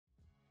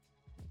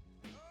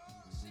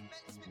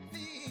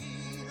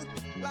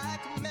You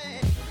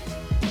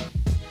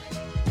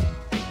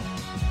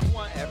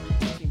want every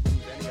team to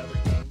lose any other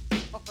game?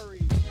 Sorry.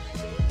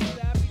 Bailey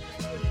Zappi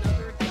just threw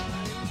another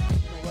dime.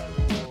 You know what?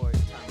 Wait.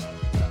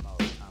 Time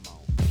out.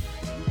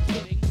 Are you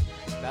kidding?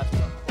 That's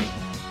what I'm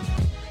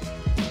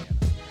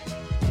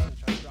gonna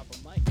try to drop a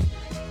mic.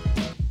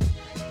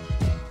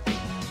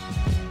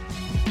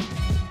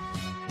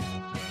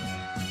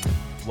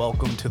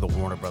 Welcome to the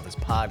Warner Brothers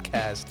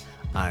podcast.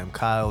 I am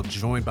Kyle,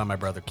 joined by my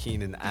brother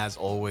Keenan, as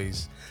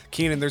always.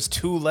 Keenan, there's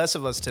two less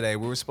of us today.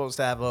 We were supposed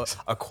to have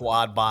a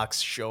quad box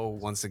show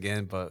once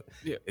again, but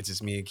it's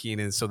just me and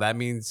Keenan. So that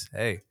means,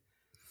 hey, it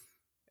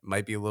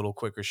might be a little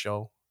quicker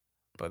show,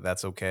 but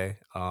that's okay.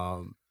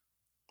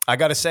 I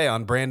got to say,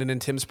 on Brandon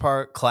and Tim's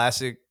part,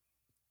 classic,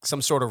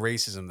 some sort of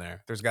racism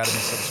there. There's got to be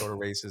some sort of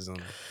racism.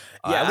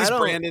 Yeah, at least I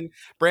don't-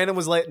 Brandon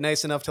was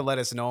nice enough to let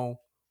us know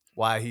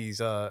why he's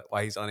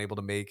unable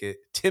to make it.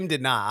 Tim did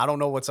not. I don't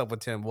know what's up with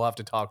Tim. We'll have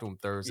to talk to him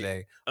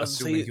Thursday,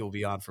 assuming he'll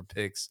be on for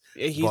picks.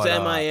 He's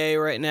But, MIA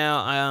right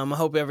now. I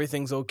hope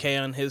everything's okay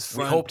on his we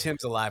front. hope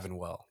Tim's alive and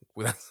well.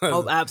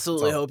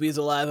 Absolutely So- hope he's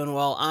alive and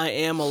well. I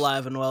am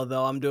alive and well,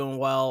 though. I'm doing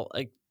well.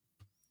 Like,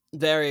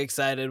 very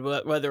excited.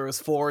 Whether it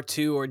was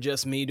 4-2 or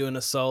just me doing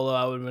a solo,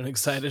 I would have been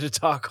excited to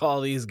talk all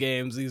these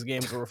games. These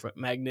games were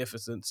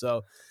magnificent.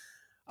 So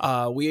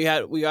we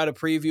got a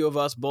preview of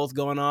us both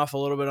going off a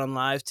little bit on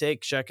Live Take.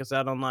 Check us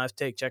out on Live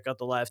Take. Check out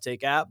the Live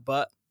Take app.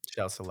 But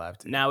Shouts to Live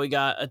Take. now we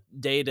got a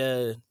day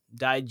to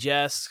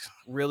digest,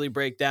 really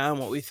break down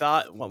what we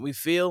thought, what we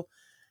feel,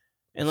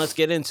 and let's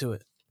get into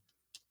it.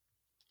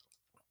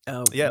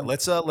 Yeah,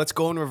 let's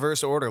go in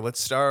reverse order. Let's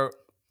start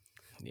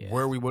Yeah.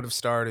 where we would have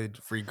started,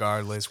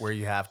 regardless where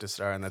you have to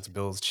start, and that's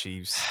Bills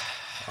Chiefs.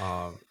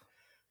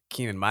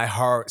 Keenan, my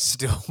heart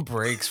still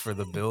breaks for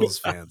the Bills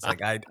fans.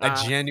 Like I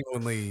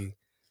genuinely,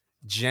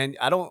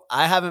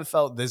 I haven't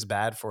felt this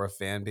bad for a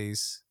fan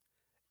base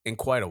in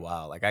quite a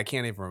while. Like I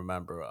can't even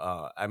remember.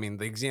 I mean,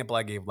 the example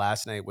I gave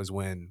last night was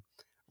when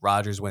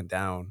Rodgers went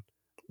down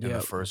in the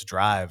first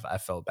drive. I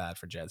felt bad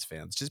for Jets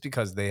fans just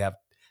because they have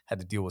had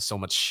to deal with so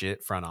much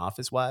shit front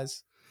office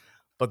wise.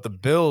 But the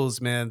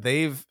Bills, man,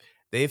 they've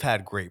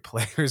had great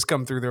players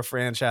come through their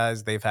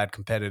franchise. They've had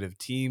competitive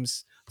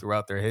teams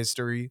throughout their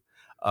history.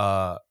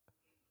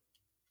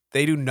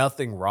 They do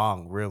nothing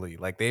wrong, really.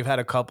 Like they've had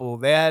a couple.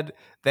 They had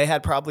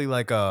probably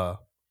like I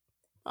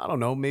don't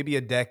know, maybe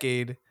a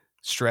decade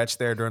stretch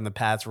there during the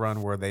Pats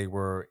run where they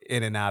were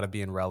in and out of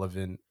being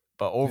relevant.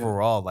 But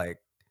overall, like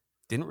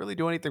didn't really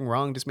do anything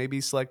wrong. Just maybe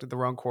selected the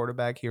wrong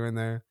quarterback here and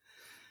there.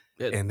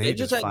 And they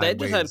just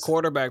had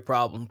quarterback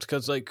problems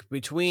because like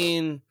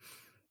between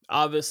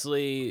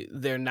obviously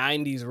their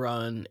 90s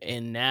run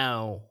and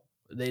now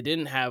they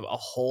didn't have a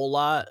whole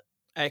lot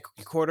at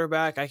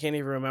quarterback. I can't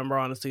even remember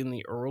honestly in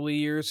the early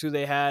years who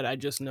they had. I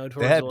just know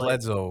they had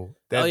Bledsoe.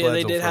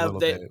 They did have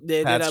Bledsoe.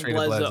 They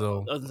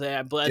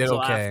had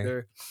Bledsoe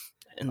after,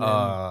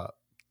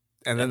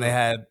 and then they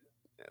had,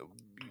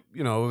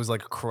 it was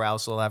like a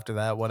carousel after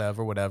that.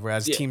 Whatever.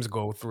 As teams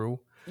go through,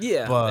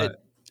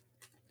 But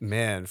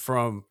man,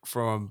 from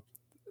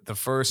the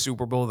first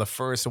Super Bowl, the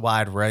first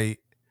wide right,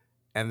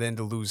 and then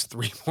to lose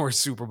 3 more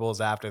Super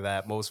Bowls after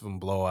that, most of them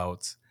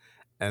blowouts,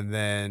 and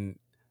then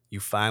you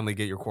finally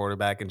get your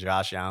quarterback in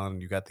Josh Allen.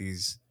 You got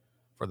these,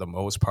 for the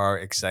most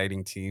part,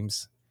 exciting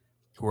teams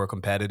who are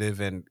competitive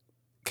and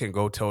can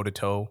go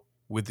toe-to-toe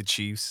with the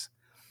Chiefs,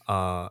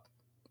 and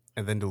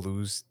then to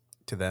lose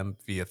to them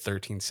via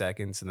 13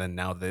 seconds, and then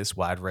now this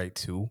wide right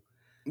too.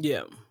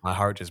 Yeah, my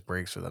heart just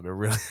breaks for them.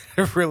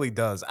 It really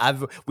does.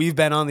 We've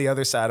been on the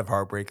other side of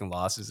heartbreaking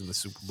losses in the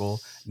Super Bowl,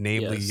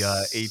 namely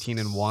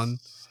 18-1,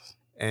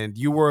 and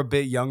you were a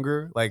bit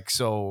younger. Like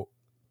so,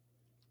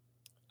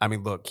 I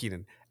mean, look,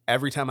 Keenan.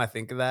 Every time I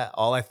think of that,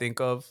 all I think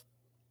of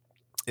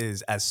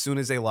is as soon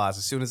as they lost,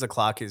 as soon as the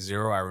clock hit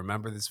 0. I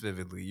remember this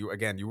vividly. You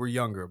were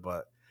younger,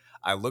 but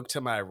I looked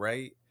to my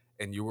right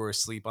and you were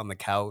asleep on the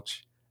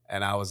couch,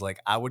 and I was like,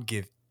 I would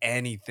give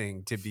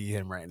anything to be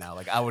him right now.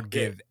 Like I would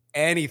give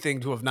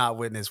anything to have not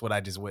witnessed what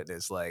I just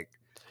witnessed. Like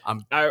I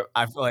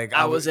feel like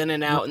I was in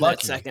and out in lucky.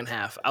 that second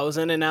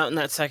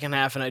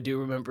half. And I do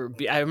remember.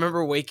 I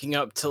remember waking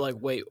up to like,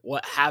 wait,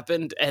 what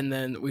happened? And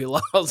then we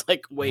lost.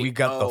 Like, wait, we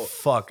got the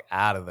fuck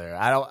out of there.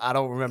 I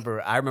don't remember.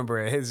 I remember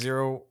it hit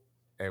 0,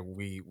 and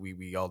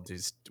we all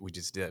just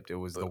dipped. It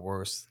was the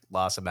worst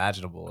loss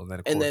imaginable. And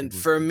then of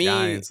course, for me,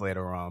 Giants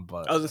later on.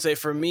 But I was gonna say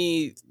for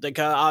me, like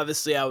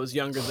obviously I was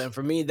younger then.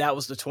 For me, that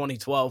was the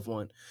 2012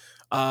 one.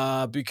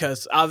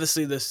 Because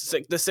obviously the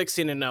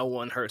 16-0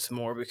 one hurts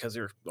more because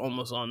you're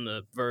almost on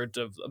the verge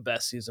of the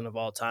best season of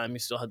all time. You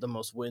still had the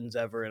most wins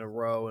ever in a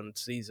row in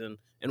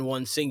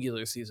one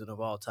singular season of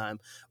all time.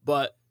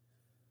 But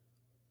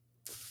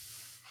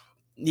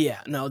yeah,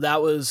 no,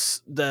 that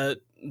was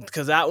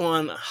because that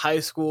one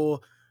high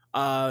school.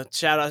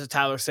 Shout out to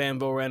Tyler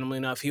Sambo. Randomly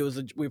enough, he was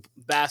a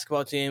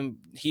basketball team.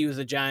 He was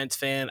a Giants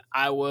fan.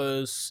 I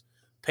was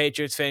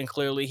Patriots fan.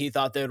 Clearly, he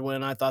thought they'd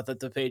win. I thought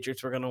that the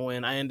Patriots were going to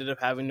win. I ended up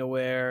having to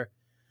wear.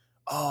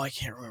 I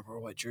can't remember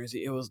what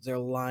jersey. It was their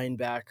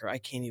linebacker. I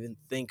can't even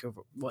think of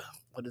what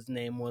his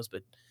name was,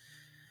 but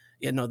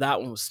You know, that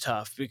one was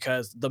tough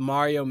because the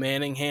Mario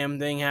Manningham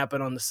thing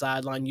happened on the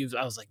sideline.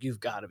 I was like, you've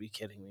got to be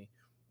kidding me.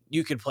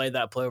 You could play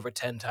that play over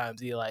 10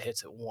 times. Eli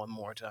hits it one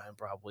more time,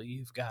 probably.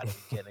 You've got to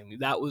be kidding me.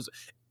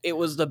 It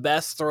was the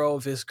best throw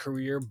of his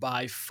career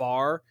by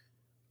far.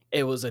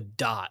 It was a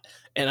dot.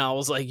 And I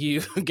was like,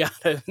 you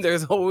gotta,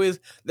 there's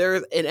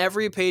in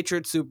every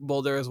Patriots Super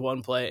Bowl, there is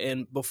one play.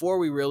 And before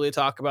we really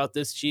talk about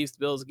this Chiefs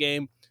Bills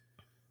game,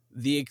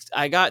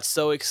 I got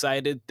so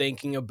excited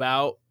thinking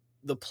about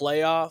the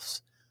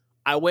playoffs.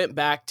 I went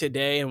back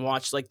today and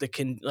watched like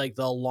the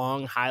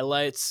long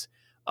highlights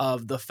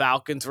of the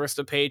Falcons versus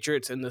the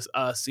Patriots and the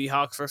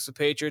Seahawks versus the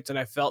Patriots, and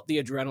I felt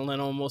the adrenaline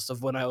almost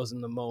of when I was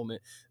in the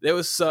moment. There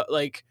was so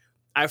like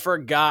I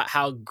forgot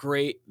how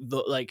great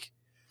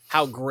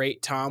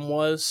Tom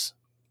was,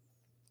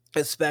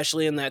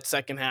 especially in that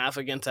second half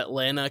against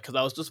Atlanta, because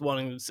I was just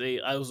wanting to see.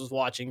 I was just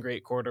watching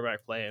great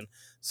quarterback play, and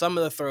some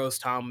of the throws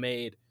Tom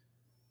made.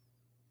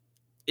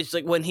 It's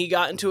like when he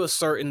got into a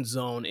certain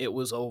zone, it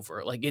was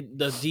over. Like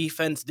the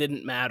defense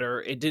didn't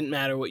matter. It didn't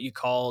matter what you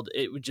called.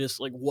 It was just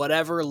like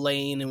whatever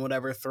lane and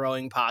whatever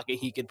throwing pocket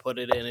he could put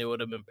it in, it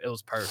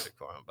was perfect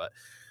for him. But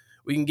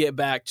we can get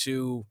back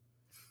to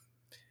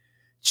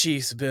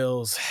Chiefs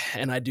Bills,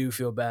 and I do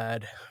feel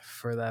bad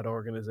for that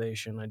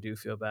organization. I do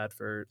feel bad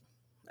for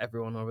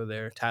everyone over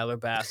there. Tyler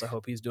Bass, I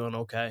hope he's doing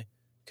okay,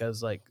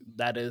 because like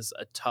that is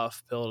a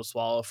tough pill to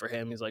swallow for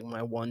him. He's like,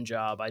 my one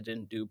job I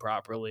didn't do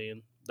properly,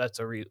 and that's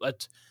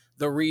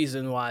the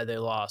reason why they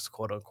lost,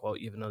 quote unquote,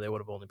 even though they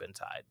would have only been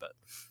tied. But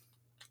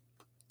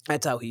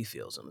that's how he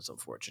feels, and it's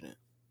unfortunate.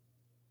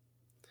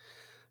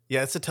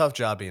 Yeah, it's a tough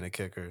job being a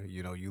kicker.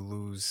 You know, you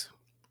lose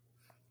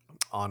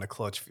on a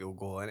clutch field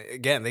goal. And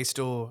again, they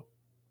still,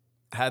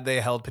 had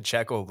they held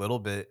Pacheco a little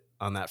bit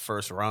on that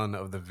first run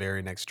of the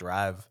very next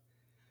drive,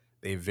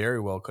 they very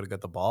well could have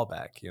got the ball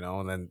back, you know,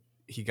 and then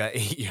he got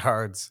 8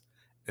 yards,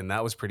 and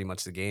that was pretty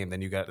much the game.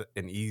 Then you got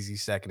an easy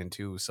 2nd and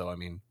 2. So, I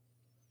mean,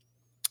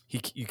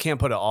 you can't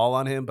put it all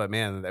on him, but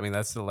man, I mean,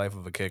 that's the life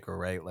of a kicker,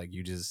 right? Like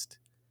you just,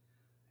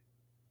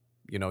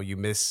 you know, you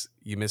miss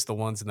the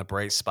ones in the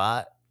bright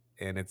spot,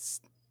 and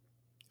it's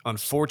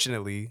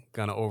unfortunately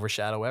going to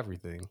overshadow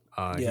everything.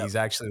 Yep. He's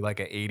actually like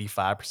an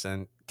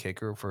 85%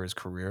 kicker for his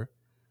career.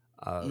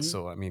 Mhm.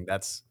 So, I mean,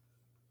 that's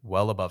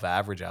well above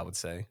average, I would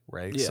say,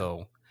 right? Yeah.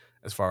 So,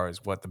 as far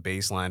as what the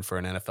baseline for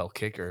an NFL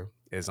kicker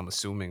is, I'm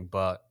assuming.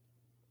 But,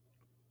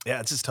 yeah,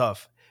 it's just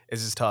tough.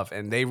 It's just tough.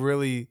 And they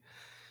really,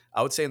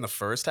 I would say in the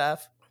first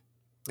half,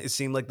 it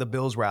seemed like the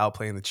Bills were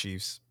outplaying the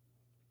Chiefs.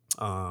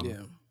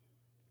 Yeah.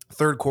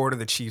 Third quarter,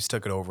 the Chiefs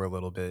took it over a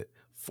little bit.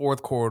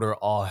 Fourth quarter,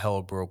 all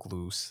hell broke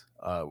loose.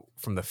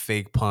 From the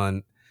fake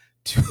punt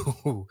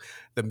to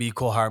the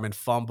Mecole Hardman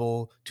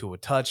fumble to a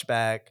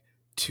touchback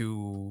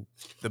to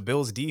the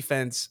Bills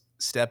defense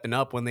stepping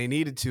up when they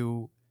needed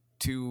to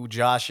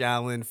Josh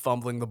Allen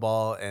fumbling the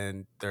ball,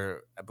 and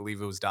I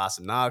believe it was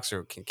Dawson Knox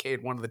or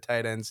Kincaid, one of the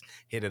tight ends,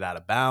 hit it out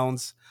of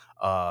bounds.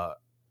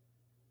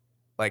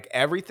 Like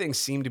everything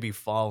seemed to be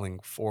falling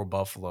for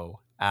Buffalo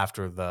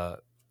after the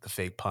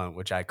fake punt,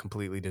 which I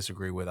completely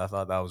disagree with. I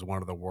thought that was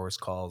one of the worst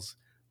calls.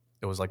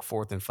 It was like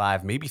 4th and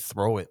 5. Maybe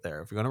throw it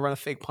there. If you're going to run a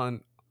fake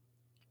punt,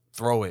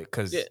 throw it,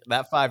 because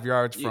that 5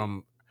 yards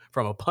from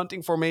a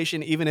punting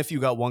formation, even if you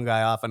got one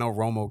guy off, I know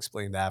Romo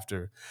explained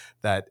after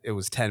that it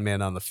was 10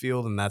 men on the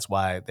field, and that's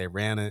why they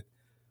ran it.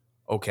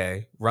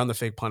 Okay, run the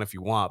fake punt if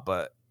you want,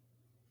 but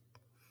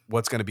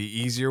what's going to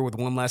be easier with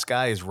one less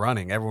guy is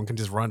running. Everyone can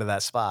just run to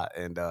that spot.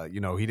 And,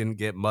 you know, he didn't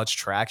get much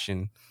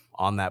traction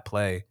on that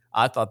play.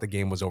 I thought the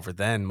game was over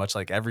then, much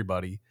like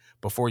everybody.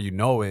 Before you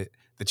know it,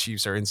 the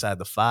Chiefs are inside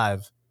the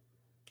 5.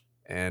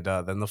 And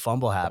then the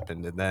fumble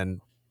happened. And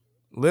then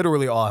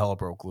literally all hell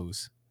broke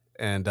loose.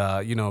 And,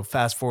 you know,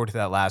 fast forward to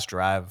that last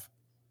drive,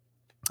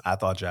 I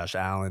thought Josh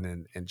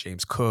Allen and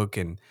James Cook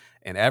and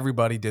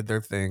everybody did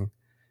their thing.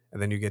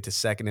 And then you get to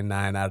 2nd and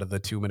 9 out of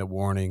the 2-minute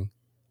warning.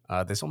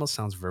 This almost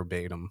sounds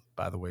verbatim,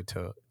 by the way,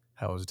 to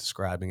how I was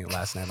describing it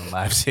last night on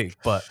Live Take.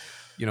 But,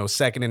 you know,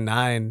 2nd and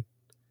 9,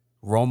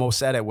 Romo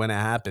said it when it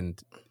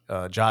happened.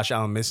 Josh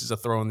Allen misses a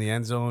throw in the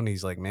end zone.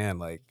 He's like, man,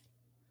 like,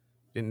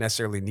 didn't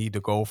necessarily need to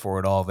go for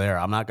it all there.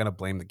 I'm not going to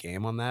blame the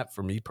game on that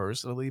for me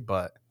personally,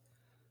 but,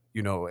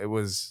 you know, it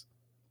was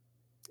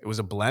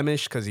a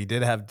blemish because he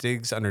did have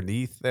Diggs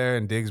underneath there,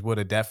 and Diggs would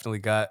have definitely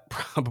got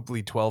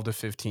probably 12 to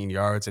 15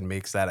 yards and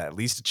makes that at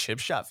least a chip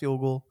shot field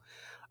goal.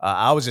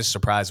 I was just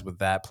surprised with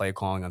that play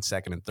calling on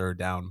 2nd and 3rd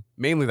down,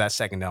 mainly that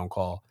 2nd down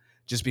call,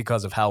 just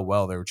because of how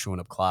well they were chewing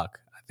up clock.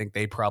 I think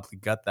they probably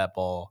got that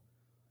ball,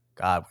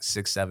 with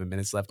 6-7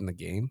 minutes left in the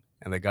game,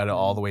 and they got it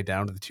all the way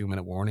down to the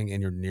 2-minute warning,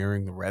 and you're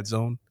nearing the red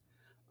zone.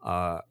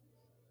 You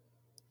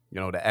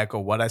know, to echo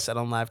what I said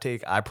on Live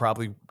Take, I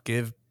probably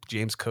give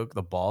James Cook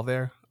the ball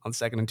there on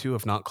 2nd and 2,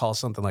 if not call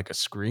something like a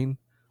screen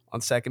on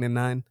 2nd and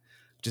 9,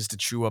 just to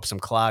chew up some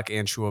clock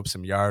and chew up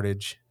some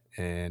yardage.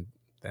 And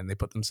then they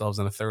put themselves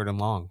in a 3rd and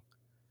long.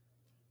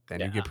 Then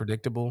you get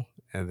predictable,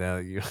 and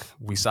then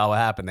we saw what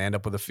happened. They end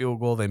up with a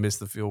field goal. They miss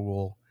the field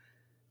goal.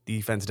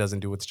 Defense doesn't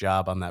do its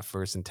job on that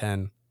 1st and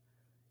 10.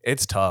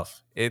 It's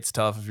tough. It's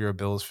tough if you're a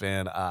Bills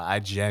fan. I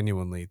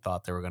genuinely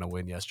thought they were going to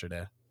win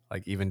yesterday.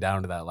 Like even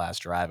down to that last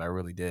drive, I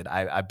really did.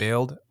 I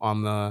bailed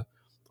on the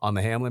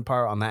Hamlin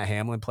part on that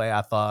Hamlin play.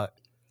 I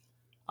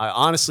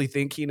honestly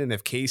think, Keenan,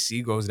 if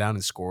KC goes down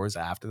and scores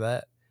after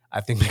that, I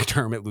think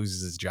McDermott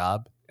loses his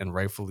job, and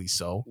rightfully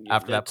so. Yeah,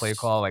 After that play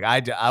call, like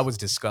I was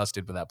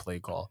disgusted with that play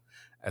call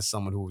as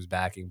someone who was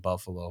backing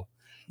Buffalo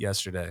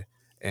yesterday,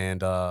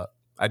 and I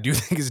do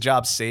think his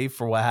job's safe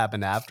for what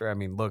happened after. I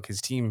mean, look,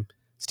 his team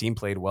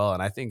played well,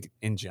 and I think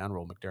in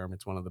general,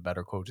 McDermott's one of the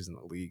better coaches in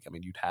the league. I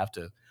mean, you'd have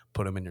to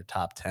put him in your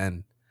top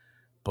 10,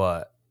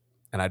 but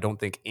and I don't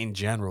think in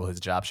general his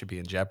job should be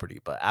in jeopardy.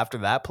 But after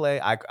that play,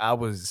 I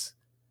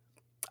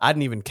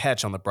didn't even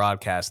catch on the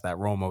broadcast that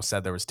Romo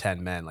said there was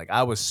 10 men. Like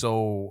I was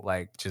so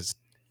like just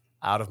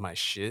out of my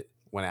shit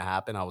when it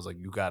happened. I was like,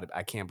 you got it.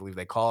 I can't believe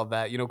they called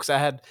that, because I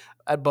had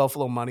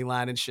Buffalo money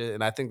line and shit.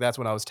 And I think that's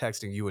when I was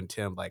texting you and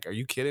Tim, like, are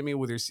you kidding me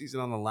with your season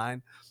on the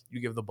line?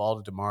 You give the ball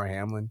to DeMar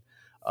Hamlin.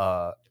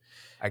 I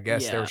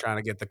guess they were trying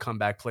to get the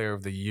comeback player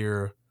of the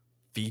year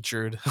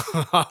featured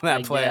on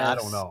that play. I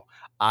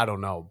don't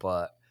know.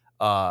 But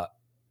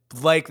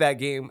like that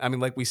game, I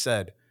mean, like we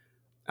said,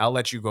 I'll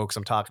let you go because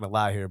I'm talking a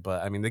lot here.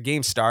 But I mean, the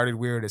game started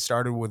weird. It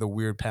started with a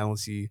weird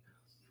penalty.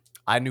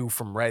 I knew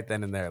from right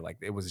then and there, like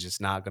it was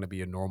just not going to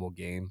be a normal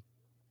game.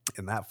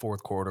 And that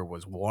fourth quarter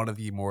was one of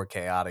the more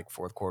chaotic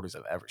fourth quarters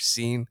I've ever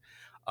seen.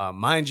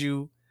 Mind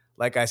you,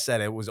 like I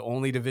said, it was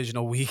only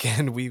divisional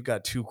weekend. We've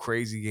got 2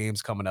 crazy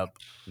games coming up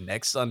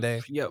next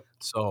Sunday. Yep.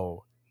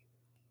 So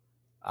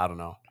I don't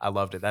know. I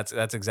loved it.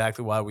 That's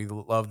exactly why we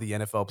love the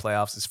NFL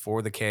playoffs. Is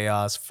for the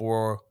chaos,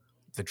 for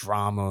the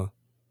drama.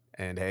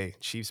 And hey,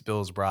 Chiefs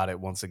Bills brought it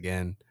once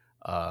again.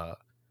 And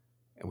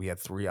we had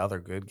 3 other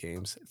good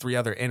games, 3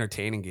 other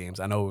entertaining games.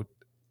 I know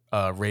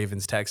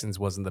Ravens Texans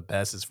wasn't the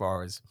best as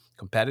far as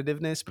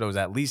competitiveness, but it was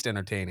at least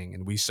entertaining.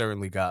 And we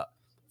certainly got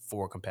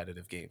 4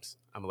 competitive games.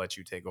 I'm gonna let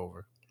you take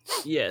over.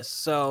 Yes.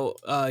 So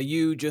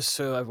you, just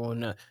so everyone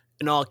knows,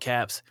 in all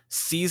caps,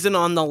 season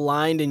on the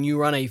line, and you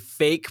run a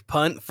fake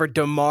punt for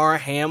DeMar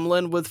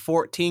Hamlin with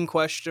 14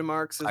 question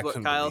marks, is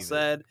what Kyle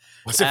said.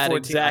 Was it 14?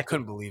 Exactly, I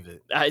couldn't believe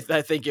it. I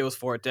think it was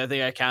 14. I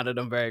think I counted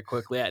them very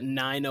quickly at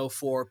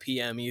 9:04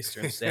 p.m.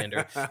 Eastern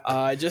Standard.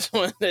 I just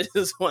wanted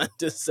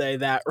to say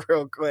that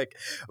real quick.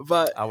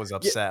 But I was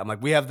upset. I'm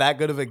like, we have that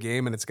good of a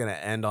game, and it's going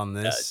to end on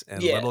this.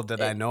 And little did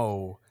I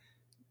know,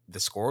 the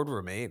score would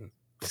remain.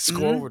 The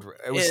score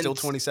it was still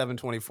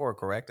 27-24,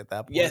 correct, at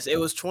that point? Yes, it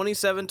was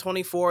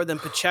 27-24. Then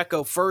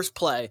Pacheco, first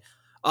play.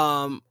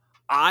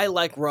 I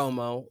like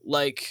Romo.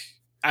 Like,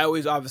 I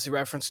always obviously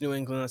reference New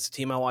England. That's the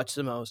team I watch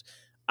the most.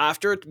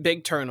 After a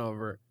big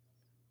turnover,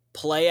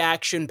 play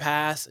action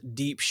pass,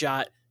 deep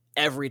shot,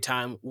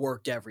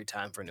 worked every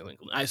time for New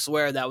England. I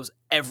swear that was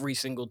every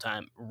single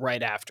time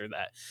right after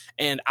that.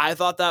 And I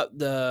thought that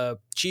the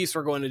Chiefs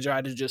were going to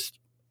try to just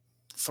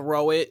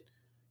throw it,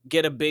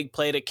 get a big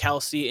play to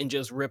Kelsey, and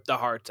just rip the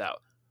hearts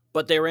out.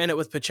 But they ran it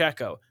with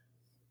Pacheco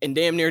and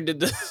damn near did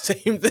the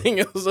same thing.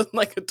 It was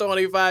like a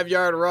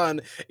 25-yard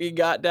run. He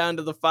got down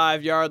to the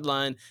 5-yard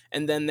line,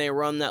 and then they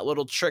run that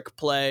little trick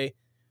play.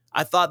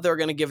 I thought they were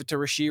going to give it to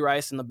Rashee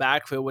Rice in the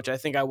backfield, which I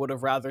think I would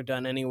have rather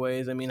done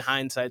anyways. I mean,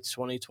 hindsight's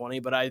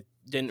 20/20, but I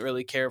didn't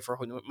really care for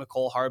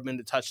Mecole Hardman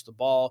to touch the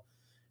ball,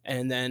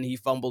 and then he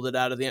fumbled it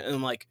out of the end. And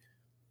I'm like,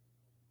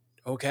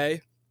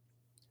 okay,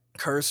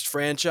 cursed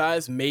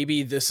franchise.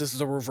 Maybe this is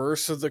the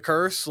reverse of the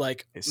curse.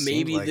 Like,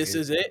 maybe this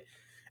is it.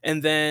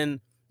 And then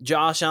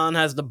Josh Allen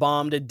has the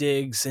bomb to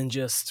Diggs and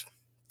just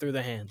through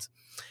the hands.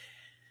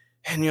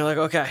 And you're like,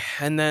 okay.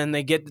 And then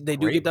they do get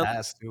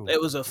done. It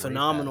was a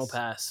phenomenal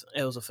pass.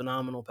 It was a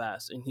phenomenal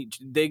pass. And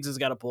Diggs has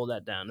got to pull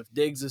that down. If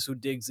Diggs is who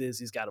Diggs is,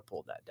 he's got to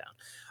pull that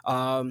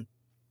down.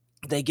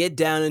 They get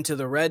down into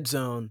the red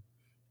zone.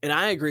 And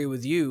I agree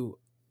with you.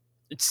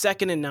 It's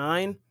 2nd and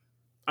 9.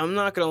 I'm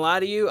not going to lie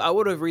to you. I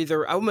probably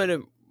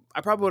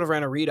would have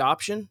ran a read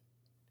option.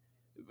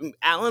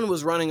 Allen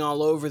was running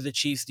all over the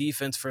Chiefs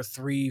defense for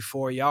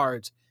 3-4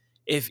 yards.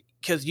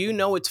 Because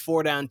it's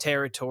 4 down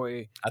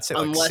territory. I'd say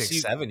like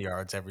 6-7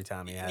 yards every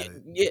time he had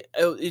it. Yeah,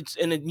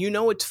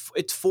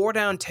 it's 4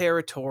 down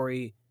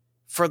territory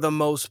for the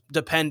most,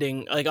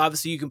 depending. Like,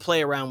 obviously you can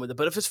play around with it,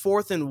 but if it's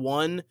 4th and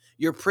 1,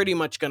 you're pretty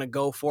much going to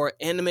go for it,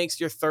 and it makes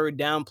your 3rd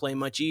down play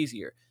much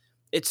easier.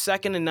 It's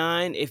 2nd and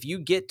 9. If you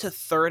get to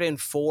 3rd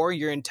and 4,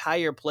 your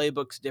entire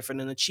playbook's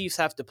different, and the Chiefs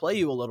have to play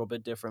you a little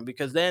bit different,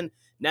 because then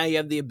now you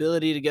have the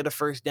ability to get a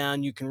 1st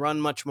down. You can run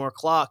much more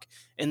clock,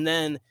 and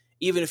then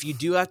even if you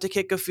do have to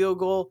kick a field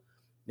goal,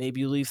 maybe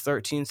you leave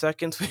 13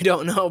 seconds. We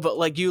don't know, but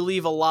like, you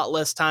leave a lot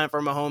less time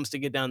for Mahomes to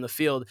get down the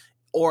field,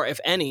 or if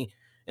any,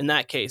 in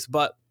that case.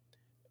 But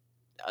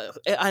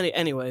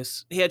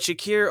anyways, he had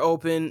Shakir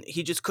open.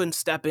 He just couldn't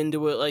step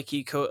into it like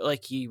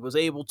he was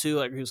able to,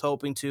 like he was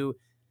hoping to.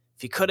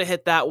 If he could have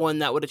hit that one,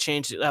 that would have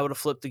changed it. That would have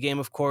flipped the game,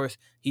 of course.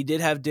 He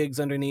did have Diggs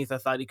underneath. I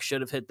thought he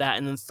should have hit that.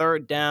 And then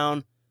 3rd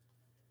down,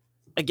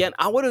 again,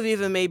 I would have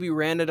even maybe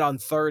ran it on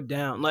 3rd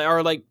down,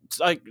 like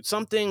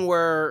something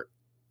where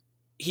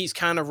he's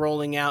kind of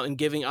rolling out and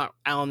giving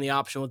Allen the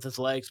option with his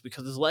legs,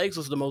 because his legs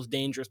was the most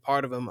dangerous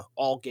part of him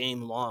all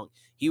game long.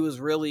 He was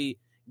really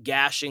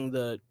gashing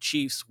the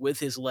Chiefs with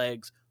his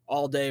legs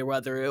all day,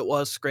 whether it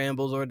was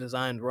scrambles or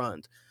designed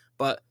runs.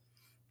 But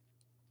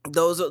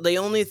the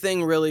only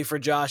thing really for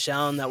Josh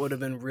Allen that would have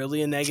been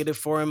really a negative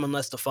for him,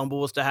 unless the fumble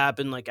was to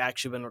happen, like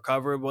actually been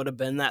recovered, would have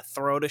been that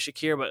throw to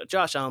Shakir. But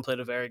Josh Allen played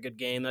a very good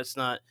game. That's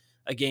not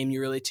a game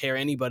you really tear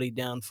anybody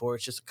down for.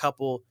 It's just a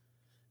couple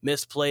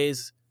missed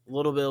plays, a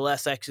little bit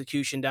less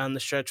execution down the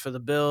stretch for the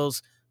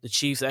Bills. The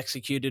Chiefs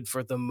executed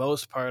for the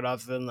most part,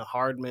 other than the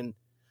Hardman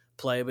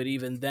play, but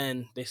even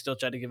then they still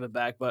tried to give it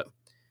back. But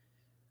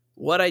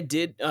what I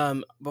did,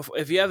 before,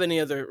 if you have any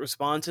other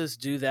responses,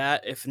 do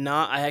that. If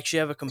not, I actually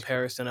have a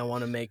comparison I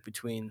want to make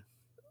between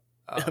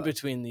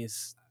between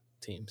these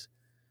teams.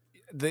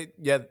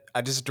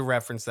 I just to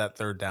reference that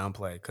third down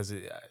play, because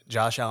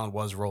Josh Allen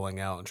was rolling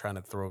out and trying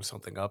to throw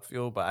something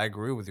upfield. But I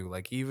agree with you.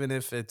 Like, even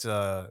if it's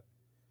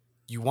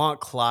you want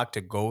clock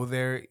to go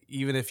there,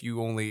 even if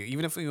you only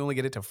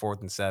get it to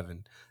 4th and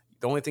 7,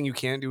 the only thing you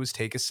can't do is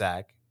take a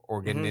sack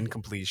or get an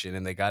incompletion,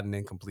 and they got an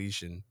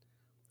incompletion.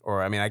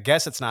 Or, I mean, I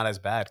guess it's not as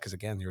bad because,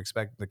 again, you're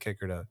expecting the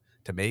kicker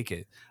to make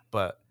it.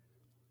 But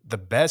the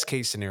best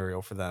case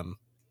scenario for them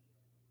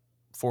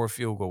for a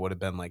field goal would have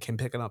been like him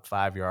picking up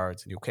 5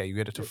 yards, and you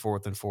get it to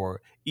 4th and 4,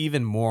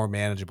 even more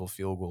manageable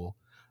field goal.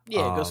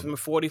 Yeah, it goes from a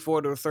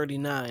 44 to a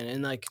 39,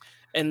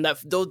 and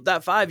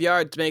that 5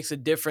 yards makes a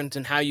difference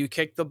in how you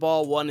kick the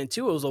ball. 1 and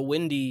 2, it was a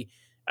windy.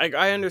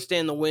 I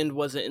understand the wind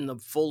wasn't in the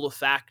full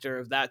factor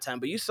of that time,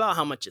 but you saw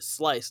how much it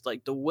sliced.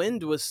 Like, the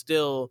wind was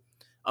still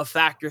a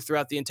factor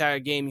throughout the entire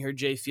game. You heard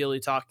Jay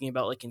Feely talking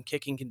about, like, in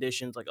kicking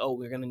conditions, like, oh,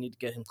 we're going to need to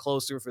get him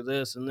closer for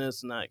this and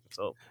this and that.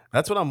 So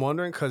that's what I'm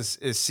wondering, because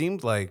it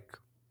seemed like,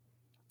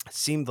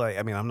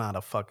 I mean, I'm not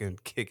a fucking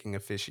kicking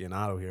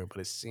aficionado here, but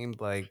it seemed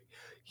like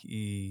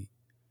he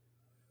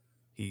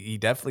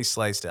definitely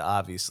sliced it,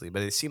 obviously,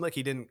 but it seemed like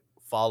he didn't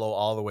follow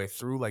all the way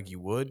through like you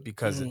would,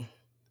 because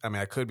I mean,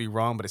 I could be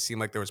wrong, but it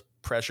seemed like there was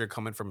pressure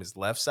coming from his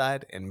left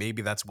side, and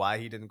maybe that's why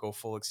he didn't go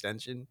full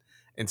extension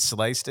and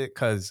sliced it,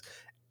 because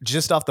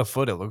just off the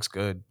foot, it looks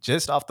good.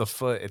 Just off the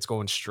foot, it's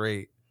going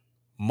straight,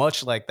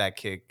 much like that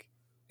kick.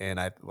 And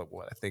I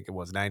think it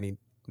was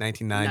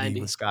 1990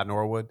 with Scott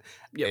Norwood.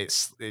 Yep.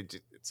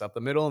 It's up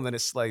the middle, and then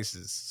it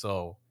slices.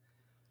 So,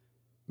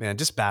 man,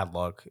 just bad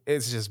luck.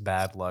 It's just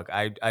bad luck.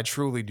 I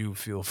truly do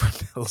feel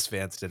for Bills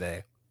fans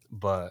today.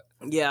 But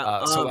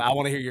yeah, so I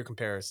want to hear your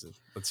comparison.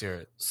 Let's hear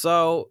it.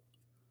 So,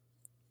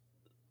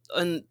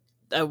 and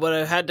what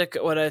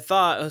I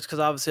thought was, because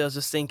obviously I was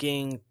just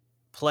thinking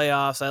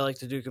playoffs. I like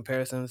to do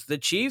comparisons. The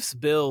Chiefs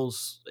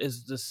Bills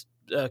is this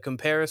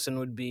comparison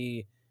would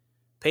be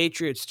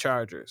Patriots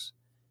Chargers,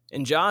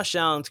 and Josh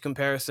Allen's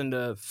comparison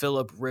to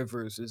Phillip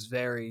Rivers is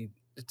very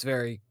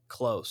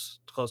closer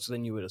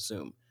than you would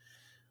assume.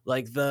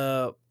 Like,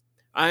 I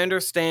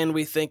understand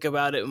we think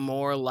about it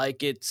more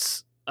like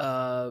it's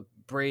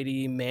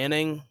Brady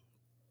Manning,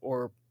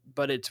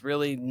 but it's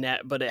really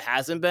but it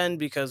hasn't been,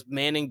 because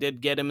Manning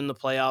did get him in the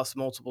playoffs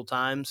multiple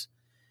times,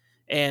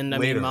 and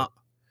later. I mean,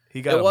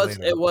 he got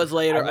it was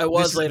later.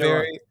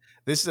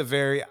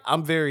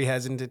 I'm very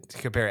hesitant to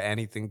compare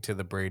anything to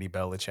the Brady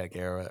Belichick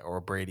era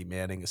or Brady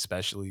Manning,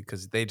 especially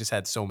because they just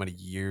had so many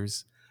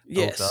years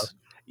built up,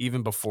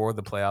 even before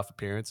the playoff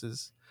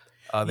appearances.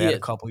 They had a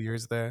couple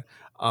years there.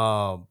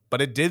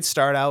 But it did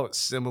start out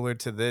similar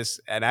to this,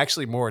 and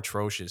actually more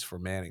atrocious for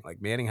Manning.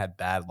 Like, Manning had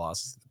bad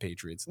losses to the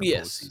Patriots in the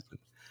postseason.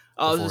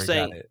 I was just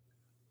saying,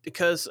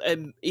 because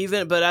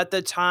but at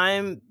the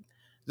time,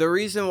 the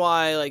reason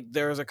why, like,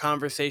 there was a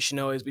conversation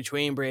always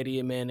between Brady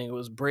and Manning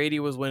was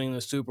Brady was winning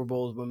the Super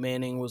Bowls, but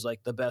Manning was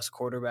like the best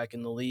quarterback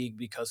in the league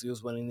because he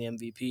was winning the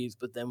MVPs.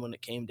 But then when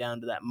it came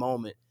down to that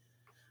moment,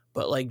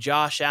 but like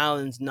Josh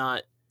Allen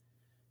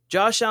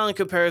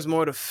compares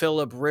more to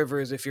Phillip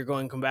Rivers if you're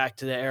going to come back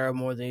to the era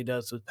more than he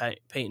does with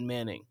Peyton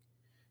Manning.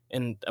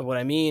 And what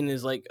I mean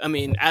is, like,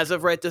 as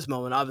of right this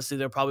moment, obviously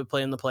they're probably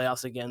playing the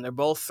playoffs again. They're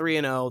both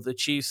 3-0, the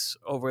Chiefs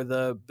over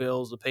the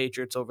Bills, the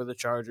Patriots over the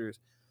Chargers.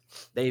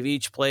 They've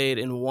each played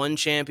in one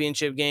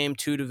championship game,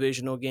 2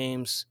 divisional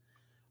games.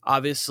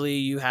 Obviously,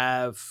 you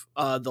have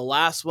the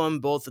last one,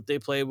 both that they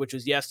played, which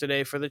was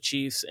yesterday for the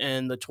Chiefs,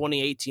 and the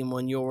 2018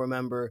 one, you'll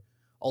remember.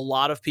 A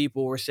lot of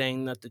people were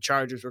saying that the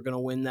Chargers were going to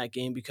win that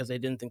game because they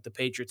didn't think the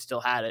Patriots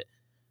still had it.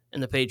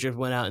 And the Patriots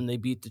went out and they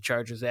beat the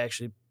Chargers. They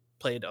actually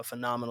played a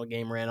phenomenal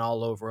game, ran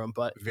all over them.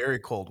 But very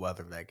cold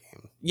weather that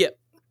game. Yep.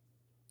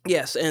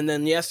 Yes, and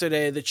then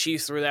yesterday the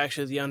Chiefs were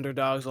actually the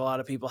underdogs. A lot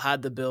of people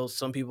had the Bills.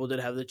 Some people did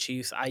have the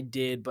Chiefs. I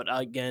did, but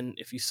again,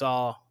 if you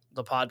saw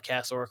the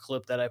podcast or a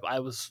clip that I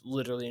was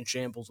literally in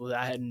shambles with,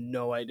 I had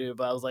no idea,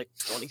 but I was like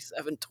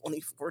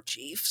 27-24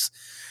 Chiefs.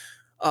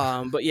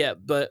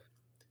 But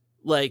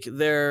like,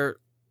 they're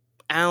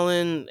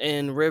Allen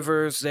and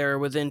Rivers, they're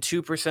within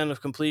 2%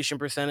 of completion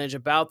percentage,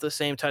 about the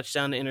same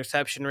touchdown to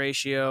interception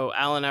ratio.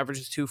 Allen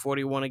averages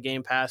 241 a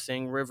game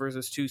passing. Rivers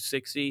is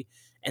 260.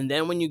 And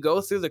then when you go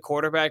through the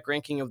quarterback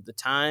ranking of the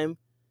time,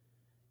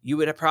 you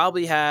would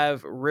probably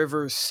have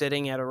Rivers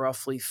sitting at a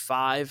roughly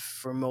 5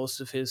 for most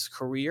of his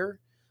career.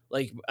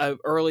 Like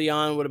early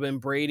on would have been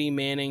Brady,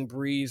 Manning,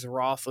 Breeze,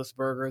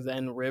 Roethlisberger,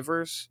 then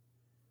Rivers.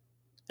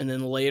 And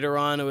then later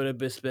on, it would have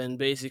just been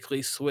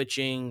basically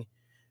switching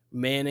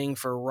Manning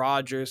for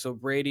Rodgers. So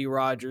Brady,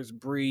 Rodgers,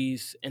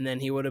 Breeze. And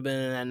then he would have been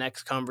in that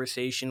next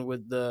conversation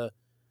with the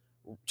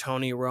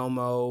Tony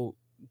Romo,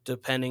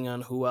 depending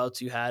on who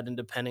else you had and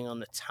depending on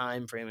the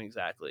time frame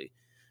exactly.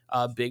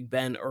 Big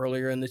Ben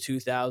earlier in the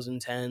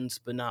 2010s,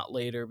 but not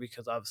later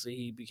because obviously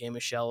he became a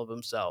shell of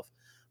himself.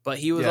 But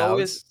he was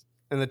always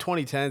in the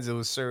 2010s. It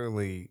was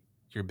certainly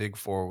your big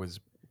four was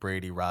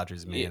Brady,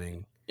 Rodgers,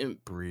 Manning,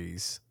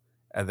 Breeze,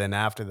 and then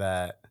after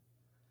that,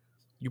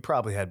 you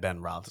probably had Ben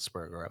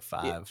Roethlisberger at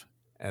 5,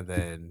 and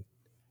then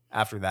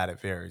after that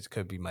it varies.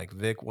 Could be Mike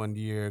Vick one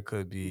year,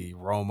 could be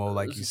Romo,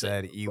 like you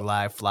said,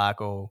 Eli,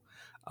 Flacco.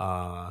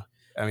 I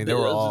mean, they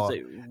were all.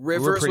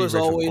 Rivers was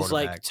always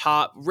like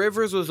top.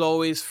 Rivers was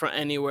always from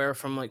anywhere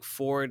from like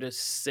 4 to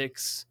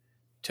 6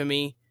 to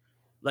me.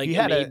 Like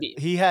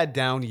he had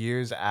down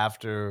years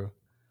after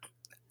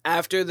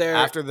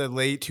the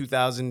late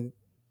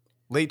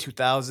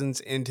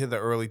 2000s into the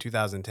early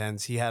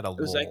 2010s. He had a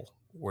lull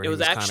where it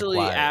was actually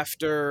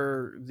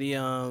after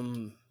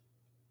the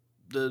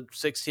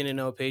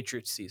 16-0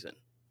 Patriots season.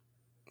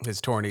 His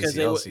torn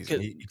ACL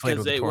season. He played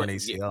with a torn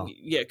ACL.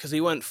 Yeah, because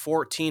he went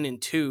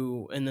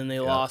 14-2, and then they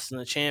lost in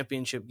the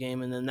championship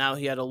game, and then now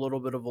he had a little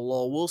bit of a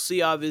lull. We'll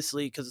see,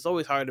 obviously, because it's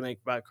always hard to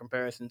make bad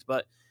comparisons.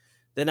 But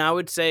then I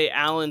would say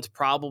Allen's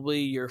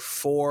probably your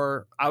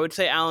 4. I would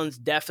say Allen's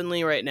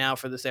definitely right now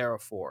for this era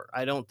 4.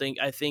 I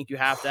think you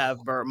have to have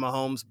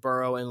Mahomes,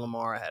 Burrow, and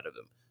Lamar ahead of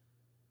him.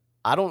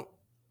 I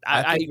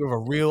think you have a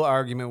real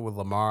argument with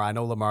Lamar. I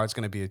know Lamar's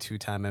going to be a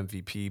 2-time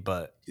MVP,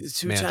 but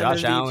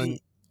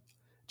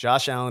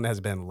Josh Allen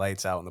has been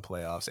lights out in the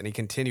playoffs, and he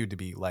continued to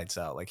be lights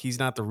out. Like, he's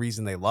not the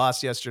reason they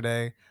lost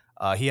yesterday.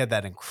 He had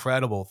that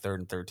incredible 3rd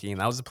and 13.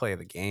 That was the play of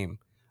the game.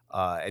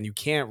 And you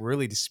can't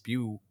really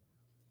dispute,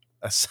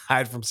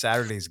 aside from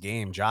Saturday's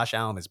game, Josh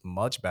Allen is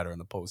much better in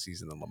the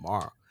postseason than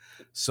Lamar.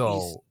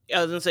 So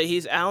I was gonna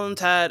say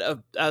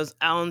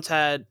Allen's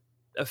had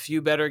a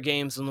few better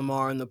games than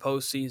Lamar in the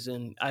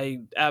postseason. I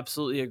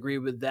absolutely agree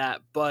with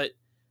that, but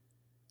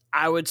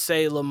I would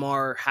say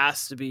Lamar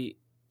has to be.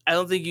 I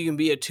don't think you can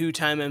be a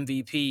 2-time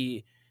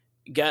MVP,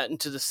 get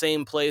into the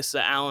same place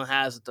that Allen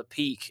has at the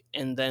peak,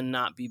 and then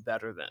not be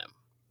better than him.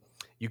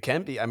 You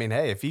can be. I mean,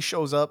 hey, if he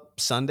shows up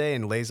Sunday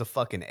and lays a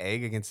fucking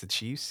egg against the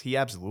Chiefs, he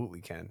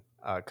absolutely can.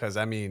 Because,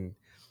 I mean,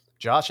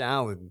 Josh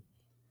Allen,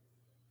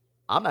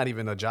 I'm not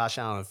even a Josh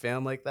Allen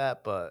fan like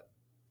that, but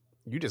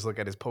you just look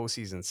at his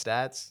postseason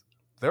stats.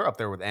 They're up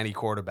there with any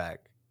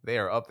quarterback. They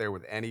are up there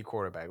with any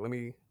quarterback.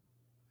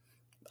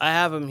 I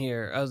have him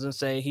here. I was going to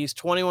say he's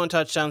 21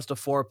 touchdowns to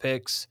 4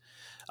 picks.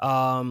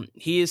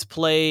 He has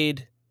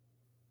played,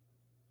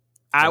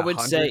 I would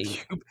say,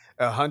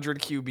 100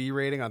 QB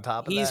rating on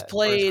top of that. He's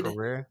played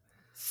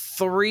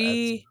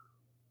 3.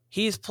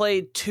 He's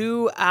played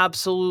 2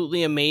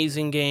 absolutely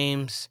amazing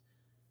games.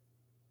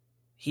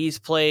 He's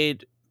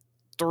played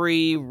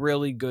 3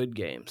 really good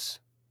games,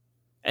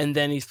 and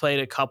then he's played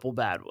a couple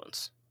bad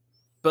ones.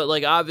 But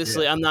like,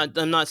 obviously, I'm not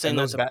saying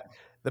that's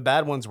the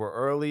bad ones were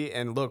early.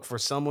 And look, for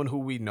someone who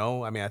we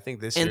know, I mean, I think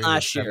this year,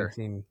 last year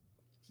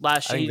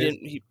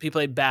he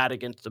played bad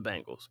against the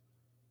Bengals.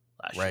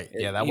 Right.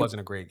 Yeah, that wasn't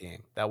a great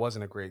game.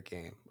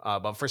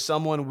 But for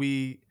someone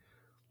we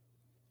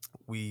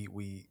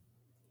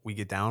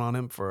get down on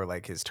him for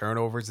like his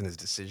turnovers and his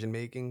decision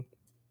making.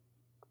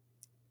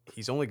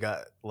 He's only got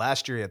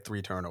last year he had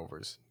 3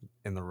 turnovers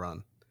in the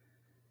run.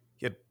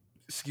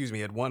 He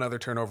had 1 other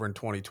turnover in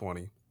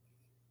 2020,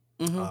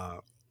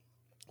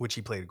 which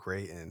he played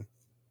great in.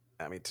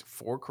 I mean,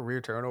 4 career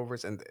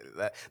turnovers, and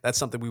that's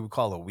something we would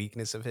call a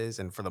weakness of his.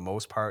 And for the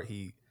most part,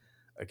 he,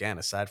 again,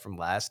 aside from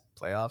last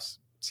playoffs,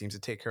 seems to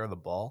take care of the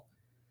ball.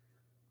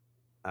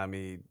 I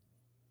mean,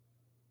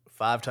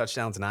 5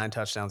 touchdowns, 9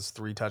 touchdowns,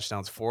 3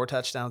 touchdowns, 4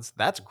 touchdowns.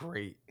 That's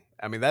great.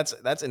 I mean,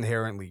 that's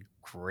inherently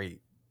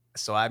great.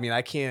 So, I mean,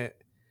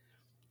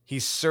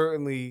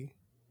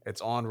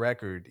 it's on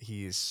record,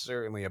 he is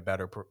certainly a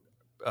better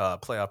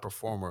playoff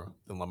performer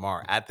than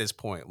Lamar at this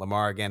point.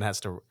 Lamar, again,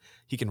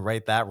 he can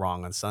right that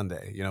wrong on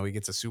Sunday. You know, he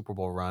gets a Super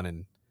Bowl run,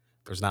 and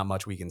there's not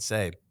much we can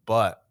say.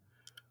 But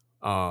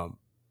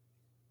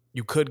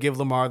you could give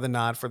Lamar the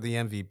nod for the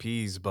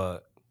MVPs,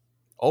 but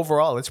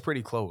overall, it's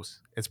pretty close.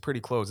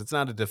 It's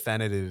not a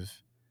definitive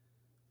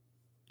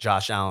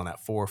Josh Allen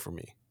at 4 for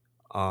me.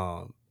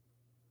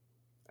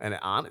 And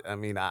I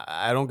mean,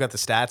 I don't got the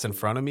stats in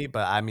front of me,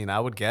 but I mean, I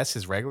would guess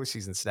his regular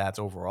season stats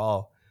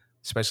overall,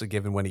 especially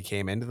given when he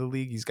came into the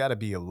league, he's got to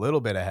be a little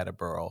bit ahead of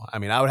Burrow. I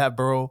mean, I would have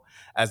Burrow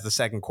as the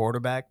second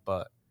quarterback,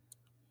 but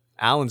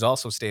Allen's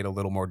also stayed a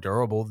little more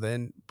durable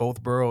than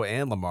both Burrow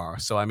and Lamar.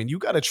 So, I mean,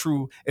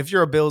 if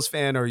you're a Bills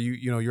fan or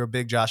you're a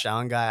big Josh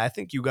Allen guy, I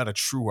think you got a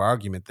true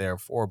argument there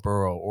for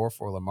Burrow or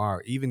for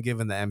Lamar, even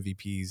given the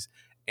MVPs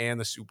and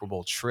the Super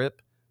Bowl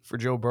trip for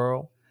Joe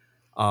Burrow.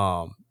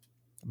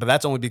 But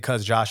that's only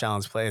because Josh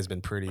Allen's play has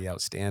been pretty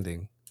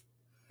outstanding.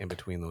 in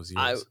between those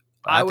I years.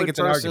 But I I think would it's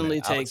an argument.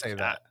 personally I would take say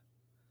that.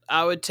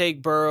 I would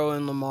take Burrow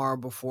and Lamar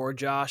before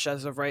Josh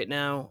as of right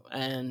now,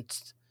 and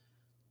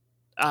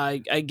I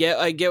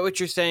get what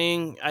you're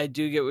saying. I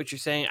do get what you're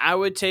saying.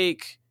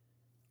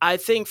 I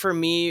think for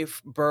me,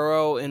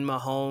 Burrow and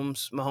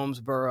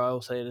Mahomes, Burrow,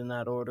 I'll say it in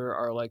that order,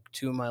 are like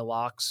two of my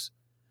locks.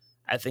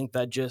 I think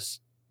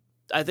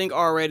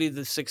already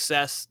the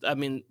success. I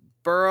mean,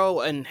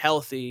 Burrow and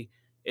healthy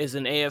is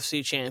an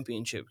AFC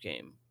Championship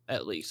game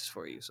at least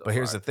for you so But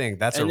here's far. the thing: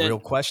 that's a And then real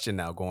question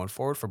now going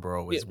forward for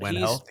Burrow is when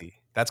he's healthy.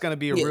 That's going to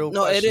be a yeah, real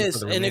no, it question for is.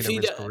 the And if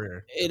remainder of he his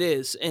career. it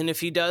is, and if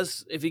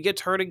he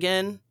gets hurt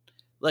again,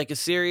 like a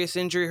serious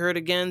injury hurt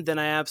again, then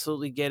I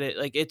absolutely get it.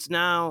 Like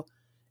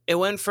it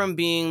went from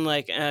being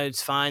like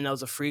it's fine, that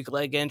was a freak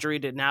leg injury,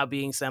 to now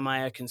being semi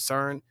a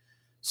concern.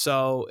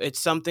 So it's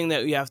something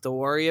that you have to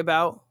worry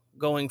about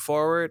going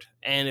forward.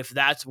 And if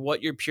that's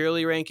what you're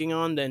purely ranking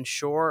on, then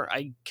sure,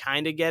 I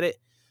kind of get it.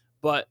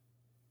 But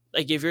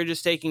like if you're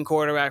just taking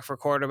quarterback for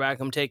quarterback,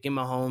 I'm taking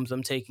Mahomes,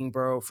 I'm taking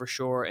Burrow for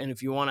sure. And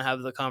if you want to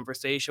have the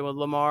conversation with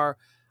Lamar,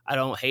 I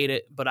don't hate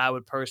it, but I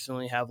would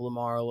personally have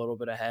Lamar a little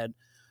bit ahead.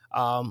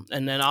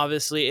 And then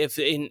obviously, if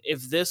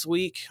this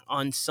week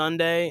on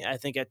Sunday, I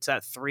think it's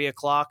at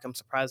 3:00. I'm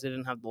surprised they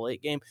didn't have the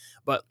late game,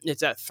 but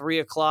it's at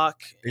 3:00.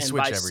 They And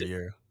switch every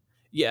year.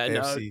 yeah,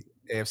 no,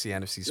 AFC,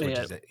 NFC yeah.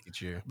 switches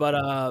each year.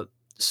 But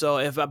so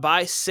if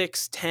by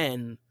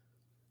 6:10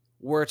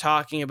 we're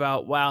talking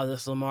about, wow,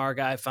 this Lamar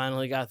guy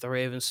finally got the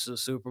Ravens to the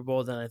Super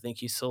Bowl, then I think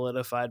he's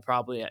solidified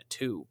probably at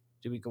 2,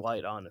 to be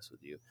quite honest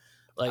with you.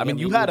 Like, I mean,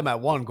 you had him at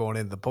 1 going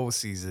into the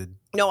postseason.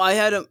 No, I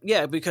had him,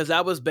 yeah, because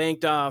that was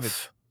banked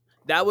off.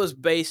 That was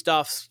based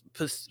off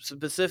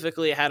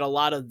specifically, had a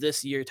lot of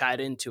this year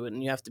tied into it,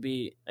 and you have to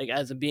be, like,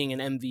 as being an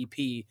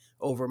MVP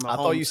over Mahomes. I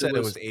thought you said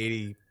it was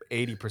 80%,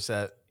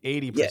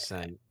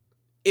 80%.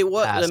 It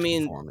was, past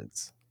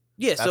performance.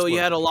 Yeah, so you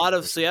had a lot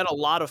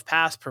of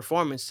past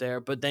performance there,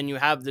 but then you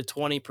have the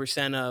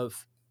 20%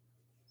 of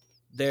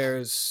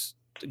there's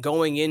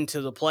going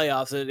into the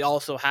playoffs. They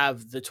also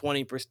have the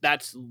 20%.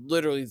 That's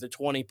literally the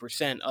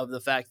 20% of the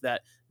fact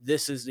that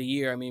this is the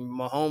year. I mean,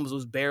 Mahomes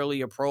was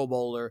barely a Pro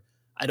Bowler.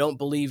 I don't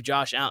believe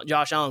Josh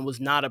Allen was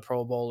not a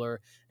Pro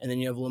Bowler. And then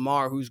you have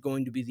Lamar, who's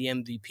going to be the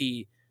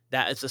MVP.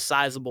 That is a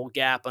sizable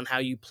gap on how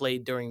you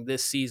played during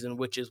this season,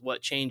 which is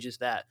what changes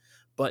that.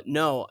 But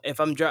no, if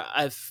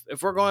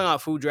we're going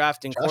off who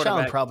drafting Josh quarterback,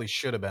 Allen probably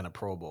should have been a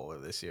Pro Bowler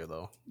this year,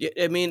 though. Yeah,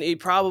 I mean, he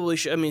probably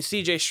should. I mean,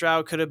 C.J.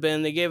 Stroud could have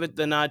been. They gave it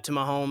the nod to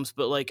Mahomes,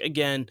 but like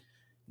again,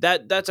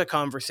 that's a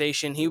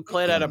conversation. He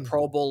played at a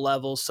Pro Bowl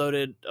level. So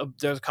did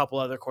there's a couple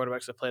other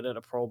quarterbacks that played at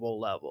a Pro Bowl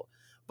level.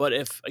 But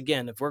if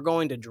we're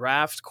going to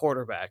draft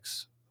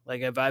quarterbacks,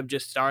 like if I'm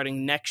just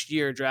starting next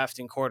year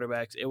drafting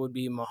quarterbacks, it would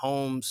be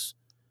Mahomes,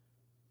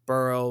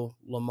 Burrow,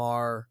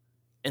 Lamar.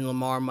 And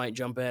Lamar might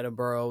jump ahead of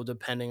Burrow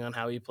depending on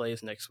how he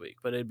plays next week.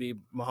 But it'd be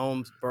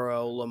Mahomes,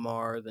 Burrow,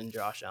 Lamar, then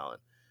Josh Allen,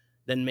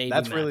 then maybe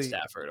Matt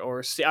Stafford,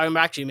 or I'm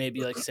actually maybe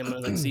like similar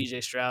like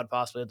C.J. Stroud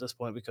possibly at this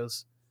point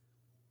because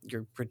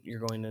you're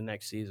going to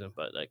next season.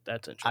 But like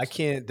that's interesting. I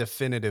can't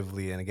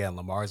definitively, and again,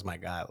 Lamar's my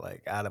guy.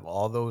 Like out of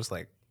all those,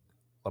 like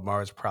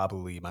Lamar's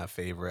probably my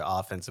favorite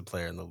offensive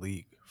player in the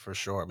league for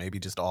sure. Maybe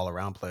just all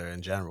around player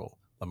in general.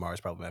 Lamar's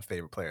probably my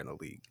favorite player in the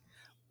league,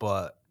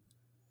 but.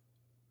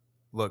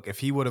 Look, if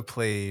they would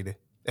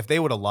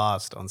have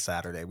lost on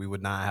Saturday, we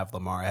would not have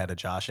Lamar ahead of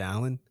Josh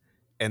Allen.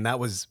 And that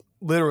was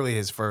literally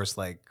his first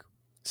like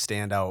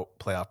standout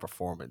playoff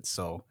performance.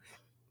 So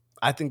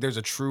I think there's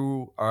a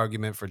true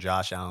argument for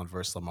Josh Allen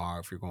versus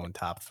Lamar if you're going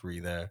top 3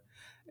 there.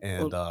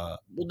 And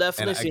we'll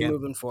definitely see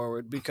moving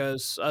forward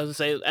because I was gonna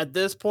say at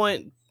this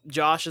point,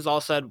 Josh has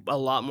also had a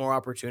lot more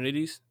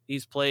opportunities.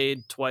 He's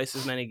played twice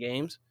as many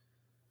games.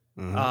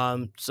 Mm-hmm.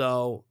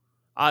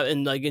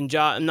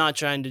 I'm not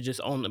trying to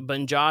just own it, but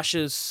in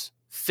Josh's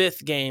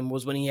 5th game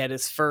was when he had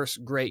his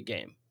first great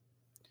game.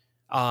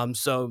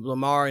 So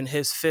Lamar in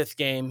his 5th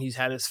game, he's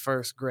had his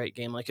first great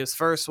game. Like his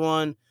first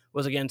one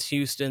was against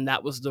Houston.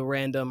 That was the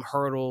random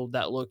hurdle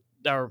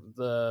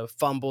the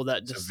fumble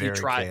that just he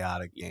tried.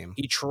 Chaotic game.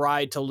 He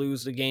tried to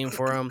lose the game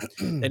for him.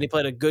 Then he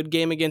played a good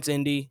game against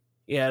Indy.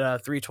 He had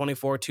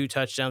 324, 2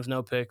 touchdowns,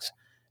 no picks.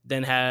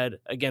 Then had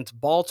against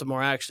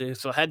Baltimore actually.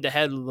 So head to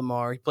head with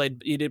Lamar,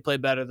 he did play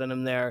better than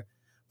him there.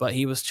 But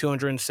he was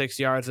 206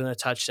 yards and a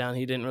touchdown.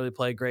 He didn't really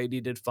play great.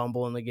 He did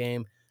fumble in the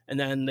game. And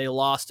then they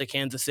lost to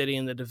Kansas City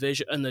in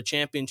the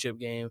championship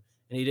game,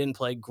 and he didn't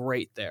play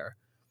great there.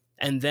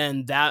 And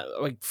then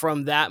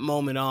from that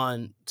moment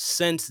on,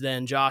 since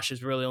then, Josh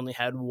has really only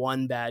had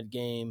one bad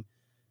game,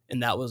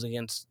 and that was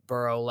against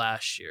Burrow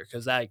last year.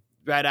 Because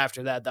right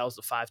after that was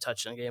the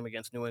 5-touchdown game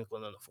against New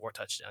England and the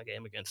 4-touchdown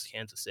game against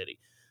Kansas City.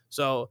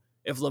 So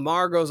if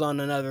Lamar goes on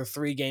another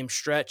 3-game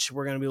stretch,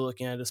 we're going to be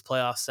looking at his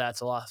playoff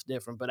stats a lot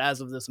different. But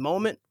as of this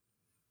moment,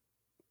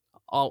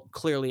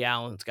 clearly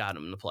Allen's got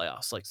him in the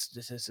playoffs, like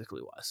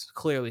statistically wise.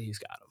 Clearly he's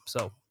got him.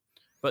 So,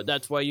 but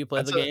that's why you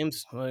play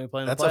games.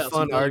 That's a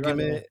fun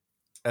argument.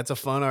 That's a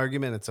fun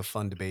argument. It's a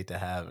fun debate to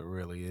have. It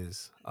really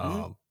is.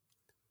 Mm-hmm.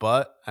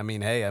 But I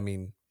mean, hey,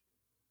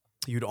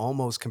 you'd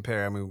almost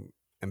compare.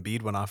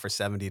 Embiid went off for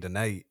 70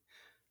 tonight.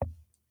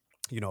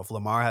 If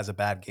Lamar has a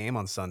bad game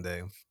on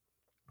Sunday,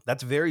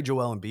 that's very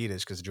Joel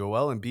Embiid-ish because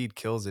Joel Embiid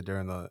kills it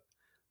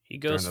He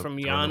goes from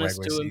Giannis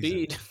regular to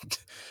season,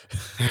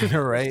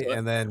 Embiid. right?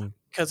 And then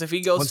Because if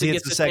he goes once to he get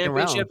hits the the second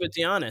championship, round, it's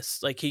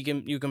Giannis. Like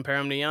you compare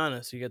him to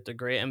Giannis. You get the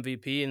great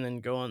MVP, and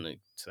then go on the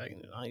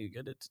second. You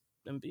get it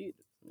to Embiid.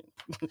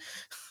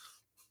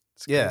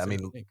 It's yeah, I crazy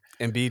to mean, think.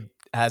 Embiid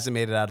hasn't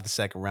made it out of the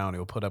second round.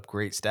 He'll put up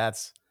great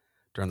stats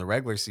during the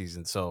regular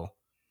season. So,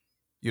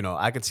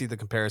 I could see the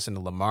comparison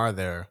to Lamar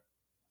there.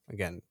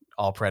 Again,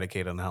 all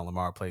predicated on how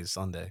Lamar plays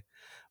Sunday.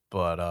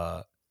 But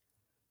I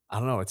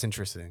don't know. It's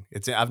interesting.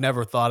 I've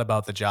never thought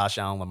about the Josh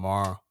Allen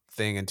Lamar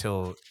thing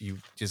until you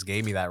just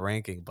gave me that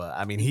ranking. But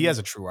I mean, he has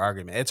a true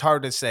argument. It's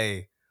hard to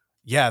say,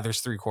 yeah,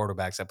 there's 3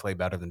 quarterbacks that play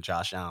better than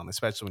Josh Allen,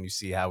 especially when you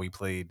see how he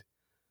played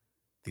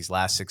these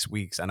last 6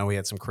 weeks. I know he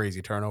had some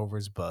crazy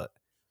turnovers, but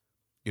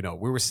we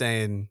were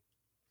saying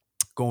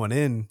going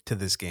into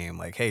this game,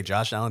 like, hey,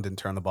 Josh Allen didn't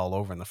turn the ball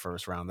over in the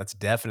first round. That's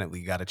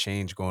definitely got to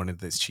change going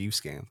into this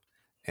Chiefs game.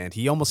 And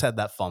he almost had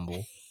that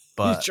fumble,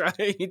 but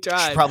He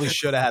tried. probably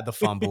should have had the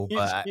fumble,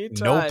 but He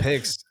no tried.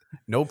 picks.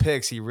 No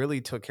picks. He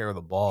really took care of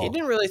the ball. He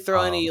didn't really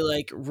throw any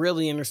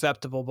really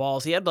interceptable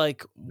balls. He had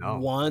No.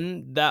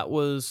 one that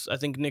was, I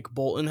think Nick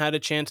Bolton had a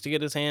chance to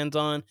get his hands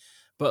on,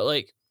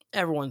 but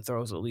everyone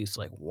throws at least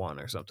one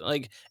or something.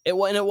 And it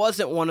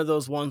wasn't one of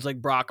those ones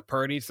like Brock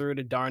Purdy threw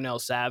to Darnell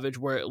Savage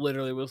where it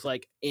literally was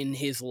in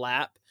his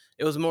lap.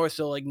 It was more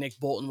so Nick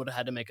Bolton would have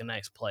had to make a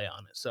nice play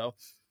on it. So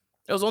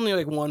it was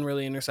only one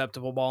really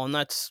interceptable ball, and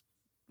that's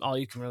all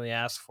you can really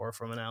ask for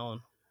from an Allen.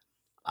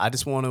 I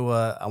just want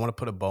to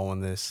put a bow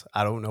on this.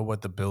 I don't know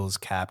what the Bills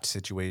capped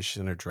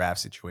situation or draft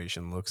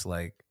situation looks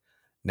like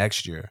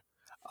next year.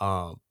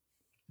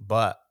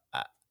 But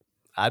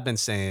I've been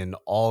saying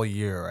all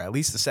year, or at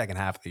least the second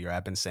half of the year,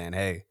 I've been saying,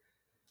 hey,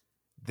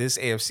 this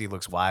AFC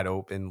looks wide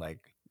open.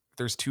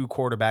 There's 2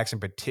 quarterbacks in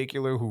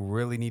particular who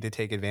really need to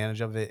take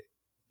advantage of it.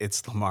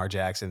 It's Lamar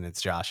Jackson.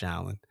 It's Josh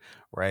Allen,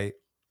 right?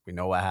 We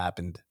know what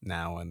happened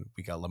now, and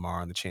we got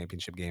Lamar in the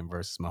championship game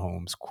versus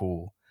Mahomes.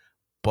 Cool.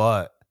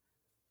 But,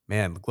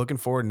 man, looking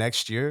forward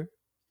next year,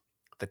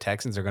 the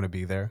Texans are going to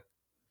be there.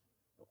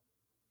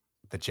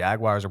 The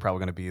Jaguars are probably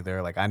going to be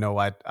there. I know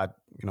I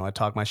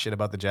talk my shit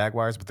about the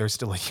Jaguars, but they're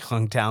still a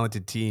young,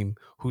 talented team.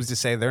 Who's to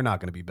say they're not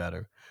going to be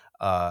better?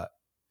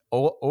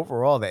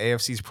 Overall, the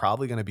AFC is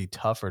probably going to be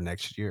tougher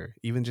next year.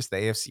 Even just the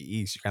AFC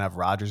East, you're going to have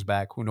Rodgers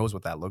back. Who knows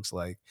what that looks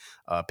like?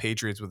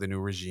 Patriots with a new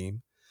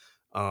regime.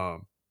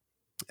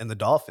 And the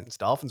Dolphins.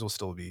 Dolphins will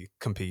still be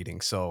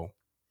competing. So,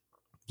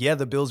 yeah,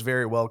 the Bills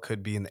very well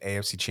could be in the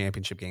AFC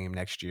Championship game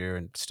next year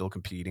and still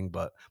competing.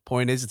 But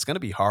point is, it's going to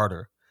be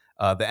harder.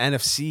 The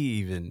NFC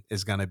even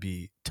is going to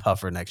be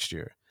tougher next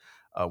year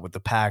with the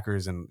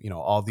Packers and,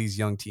 all these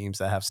young teams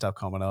that have stuff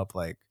coming up.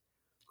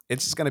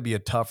 It's just going to be a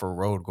tougher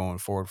road going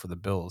forward for the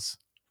Bills.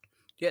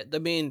 Yeah, I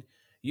mean,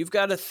 you've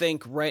got to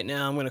think right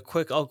now.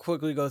 I'll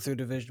quickly go through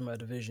division by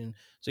division.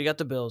 So you got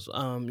the Bills.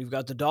 You've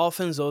got the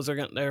Dolphins.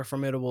 They're a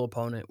formidable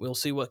opponent. We'll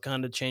see what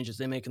kind of changes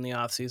they make in the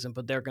offseason,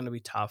 but they're going to be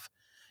tough.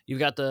 You've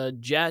got the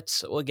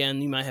Jets. Well,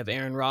 again, you might have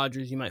Aaron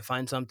Rodgers. You might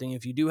find something.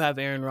 If you do have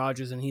Aaron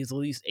Rodgers and he's at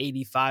least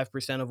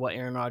 85% of what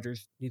Aaron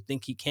Rodgers you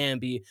think he can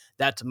be,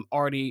 that's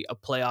already a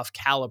playoff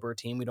caliber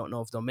team. We don't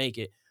know if they'll make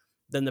it.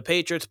 Then the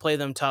Patriots play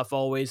them tough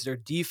always. Their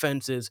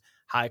defense is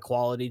high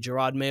quality.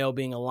 Gerard Mayo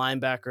being a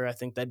linebacker, I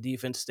think that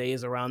defense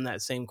stays around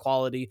that same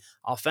quality.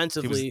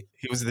 Offensively,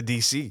 he was the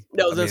DC.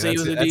 I was going to say he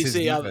was the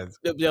DC. I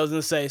was going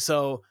to say,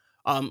 so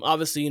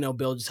obviously,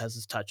 Bill just has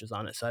his touches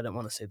on it, so I didn't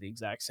want to say the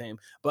exact same.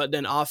 But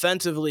then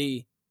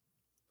offensively,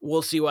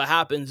 we'll see what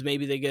happens.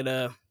 Maybe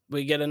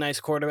we get a nice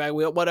quarterback,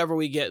 whatever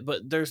we get,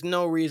 but there's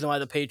no reason why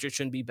the Patriots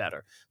shouldn't be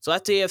better. So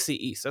that's the AFC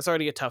East. That's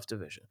already a tough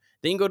division.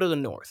 Then you go to the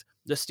North.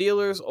 The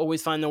Steelers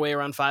always find their way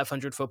around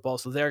 500 football,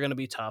 so they're going to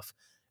be tough.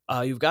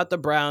 You've got the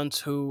Browns,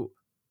 who,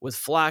 with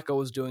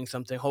Flacco, is doing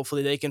something.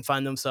 Hopefully they can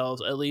find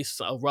themselves at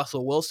least a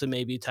Russell Wilson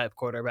maybe type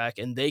quarterback,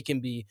 and they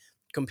can be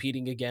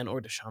competing again,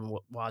 or Deshaun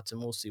Watson.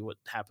 We'll see what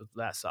happens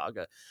with that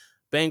saga.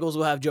 Bengals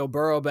will have Joe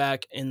Burrow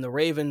back, and the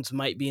Ravens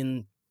might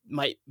be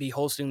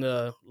hosting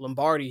the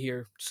Lombardi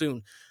here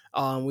soon.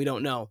 We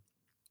don't know.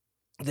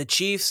 The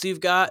Chiefs, you've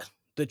got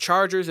the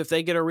Chargers. If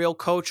they get a real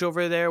coach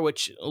over there,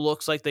 which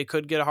looks like they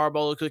could get a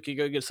Harbaugh, looks like you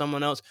could get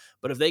someone else.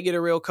 But if they get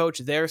a real coach,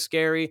 they're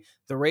scary.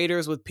 The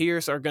Raiders with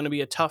Pierce are going to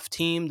be a tough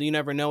team. You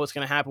never know what's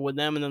going to happen with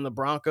them. And then the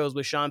Broncos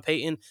with Sean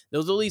Payton.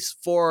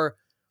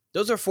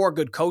 Those are 4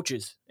 good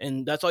coaches,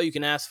 and that's all you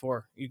can ask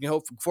for. You can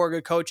hope for 4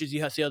 good coaches.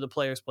 You have to see how the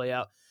players play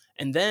out.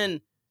 And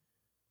then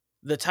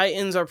the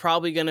Titans are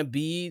probably going to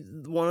be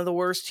one of the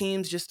worst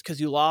teams just because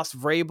you lost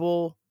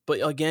Vrabel. But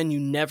again, you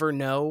never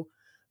know.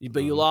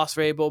 But you lost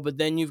Vrabel. But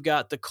then you've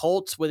got the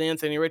Colts with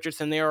Anthony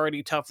Richardson. They're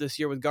already tough this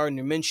year with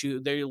Gardner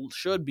Minshew. They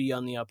should be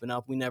on the up and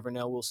up. We never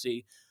know. We'll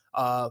see.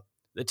 The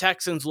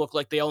Texans look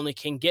like they only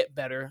can get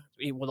better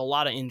with a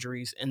lot of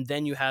injuries. And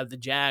then you have the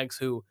Jags,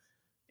 who,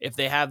 if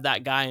they have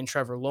that guy in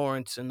Trevor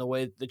Lawrence and the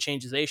way the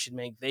changes they should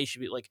make, they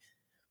should be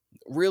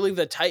really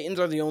the Titans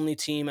are the only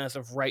team as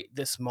of right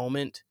this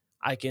moment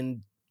I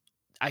can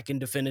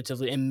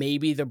definitively, and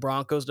maybe the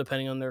Broncos,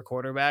 depending on their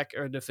quarterback,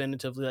 are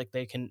definitively like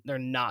they're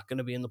not going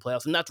to be in the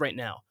playoffs, and that's right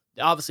now.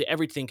 Obviously,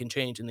 everything can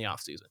change in the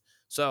offseason.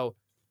 So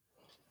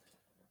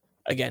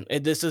again,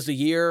 this is the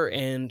year,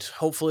 and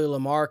hopefully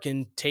Lamar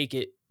can take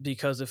it,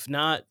 because if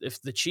not,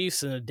 if the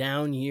Chiefs in a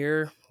down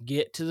year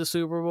get to the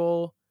Super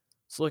Bowl,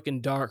 it's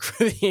looking dark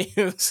for the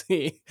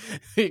AFC,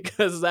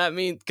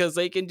 because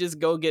they can just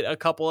go get a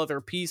couple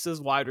other pieces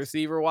wide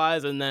receiver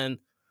wise, and then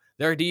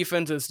their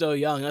defense is still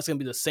young. That's going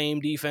to be the same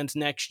defense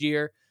next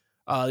year.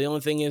 The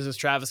only thing is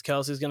Travis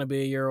Kelce is going to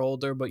be a year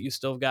older, but you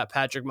still got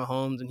Patrick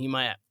Mahomes, and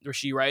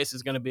Rashee Rice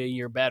is going to be a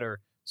year better.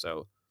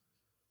 So,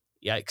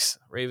 yikes,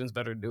 Ravens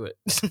better do it.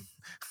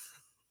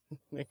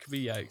 It could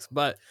be yikes,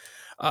 but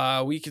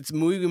we can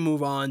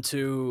move on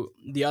to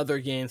the other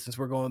game since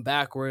we're going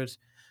backwards.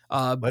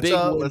 Big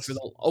win for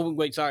the. Oh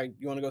wait, sorry.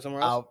 You want to go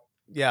somewhere else?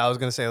 I was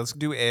gonna say let's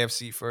do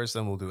AFC first,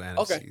 then we'll do NFC.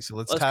 Okay. So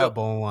let's tie a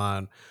bow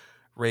on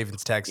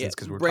Ravens Texans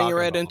because we're bring talking it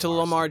right about into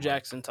Lamar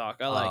Jackson talk.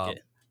 I like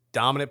it.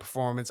 Dominant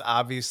performance,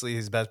 obviously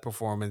his best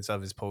performance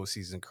of his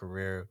postseason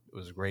career. It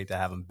was great to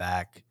have him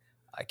back.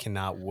 I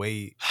cannot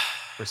wait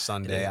for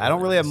Sunday. I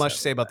don't really have much to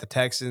say about the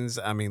Texans.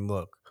 I mean,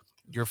 look,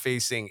 you're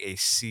facing a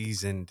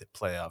seasoned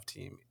playoff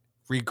team,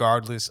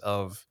 regardless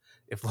of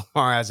if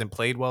Lamar hasn't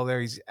played well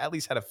there. He's at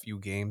least had a few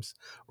games,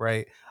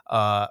 right?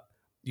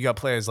 You got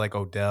players like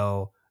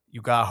Odell.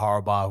 You got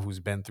Harbaugh, who's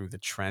been through the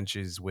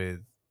trenches with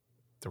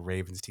the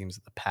Ravens teams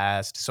of the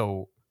past.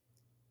 So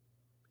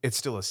it's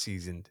still a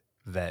seasoned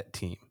vet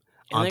team.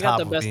 And they got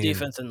the best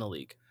defense in the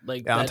league.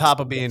 On top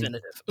of being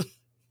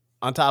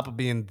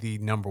the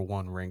number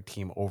one ranked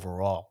team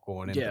overall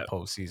going into the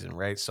postseason,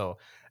 right? So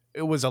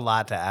it was a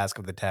lot to ask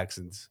of the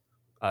Texans.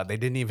 They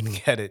didn't even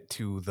get it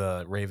to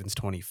the Ravens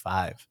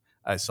 25.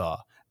 I saw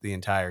the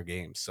entire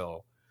game.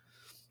 So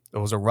it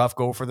was a rough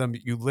go for them.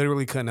 You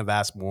literally couldn't have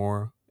asked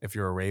more if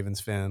you're a Ravens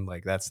fan.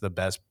 Like, that's the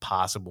best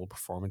possible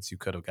performance you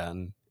could have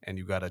gotten. And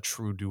you got a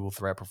true dual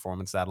threat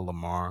performance out of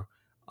Lamar.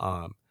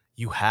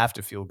 You have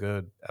to feel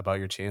good about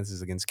your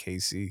chances against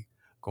KC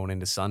going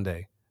into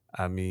Sunday.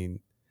 I mean,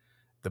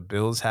 the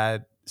Bills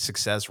had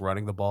success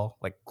running the ball,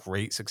 like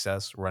great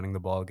success running the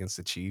ball against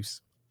the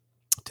Chiefs.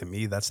 To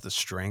me, that's the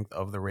strength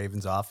of the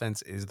Ravens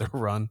offense is their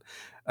run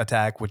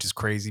attack, which is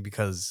crazy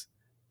because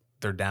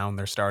they're down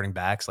their starting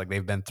backs. Like,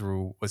 they've been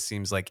through what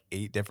seems like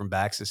 8 different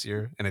backs this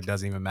year, and it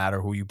doesn't even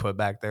matter who you put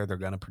back there. They're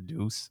going to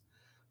produce.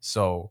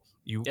 So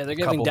they're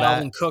giving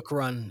Dalvin Cook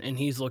run, and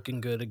he's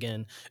looking good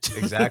again.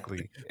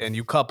 Exactly. And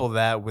you couple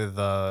that with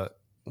the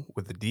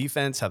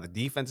defense, how the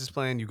defense is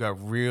playing. You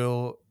got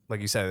real,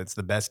 like you said, it's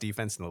the best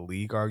defense in the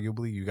league,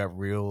 arguably. You got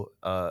real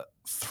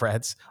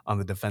threats on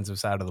the defensive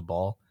side of the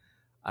ball.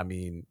 I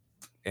mean,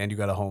 and you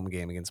got a home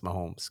game against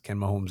Mahomes. Can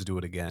Mahomes do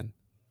it again?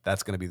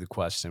 That's going to be the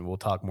question. We'll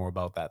talk more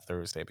about that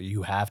Thursday. But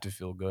you have to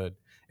feel good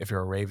if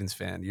you're a Ravens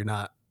fan. You're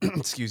not,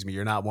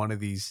 you're not one of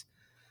these,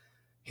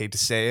 hate to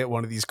say it,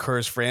 one of these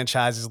cursed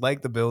franchises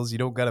like the Bills. You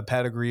don't got a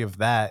pedigree of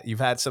that.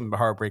 You've had some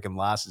heartbreaking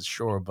losses,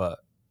 sure, but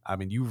I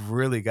mean, you've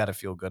really got to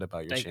feel good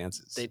about your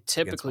chances. They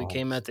typically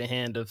came at the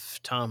hand of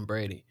Tom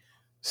Brady.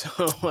 So,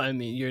 I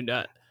mean, you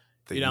don't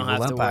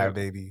have to worry,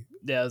 baby.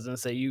 Yeah, I was going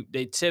to say,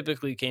 they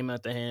typically came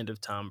at the hand of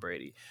Tom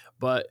Brady.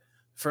 But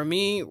for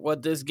me,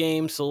 what this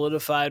game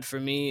solidified for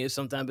me is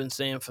something I've been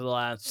saying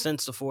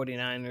since the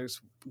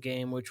 49ers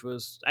game, which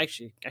was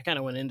actually, I kind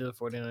of went into the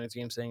 49ers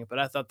game saying it, but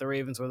I thought the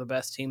Ravens were the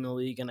best team in the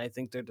league, and I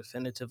think they're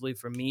definitively,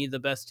 for me, the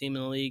best team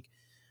in the league.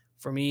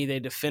 For me, they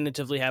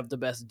definitively have the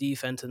best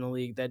defense in the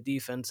league. That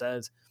defense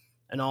has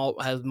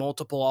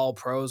multiple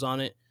all-pros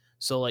on it.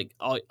 So, like,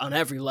 on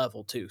every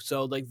level, too.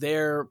 So, like,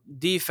 their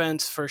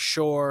defense, for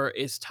sure,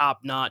 is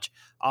top-notch.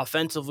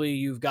 Offensively,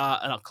 you've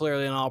got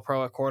clearly an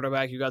all-pro at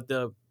quarterback. You got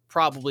the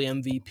probably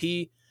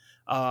MVP,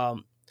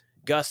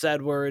 Gus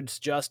Edwards,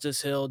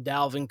 Justice Hill,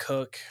 Dalvin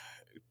Cook.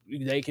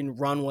 They can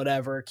run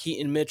whatever.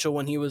 Keaton Mitchell,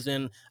 when he was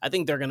in, I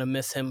think they're going to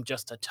miss him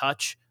just a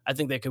touch. I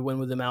think they could win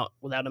without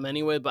him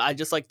anyway, but I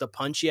just like the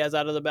punch he has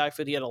out of the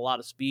backfield. He had a lot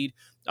of speed.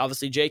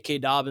 Obviously, J.K.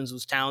 Dobbins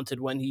was talented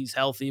when he's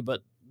healthy,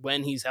 but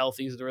when he's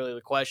healthy is really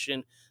the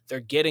question. They're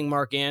getting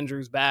Mark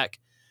Andrews back.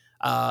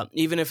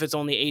 Even if it's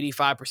only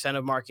 85%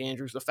 of Mark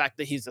Andrews, the fact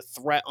that he's a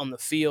threat on the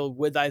field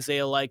with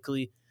Isaiah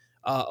Likely.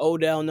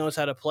 Odell knows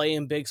how to play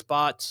in big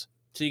spots,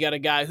 so you got a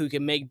guy who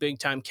can make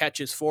big-time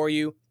catches for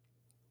you.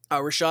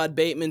 Rashad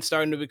Bateman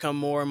starting to become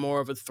more and more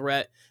of a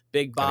threat.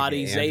 Big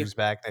body. Andrews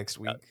back next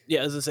week.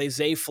 As I say,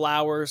 Zay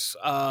Flowers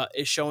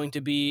is showing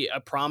to be a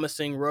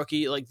promising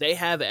rookie. Like, they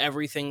have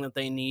everything that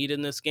they need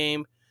in this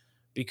game,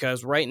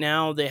 because right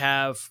now they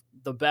have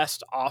the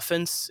best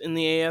offense in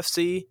the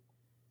AFC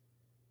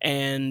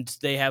and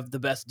they have the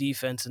best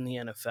defense in the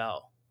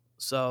NFL.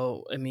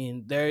 So, I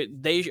mean,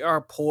 they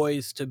are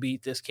poised to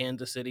beat this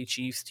Kansas City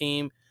Chiefs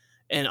team.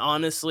 And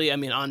honestly, I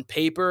mean, on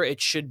paper, it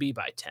should be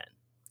by 10,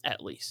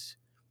 at least.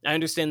 I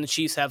understand the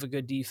Chiefs have a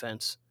good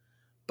defense,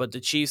 but the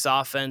Chiefs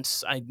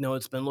offense, I know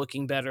it's been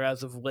looking better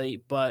as of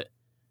late, but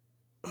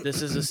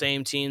this is the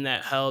same team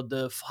that held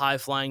the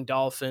high-flying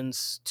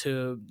Dolphins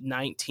to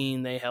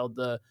 19. They held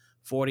the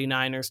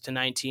 49ers to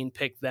 19,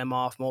 picked them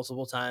off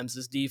multiple times.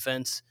 This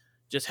defense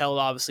just held,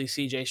 obviously,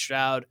 CJ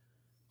Stroud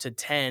to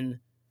 10.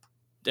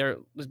 There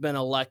has been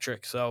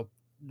electric. So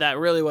that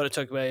really what it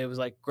took away. It was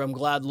like, I'm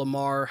glad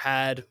Lamar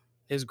had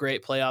his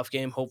great playoff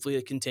game. Hopefully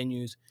it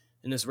continues.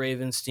 And this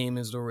Ravens team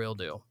is the real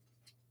deal.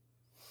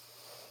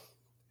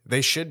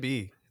 They should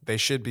be. They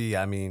should be.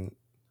 I mean,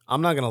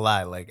 I'm not going to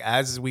lie. Like,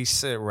 as we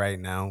sit right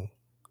now,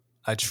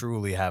 I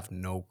truly have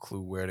no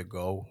clue where to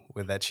go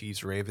with that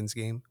Chiefs-Ravens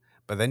game.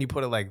 But then you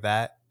put it like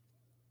that,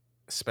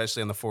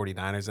 especially on the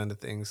 49ers end of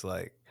things.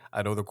 Like,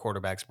 I know their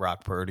quarterback's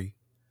Brock Purdy,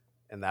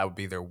 and that would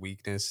be their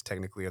weakness,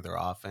 technically, of their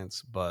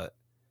offense. But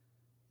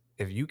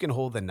if you can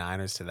hold the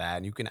Niners to that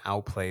and you can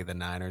outplay the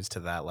Niners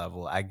to that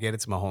level, I get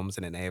it's Mahomes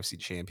in an AFC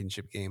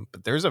championship game,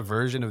 but there's a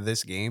version of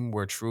this game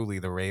where truly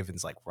the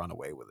Ravens like run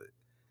away with it.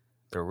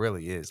 There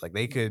really is. Like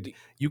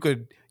you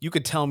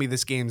could tell me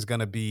this game's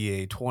going to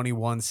be a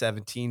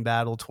 21-17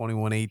 battle,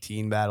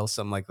 21-18 battle,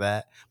 something like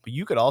that. But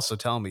you could also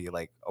tell me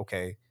like,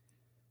 okay,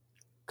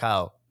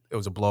 Kyle, it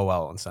was a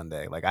blowout on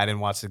Sunday. Like I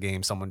didn't watch the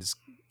game.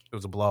 It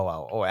was a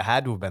blowout. Oh, it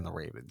had to have been the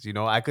Ravens. You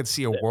know, I could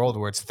see a world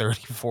where it's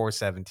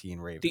 34-17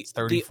 Ravens,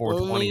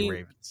 34-20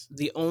 Ravens.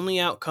 The only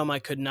outcome I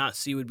could not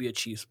see would be a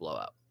Chiefs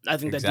blowout. I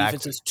think that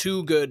defense is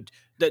too good.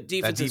 That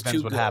defense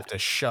would have to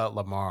shut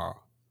Lamar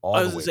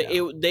all the way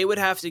down. They would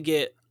have to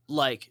get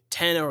like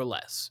 10 or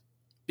less,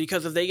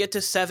 because if they get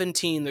to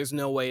 17, there's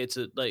no way it's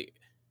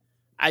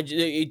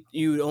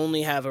you would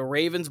only have a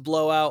Ravens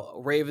blowout,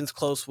 a Ravens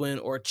close win,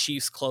 or a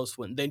Chiefs close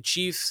win. Then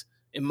Chiefs,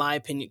 in my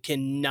opinion,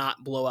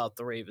 cannot blow out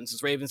the Ravens.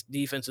 This Ravens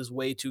defense is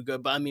way too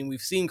good. But I mean,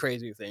 we've seen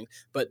crazier things,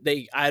 but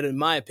in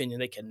my opinion,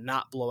 they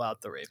cannot blow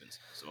out the Ravens.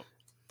 So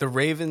the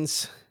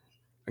Ravens,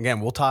 again,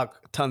 we'll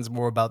talk tons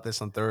more about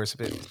this on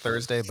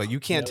Thursday, but you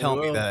can't tell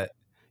me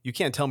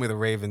the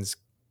Ravens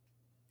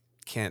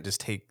can't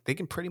just they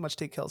can pretty much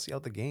take Kelce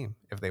out the game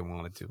if they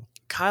wanted to.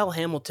 Kyle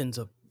Hamilton's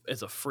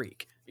is a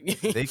freak.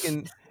 They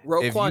can.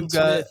 Roquan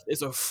Smith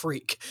is a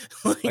freak.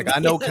 Like I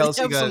know Kelce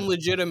have some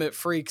legitimate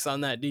freaks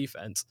on that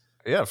defense.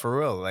 Yeah, for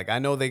real. Like I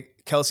know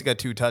Kelce got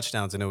 2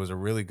 touchdowns and it was a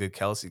really good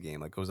Kelce game.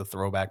 Like it was a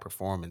throwback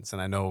performance.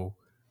 And I know,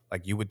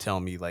 like you would tell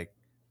me, like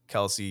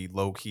Kelce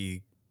low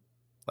key,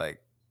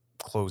 like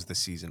closed the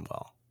season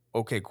well.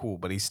 Okay, cool,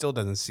 but he still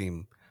doesn't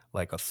seem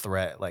like a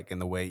threat, like in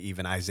the way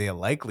even Isaiah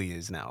Likely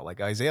is now.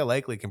 Like Isaiah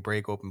Likely can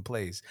break open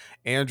plays.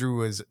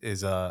 Andrew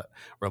is a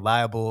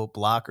reliable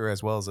blocker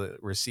as well as a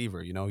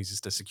receiver. You know, he's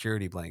just a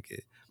security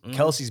blanket.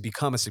 Kelce's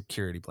become a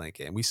security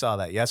blanket, and we saw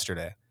that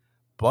yesterday.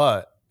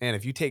 But man,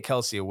 if you take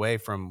Kelce away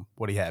from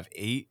what he have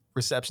 8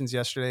 receptions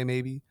yesterday,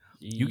 maybe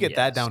you get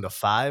that down to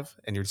 5,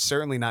 and you're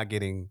certainly not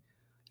getting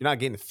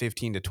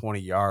 15 to 20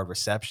 yard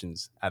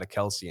receptions out of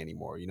Kelce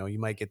anymore. You know, you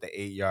might get the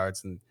 8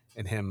 yards and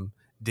him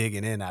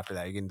digging in after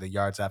that. You're getting the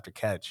yards after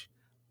catch.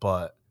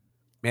 But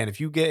man, if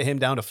you get him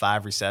down to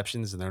 5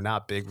 receptions and they're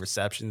not big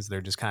receptions,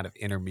 they're just kind of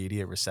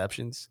intermediate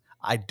receptions,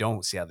 I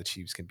don't see how the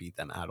Chiefs can beat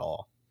them at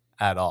all.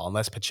 At all.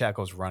 Unless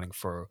Pacheco's running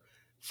for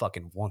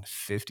fucking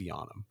 150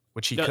 on him,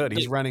 which he could.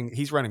 He's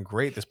running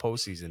great this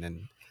postseason,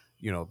 and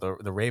you know,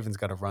 the Ravens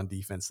got to run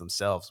defense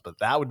themselves. But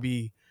that would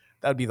be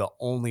the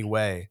only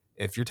way.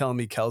 If you're telling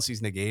me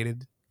Kelce's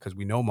negated, because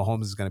we know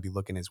Mahomes is going to be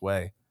looking his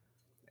way,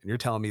 and you're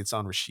telling me it's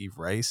on Rashee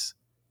Rice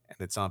and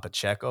it's on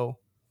Pacheco,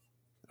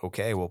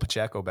 okay, well,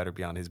 Pacheco better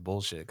be on his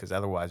bullshit, because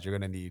otherwise you're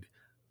going to need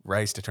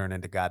Rice to turn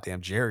into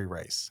goddamn Jerry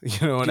Rice.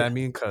 You know what I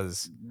mean?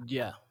 Because,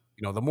 you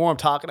know, the more I'm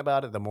talking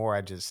about it, the more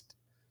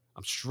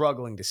I'm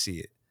struggling to see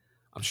it.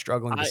 I'm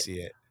struggling to see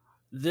it.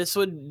 This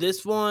would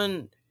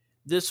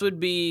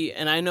be,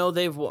 and I know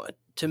they've won.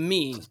 To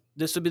me,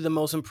 this would be the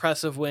most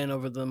impressive win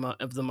of the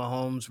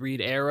Mahomes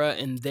Reid era,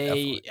 and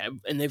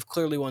they've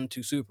clearly won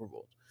 2 Super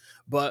Bowls.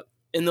 But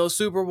in those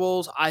Super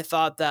Bowls, I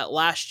thought that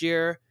last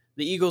year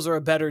the Eagles are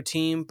a better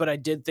team, but I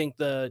did think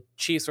the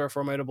Chiefs are a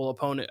formidable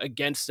opponent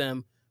against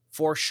them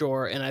for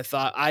sure. And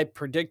I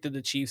predicted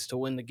the Chiefs to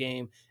win the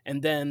game.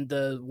 And then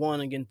the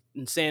one against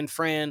in San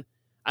Fran,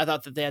 I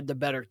thought that they had the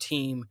better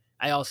team.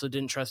 I also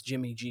didn't trust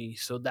Jimmy G,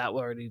 so that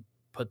would already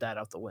put that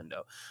out the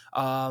window.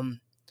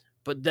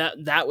 But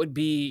that would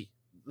be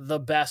the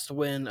best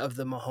win of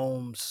the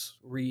Mahomes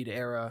Reid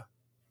era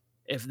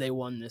if they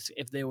win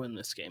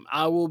this game.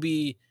 I'll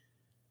be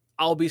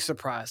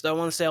surprised. I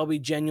want to say I'll be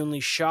genuinely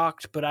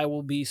shocked, but I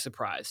will be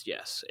surprised,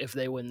 yes, if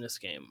they win this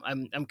game.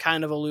 I'm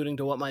kind of alluding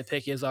to what my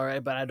pick is already,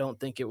 but I don't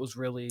think it was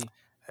really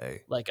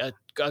like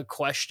a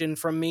question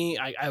from me.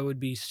 I would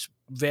be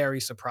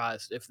very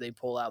surprised if they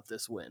pull out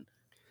this win.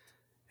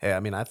 Hey, I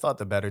mean, I thought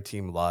the better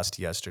team lost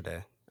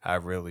yesterday. I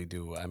really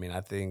do. I mean, I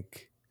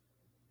think,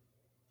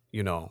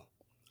 you know,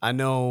 I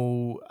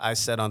know I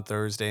said on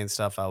Thursday and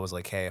stuff, I was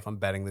like, hey, if I'm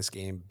betting this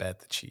game,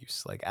 bet the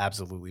Chiefs. Like,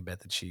 absolutely bet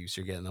the Chiefs.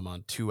 You're getting them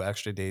on 2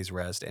 extra days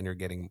rest, and you're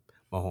getting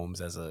Mahomes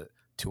as a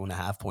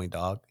 2.5-point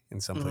dog. In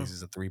some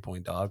places, a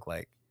 3-point dog.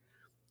 Like,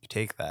 you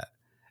take that.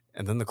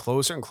 And then the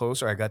closer and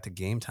closer I got to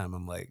game time,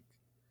 I'm like,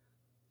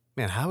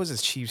 man, how is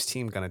this Chiefs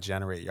team going to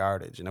generate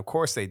yardage? And, of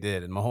course, they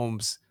did. And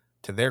Mahomes,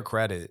 to their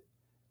credit,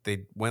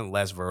 they went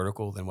less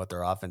vertical than what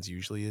their offense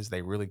usually is.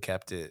 They really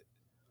kept it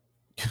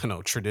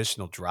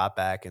traditional drop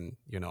back, and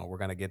we're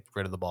gonna get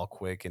rid of the ball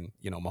quick. And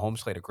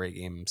Mahomes played a great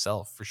game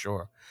himself for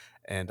sure.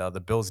 And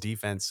the Bills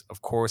defense,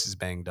 of course, is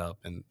banged up,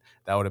 and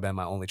that would have been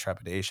my only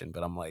trepidation.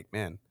 But I'm like,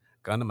 man,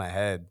 gun to my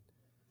head,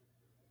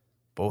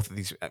 both of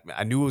these.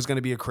 I knew it was going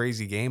to be a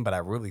crazy game, but I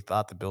really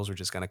thought the Bills were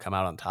just going to come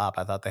out on top.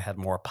 I thought they had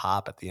more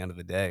pop at the end of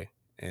the day,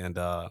 and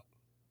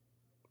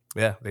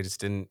yeah, they just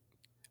didn't.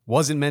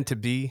 Wasn't meant to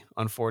be,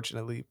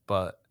 unfortunately.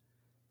 But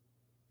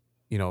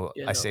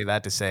I say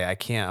that to say I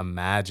can't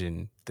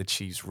imagine the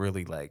Chiefs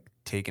really like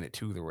taking it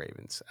to the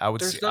Ravens. I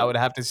would There's I no would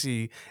have to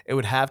see it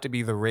would have to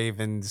be the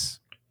Ravens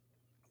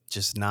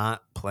just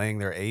not playing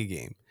their A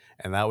game,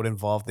 and that would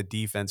involve the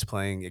defense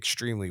playing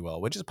extremely well,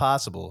 which is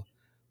possible.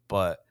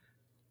 But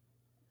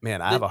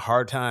man, I have the, a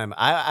hard time.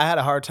 I had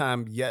a hard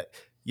time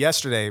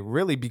yesterday,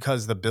 really,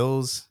 because the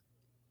Bills.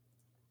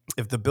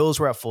 If the Bills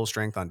were at full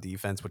strength on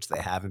defense, which they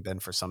haven't been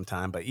for some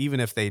time, but even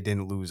if they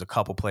didn't lose a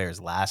couple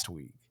players last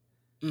week,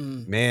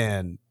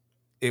 man,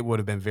 it would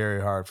have been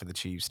very hard for the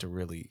Chiefs to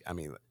really. I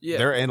mean, yeah,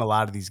 they're in a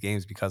lot of these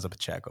games because of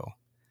Pacheco,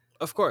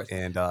 of course.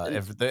 and And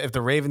if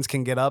the Ravens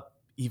can get up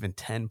even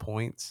 10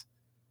 points,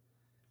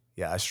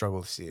 yeah, I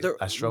struggle to see it.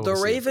 I struggle the to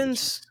see it for the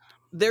Ravens, Chiefs.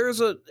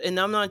 and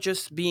I'm not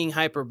just being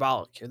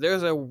hyperbolic here.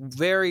 There's a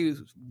very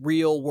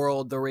real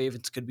world the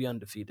Ravens could be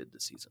undefeated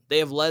this season. They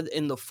have led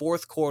in the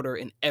fourth quarter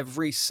in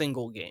every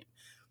single game.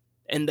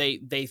 And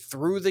they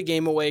threw the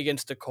game away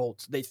against the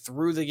Colts. They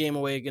threw the game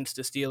away against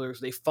the Steelers.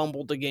 They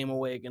fumbled the game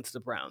away against the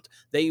Browns.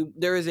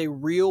 There is a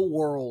real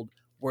world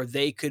where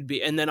they could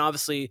be. And then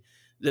obviously,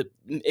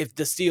 if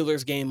the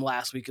Steelers game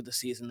last week of the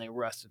season, they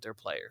rested their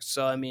players.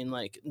 So I mean,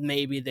 like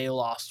maybe they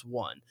lost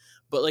one,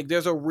 but like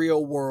there's a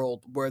real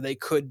world where they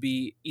could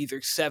be either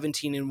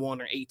 17-1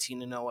 or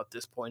 18-0 at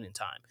this point in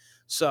time.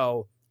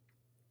 So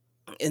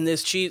in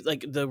this Chiefs,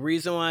 like the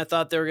reason why I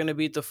thought they were going to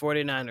beat the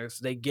 49ers,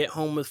 they get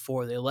home with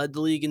 4. They led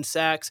the league in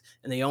sacks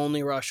and they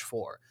only rush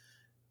 4.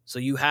 So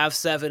you have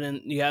 7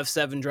 and you have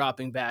 7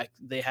 dropping back.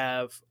 They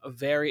have a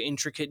very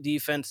intricate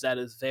defense that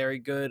is very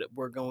good.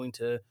 We're going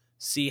to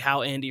see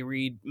how Andy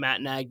Reid,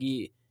 Matt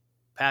Nagy,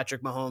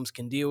 Patrick Mahomes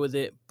can deal with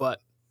it. But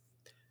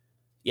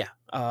yeah,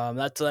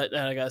 that's what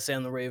I got to say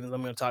on the Ravens.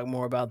 I'm going to talk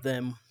more about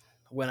them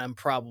when I'm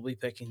probably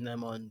picking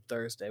them on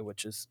Thursday,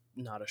 which is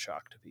not a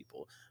shock to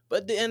people.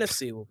 But the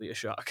NFC will be a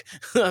shock.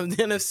 The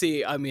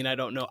NFC, I mean, I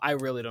don't know. I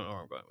really don't know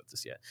where I'm going with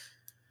this yet.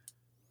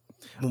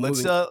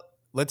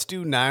 Let's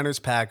do Niners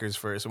Packers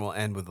first, and we'll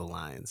end with the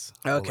Lions.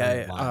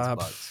 Okay,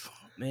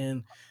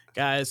 man,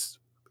 guys,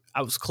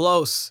 I was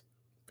close.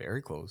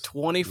 Very close.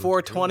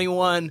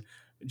 24-21.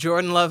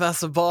 Jordan Love has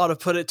the ball to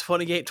put it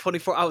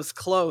 28-24. I was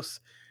close.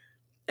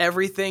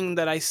 Everything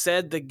that I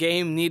said the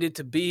game needed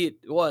to be,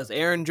 it was.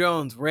 Aaron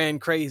Jones ran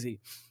crazy.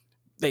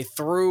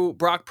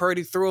 Brock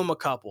Purdy threw him a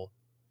couple.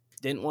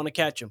 Didn't want to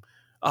catch him.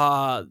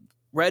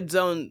 Red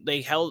zone,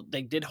 they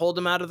did hold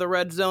him out of the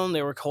red zone.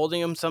 They were holding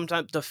him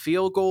sometimes. The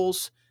field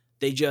goals,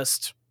 they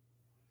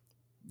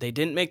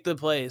didn't make the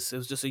plays. It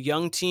was just a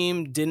young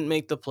team, didn't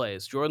make the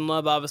plays. Jordan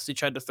Love obviously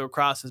tried to throw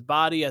across his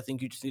body. I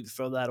think you just need to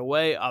throw that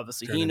away.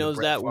 Obviously, he knows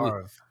that.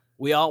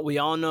 We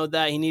all know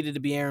that he needed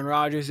to be Aaron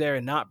Rodgers there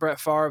and not Brett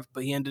Favre,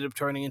 but he ended up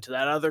turning into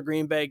that other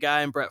Green Bay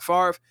guy and Brett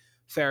Favre.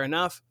 Fair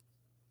enough.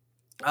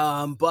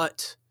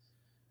 But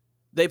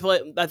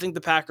I think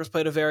the Packers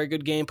played a very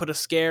good game, put a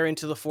scare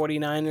into the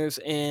 49ers.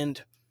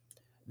 And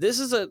this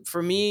is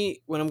for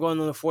me, when I'm going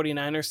on the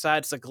 49ers side,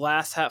 it's a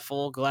glass half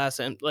full,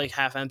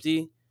 half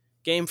empty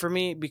game for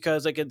me,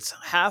 because like it's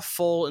half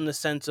full in the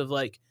sense of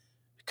like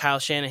Kyle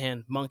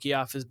Shanahan, monkey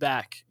off his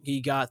back.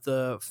 He got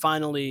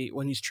finally,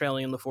 when he's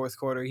trailing in the fourth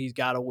quarter, he's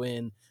got to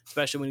win,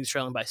 especially when he's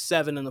trailing by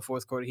 7 in the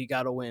fourth quarter, he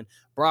got to win.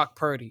 Brock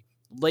Purdy,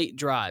 late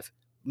drive,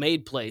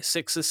 made play,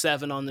 6 of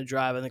 7 on the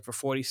drive, I think for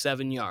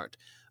 47 yards.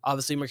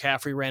 Obviously,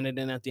 McCaffrey ran it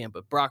in at the end,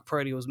 but Brock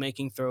Purdy was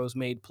making throws,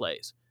 made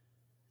plays.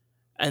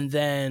 And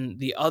then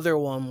the other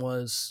one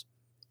was,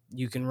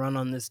 you can run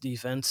on this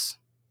defense.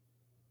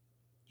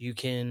 You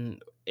can,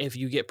 if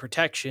you get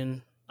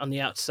protection on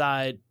the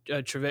outside,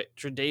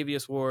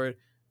 Travarius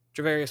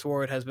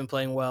Ward has been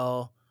playing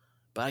well,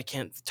 but I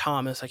can't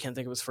think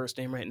of his first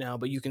name right now,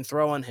 but you can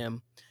throw on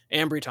him.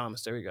 Ambry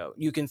Thomas, there we go.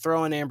 You can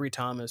throw on Ambry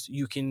Thomas.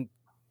 You can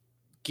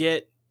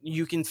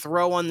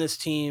throw on this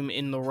team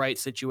in the right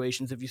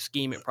situations if you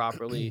scheme it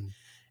properly.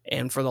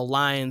 And for the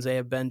Lions, they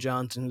have Ben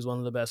Johnson, who's one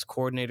of the best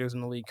coordinators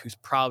in the league, who's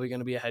probably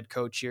going to be a head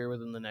coach here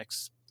within the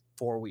next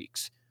 4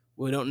 weeks.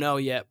 We don't know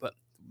yet, but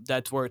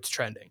that's where it's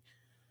trending.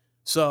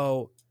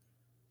 So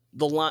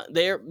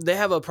they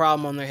have a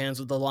problem on their hands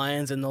with the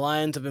Lions, and the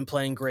Lions have been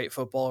playing great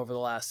football over the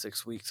last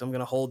 6 weeks. I'm going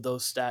to hold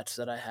those stats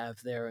that I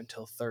have there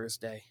until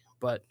Thursday.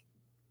 But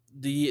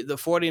the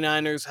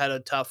 49ers had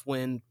a tough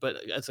win, but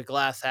it's a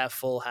glass half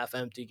full, half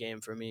empty game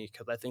for me,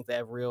 because I think they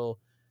have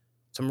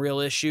some real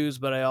issues,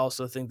 but I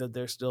also think that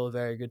they're still a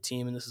very good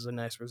team, and this is a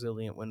nice,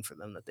 resilient win for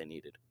them that they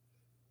needed.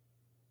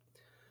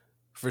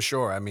 For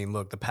sure. I mean,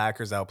 look, the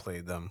Packers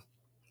outplayed them.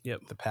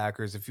 Yep. The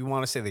Packers, if you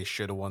want to say they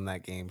should have won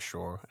that game,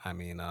 sure. I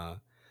mean,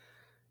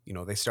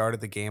 they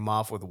started the game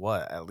off with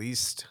at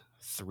least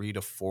 3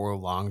 to 4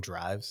 long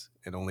drives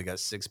and only got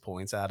 6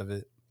 points out of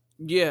it.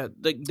 Yeah,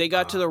 they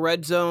got to the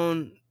red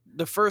zone.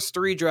 The first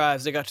 3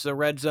 drives, they got to the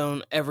red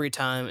zone every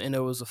time, and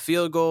it was a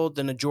field goal,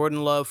 then a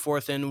Jordan Love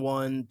 4th and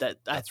 1 that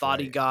I thought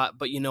he got,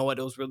 but you know what?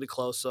 It was really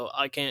close, so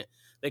I can't.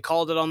 They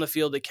called it on the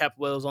field. They kept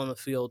Wills on the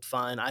field.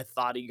 Fine. I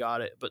thought he got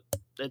it, but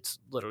it's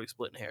literally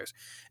splitting hairs.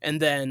 And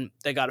then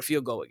they got a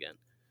field goal again.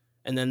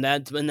 And then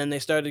they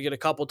started to get a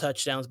couple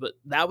touchdowns, but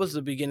that was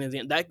the beginning of the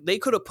end. That they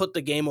could have put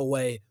the game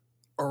away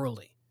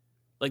early.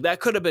 Like, that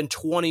could have been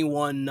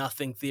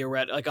 21-0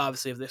 theoretically. Like,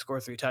 obviously, if they score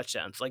 3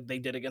 touchdowns, like they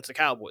did against the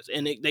Cowboys.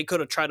 And they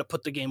could have tried to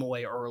put the game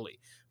away early.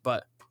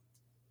 But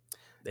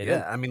they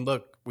didn't. I mean,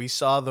 look, we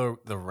saw the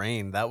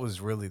rain. That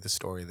was really the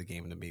story of the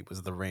game to me,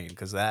 was the rain,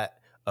 because that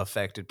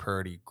affected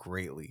Purdy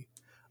greatly.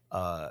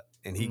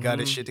 And he got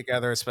his shit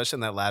together, especially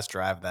in that last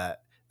drive,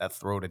 that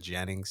throw to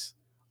Jennings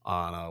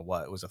on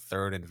it was a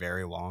 3rd and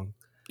very long.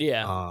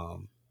 Yeah.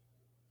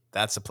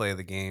 That's the play of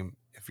the game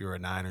if you're a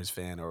Niners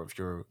fan, or if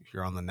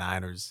you're on the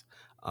Niners.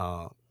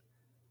 And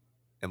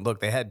look,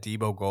 they had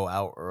Debo go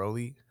out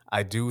early.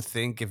 I do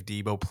think if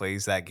Debo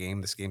plays that game,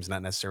 this game's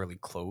not necessarily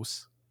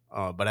close.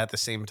 But at the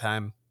same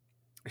time,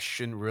 it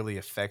shouldn't really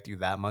affect you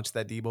that much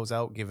that Debo's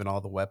out, given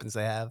all the weapons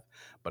they have.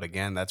 But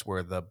again, that's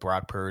where the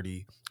Brock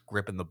Purdy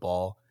gripping the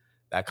ball,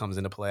 that comes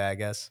into play, I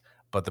guess.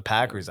 But the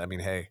Packers, I mean,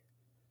 hey,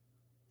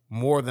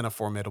 more than a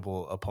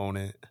formidable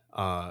opponent,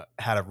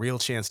 had a real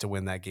chance to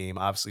win that game.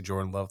 Obviously,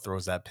 Jordan Love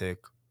throws that pick.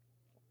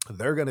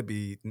 They're going to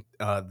be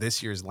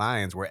this year's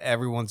Lions, where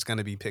everyone's going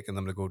to be picking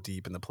them to go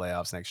deep in the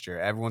playoffs next year.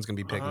 Everyone's going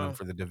to be picking them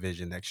for the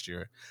division next year.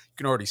 You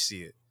can already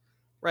see it.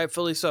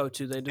 Rightfully so,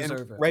 too. They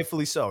deserve it.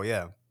 Rightfully so,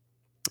 yeah.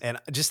 And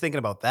just thinking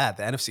about that,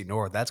 the NFC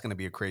North, that's going to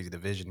be a crazy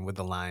division with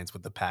the Lions,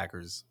 with the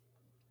Packers,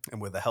 and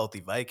with the healthy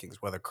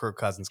Vikings, whether Kirk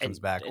Cousins comes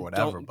back or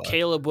whatever. But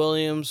Caleb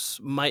Williams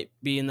might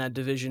be in that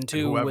division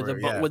too, with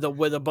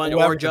a bunch,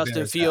 whoever or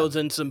Justin Fields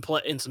and some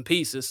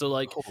pieces. So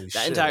like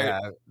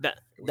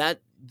that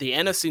the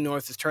NFC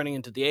North is turning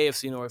into the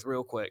AFC North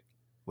real quick.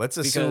 Let's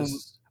just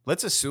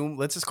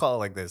call it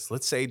like this.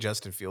 Let's say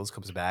Justin Fields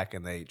comes back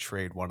and they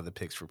trade one of the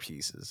picks for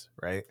pieces,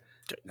 right?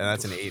 And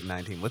that's an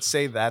 8-9 team. Let's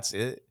say that's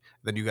it.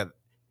 Then you got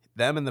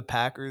them and the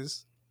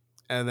Packers,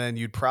 and then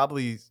you'd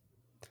probably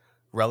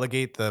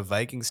relegate the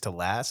Vikings to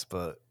last.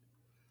 But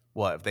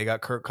what if they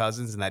got Kirk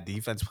Cousins and that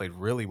defense played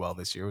really well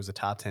this year? It was a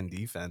top 10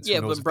 defense.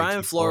 Yeah, but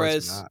Brian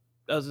Flores,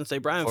 I was gonna say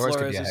Brian Flores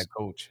could be a head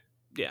coach.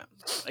 Yeah,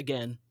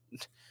 again.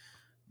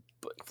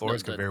 But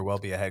Flores could very well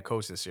be a head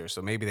coach this year,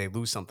 so maybe they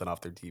lose something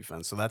off their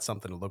defense. So that's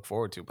something to look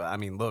forward to. But I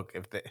mean, look,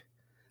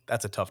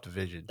 that's a tough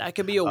division. That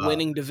could be a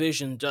winning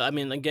division. I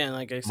mean, again,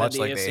 like I said, the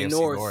AFC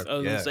North. I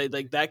was gonna say,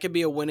 like, that could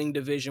be a winning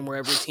division where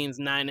every team's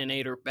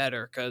 9-8 or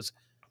better, because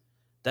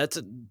that's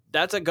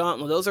a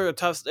gauntlet. Those are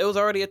tough. It was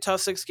already a tough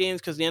 6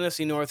 games, because the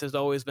NFC North has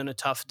always been a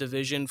tough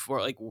division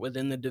for, like,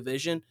 within the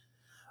division.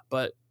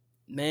 But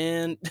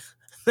man,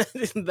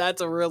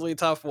 that's a really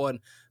tough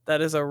one.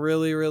 That is a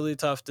really, really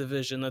tough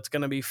division. That's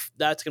gonna be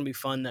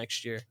fun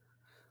next year.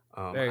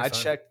 I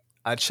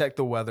checked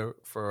the weather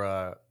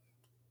for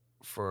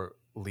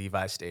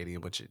Levi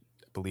Stadium, which I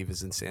believe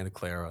is in Santa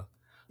Clara.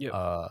 Yep.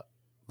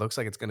 Looks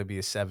like it's going to be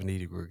a 70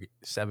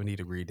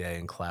 degree day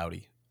and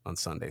cloudy on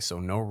Sunday, so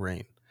no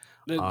rain.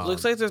 It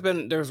looks like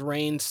there's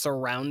rain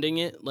surrounding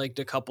it, like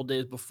a couple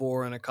days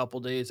before and a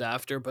couple days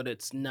after, but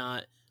it's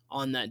not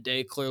on that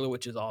day clearly,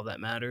 which is all that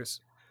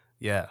matters.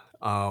 Yeah.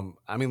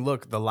 I mean,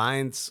 look, the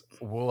Lions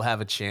will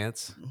have a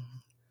chance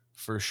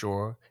for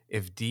sure.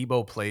 If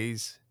Debo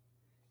plays,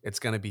 it's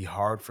going to be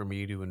hard for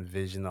me to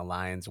envision the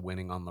Lions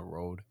winning on the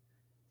road.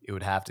 It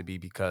would have to be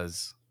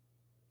because,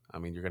 I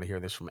mean, you're going to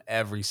hear this from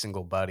every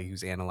single buddy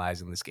who's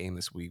analyzing this game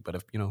this week. But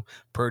if,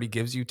 Purdy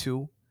gives you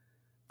 2,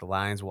 the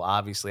Lions will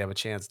obviously have a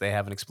chance. They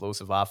have an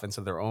explosive offense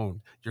of their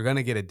own. You're going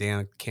to get a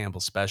Dan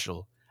Campbell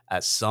special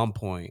at some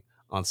point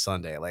on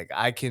Sunday. Like,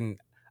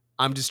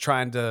 I'm just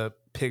trying to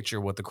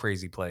picture what the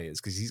crazy play is,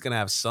 because he's going to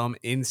have some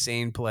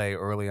insane play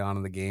early on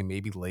in the game,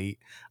 maybe late.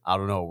 I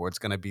don't know, where it's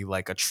going to be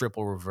like a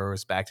triple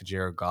reverse back to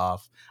Jared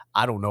Goff.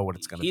 I don't know what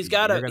it's going to be. He's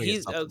got a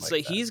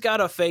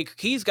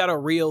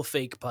real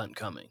fake punt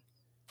coming.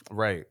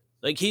 Right.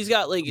 Like he's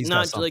got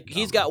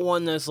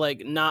one that's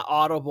like not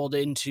audibled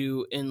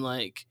into in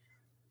like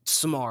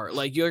smart.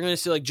 Like you're going to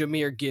see like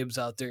Jahmyr Gibbs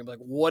out there and be like,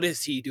 what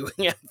is he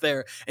doing out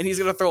there? And he's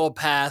going to throw a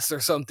pass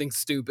or something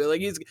stupid. Like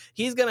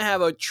he's going to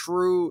have a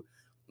true,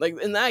 like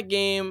in that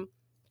game,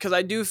 because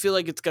I do feel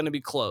like it's going to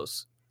be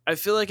close. I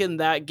feel like in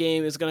that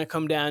game it's going to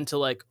come down to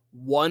like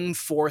 1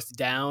 4th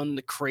down,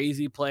 the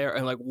crazy player,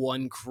 and like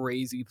one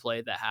crazy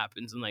play that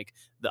happens, and like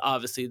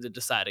obviously the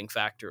deciding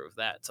factor of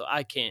that. So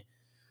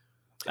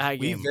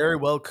we very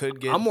well could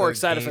get. I'm more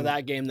excited for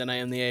that game than I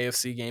am the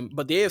AFC game,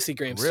 but the AFC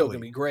game's still going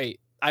to be great.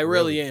 I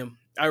really am.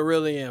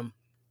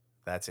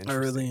 That's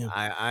interesting.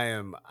 I really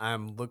am.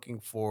 I'm looking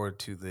forward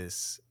to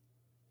this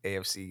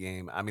AFC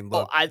game. I mean, Oh,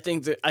 look, I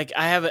think that like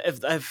I have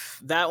if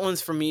that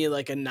one's for me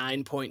like a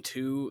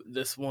 9.2.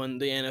 This one,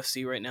 the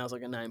NFC right now is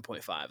like a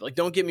 9.5. Like,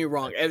 don't get me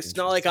wrong. that's It's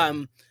not like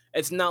interesting.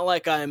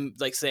 I'm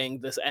like saying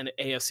this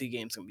AFC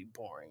game's gonna be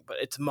boring, but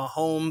it's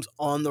Mahomes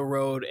on the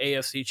road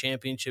AFC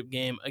Championship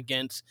game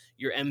against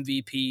your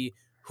MVP.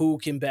 Who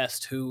can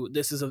best who?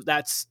 That's the You're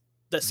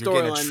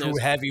getting a storyline. true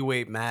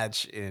heavyweight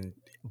match in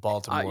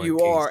Baltimore and You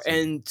are,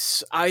 KC.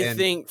 and I And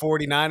think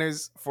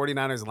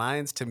 49ers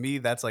Lions, to me,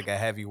 that's like a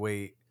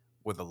heavyweight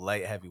with a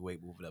light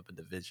heavyweight moving up a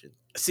division.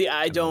 see.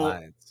 I And the don't.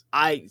 Lions.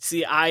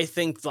 I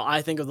think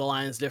of the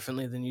Lions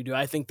differently than you do.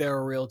 I think they're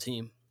a real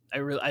team. I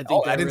think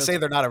Oh, they're I a didn't real say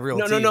team. they're not a real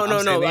No, team. I'm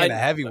saying no. they ain't a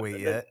heavyweight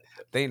yet.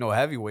 They ain't no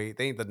heavyweight.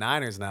 They ain't the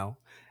Niners now.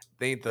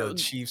 They ain't the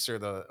Chiefs or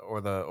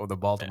the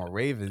Baltimore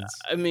Ravens.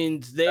 I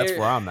mean, That's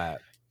where I'm at.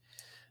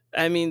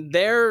 I mean,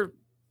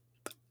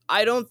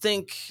 I don't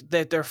think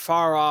that they're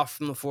far off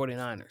from the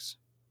 49ers.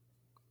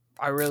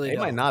 I really They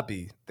don't. might not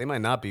be. They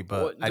might not be,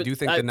 but I do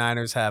think the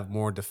Niners have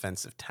more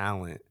defensive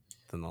talent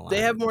than the Lions.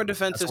 They have more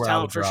defensive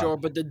talent for sure,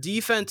 but the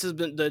defense has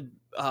been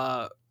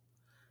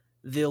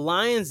the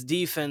Lions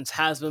defense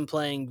has been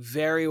playing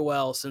very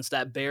well since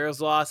that Bears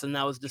loss, and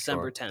that was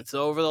December 10th.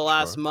 So over the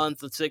last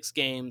month of 6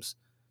 games,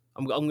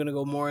 I'm going to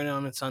go more in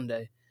on it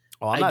Sunday.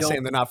 Well, I'm not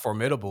saying they're not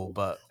formidable,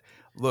 but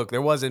look,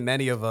 there wasn't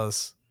many of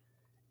us.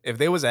 If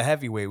there was a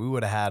heavyweight, we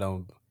would have had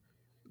them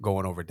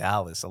going over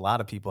Dallas. A lot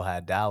of people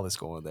had Dallas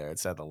going there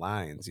instead of the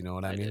Lions. You know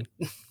what I mean?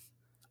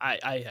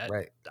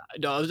 Right.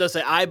 No, I was just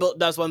saying.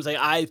 That's what I'm saying.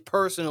 I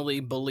personally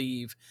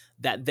believe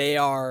that they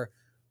are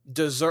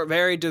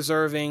very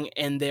deserving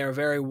and they are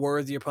very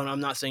worthy opponent.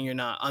 I'm not saying you're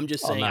not. I'm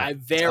just saying I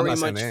very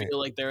much feel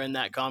like they're in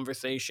that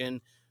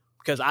conversation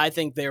because I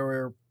think they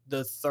were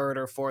the 3rd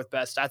or 4th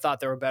best. I thought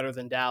they were better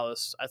than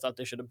Dallas. I thought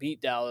they should have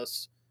beat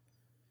Dallas.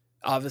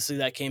 Obviously,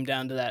 that came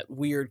down to that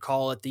weird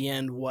call at the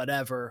end,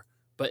 whatever.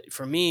 But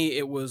for me,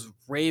 it was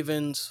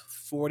Ravens,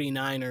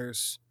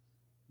 49ers,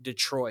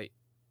 Detroit,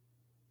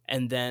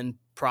 and then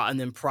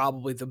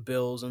probably the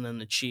Bills and then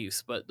the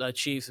Chiefs. But the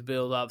Chiefs,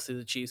 Bills, obviously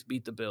the Chiefs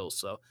beat the Bills.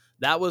 So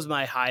that was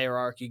my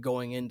hierarchy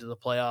going into the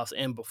playoffs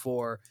and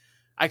before.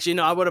 Actually,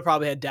 no, I would have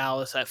probably had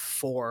Dallas at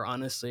 4,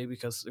 honestly,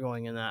 because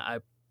going in that, I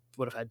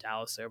would have had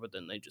Dallas there, but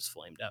then they just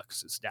flamed out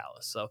because it's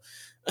Dallas. So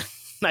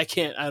I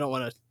don't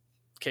want to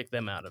kick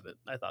them out of it.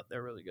 I thought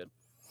they're really good.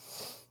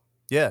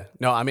 Yeah,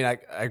 no, I mean, I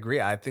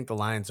agree. I think the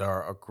Lions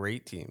are a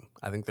great team.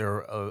 I think they're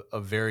a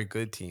very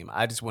good team.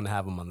 I just wouldn't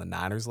have them on the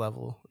Niners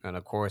level. And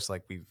of course,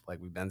 like we've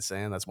been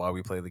saying, that's why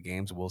we play the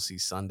games. We'll see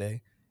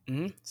Sunday.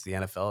 Mm-hmm. It's the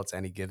NFL. It's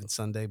any given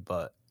Sunday.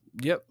 But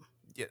yep,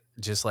 yeah,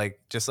 just like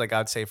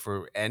I'd say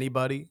for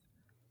anybody,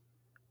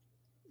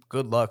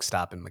 good luck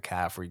stopping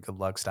McCaffrey. Good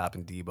luck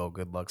stopping Debo.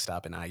 Good luck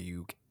stopping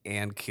Ayuk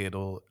and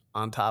Kittle.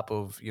 On top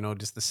of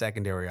just the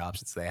secondary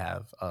options they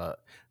have.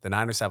 The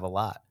Niners have a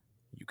lot.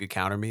 You could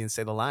counter me and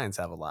say the Lions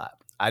have a lot.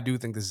 I do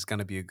think this is going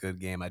to be a good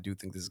game. I do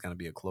think this is going to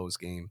be a close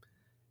game.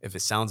 If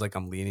it sounds like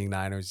I'm leaning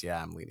Niners,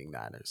 yeah, I'm leaning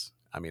Niners.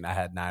 I mean, I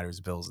had Niners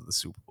Bills at the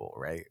Super Bowl,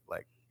 right?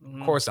 Like,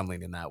 of course I'm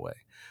leaning that way.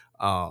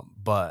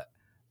 But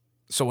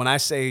so when I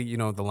say,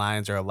 the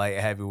Lions are a light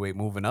heavyweight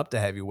moving up to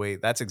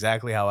heavyweight, that's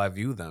exactly how I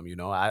view them.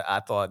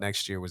 I thought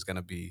next year was going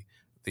to be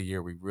the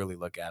year we really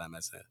look at them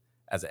as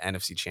an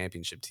NFC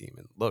championship team.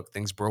 And look,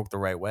 things broke the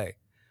right way.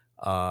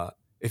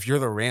 If you're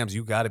the Rams,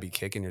 you got to be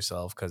kicking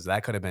yourself because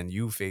that could have been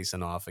you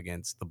facing off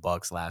against the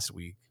Bucs last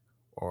week.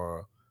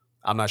 Or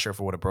I'm not sure if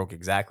it would have broke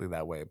exactly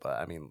that way,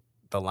 but I mean,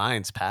 the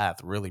Lions' path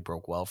really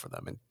broke well for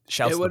them. And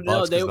shouts to the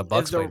Bucs because the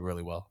Bucs played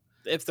really well.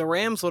 If the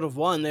Rams would have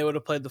won, they would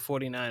have played the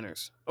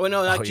 49ers. Oh,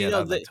 no, actually,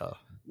 no.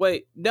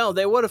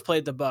 They would have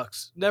played the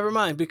Bucs. Never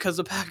mind, because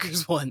the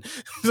Packers won.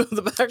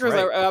 The Packers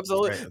are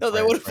absolutely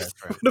they would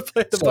have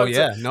played the Bucs.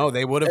 Yeah, no,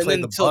 they would have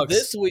played the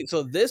Bucs.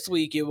 So this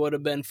week it would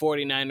have been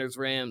 49ers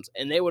Rams,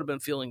 and they would have been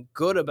feeling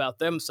good about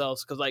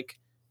themselves because, like,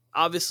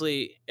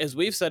 obviously, as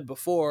we've said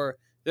before,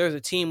 there's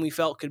a team we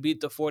felt could beat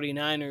the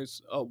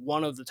 49ers.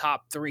 One of the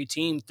top 3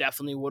 teams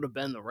definitely would have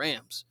been the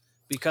Rams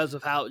because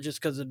of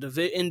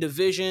in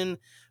division.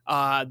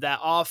 That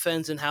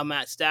offense and how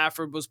Matt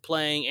Stafford was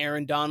playing.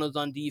 Aaron Donald's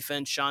on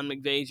defense. Sean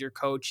McVay's your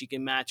coach. He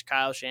can match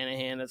Kyle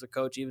Shanahan as a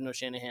coach, even though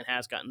Shanahan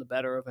has gotten the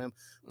better of him.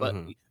 But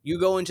you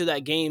go into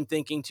that game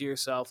thinking to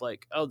yourself,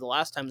 like, oh, the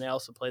last time they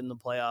also played in the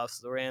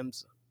playoffs, the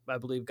Rams, I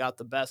believe, got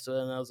the best of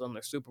them. That was on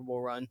their Super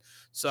Bowl run.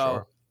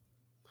 So,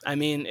 I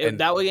mean,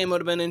 that game would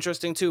have been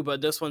interesting too,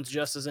 but this one's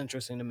just as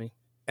interesting to me.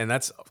 And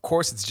of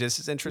course, it's just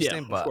as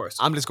interesting. But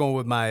I'm just going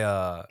with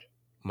my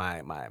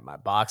my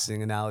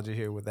boxing analogy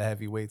here with the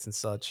heavyweights and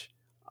such.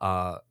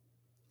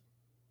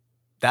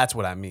 That's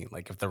what I mean.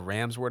 Like, if the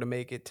Rams were to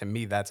make it, to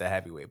me, that's a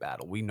heavyweight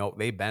battle. We know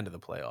they've been to the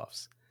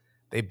playoffs.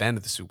 They've been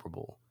to the Super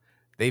Bowl.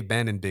 They've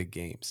been in big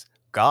games.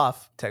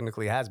 Goff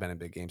technically has been in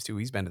big games too.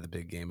 He's been to the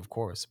big game, of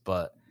course.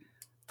 But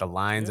the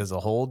Lions as a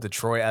whole,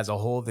 Detroit as a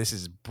whole, this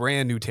is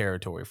brand new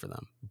territory for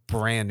them.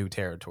 Brand new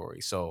territory.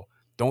 So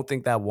don't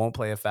think that won't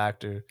play a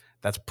factor.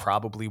 That's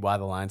probably why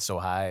the line's so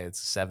high.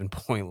 It's a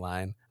 7-point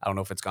line. I don't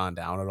know if it's gone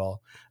down at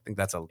all. I think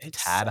that's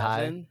tad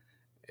high.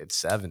 It's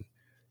 7.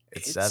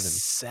 It's 7.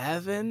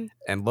 7?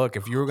 And look,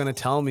 if you're gonna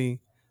tell me,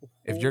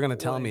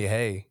 Boy.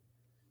 hey,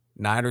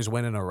 Niners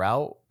winning a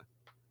route,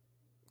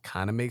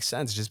 kind of makes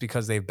sense just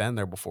because they've been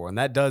there before, and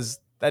that does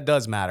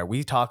matter.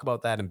 We talk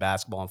about that in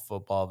basketball and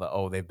football.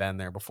 That they've been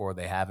there before,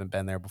 they haven't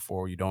been there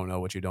before. You don't know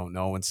what you don't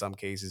know. In some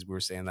cases, we were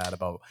saying that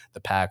about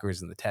the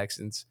Packers and the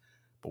Texans,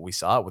 but we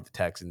saw it with the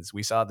Texans.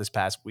 We saw it this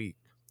past week.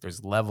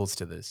 There's levels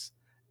to this,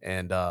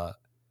 and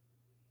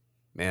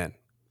man,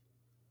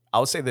 I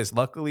would say this.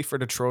 Luckily for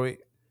Detroit,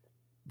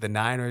 the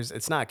Niners,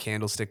 it's not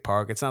Candlestick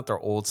Park. It's not their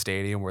old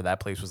stadium where that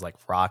place was like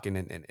rocking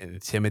and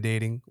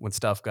intimidating when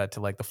stuff got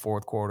to like the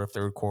fourth quarter,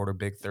 third quarter,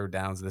 big third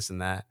downs, this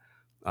and that.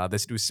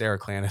 This new Santa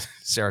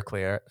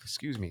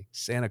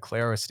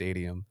Clara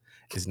Stadium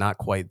is not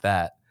quite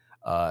that.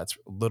 It's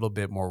a little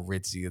bit more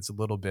ritzy. It's a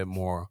little bit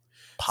more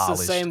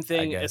polished. It's the same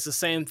thing. I guess, It's the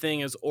same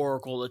thing as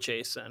Oracle, the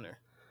Chase Center.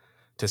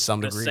 to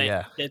some degree.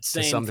 Yeah, It's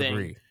to same some thing.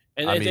 degree.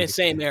 And I it's the mean,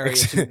 same area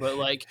too, but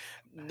like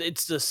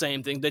it's the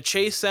same thing. The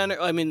Chase Center,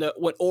 I mean,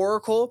 when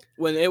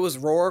it was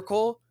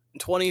Roracle in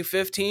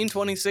 2015,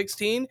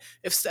 2016,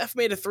 if Steph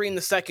made a 3 in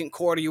the second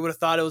quarter, you would have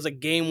thought it was a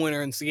game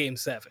winner in game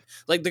 7.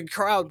 Like the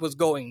crowd was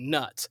going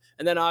nuts.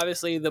 And then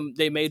obviously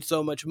they made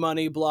so much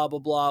money, blah blah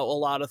blah, a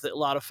lot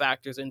of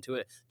factors into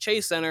it.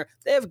 Chase Center,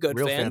 they have good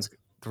fans.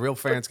 The real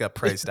fans got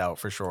priced out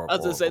for sure. I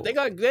was gonna say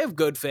they have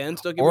good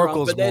fans. Don't get me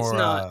wrong,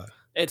 but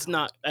it's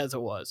not as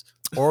it was.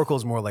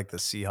 Oracle's more like the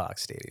Seahawks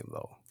Stadium,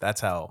 though.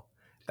 That's how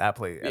that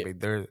place. Yeah. I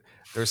mean,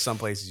 there's some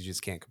places you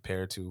just can't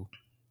compare to.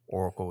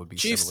 Oracle would be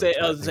Chiefs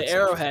similar say to, the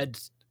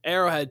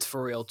Arrowhead's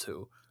for real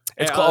too.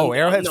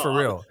 Arrowhead's for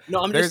real. No,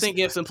 I'm just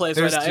thinking of some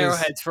places right now.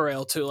 Arrowhead's for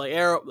real too.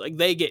 Like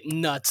they get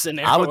nuts in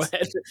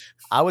Arrowhead.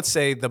 I would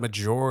say the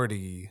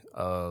majority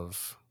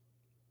of,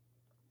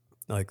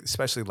 like,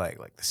 especially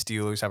like the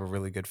Steelers have a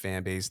really good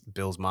fan base. The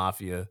Bills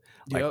Mafia,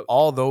 like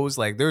all those,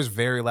 like there's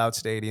very loud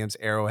stadiums.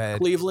 Arrowhead,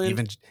 Cleveland,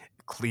 even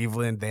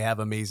Cleveland, they have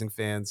amazing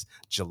fans.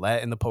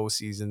 Gillette in the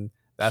postseason,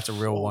 that's a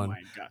real one.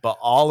 But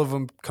all of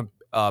them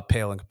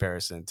pale in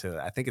comparison to,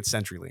 I think it's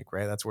CenturyLink,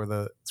 right? That's where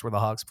the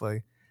Hawks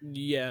play.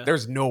 Yeah,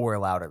 there's nowhere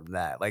louder than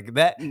that. Like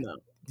that. No.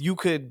 It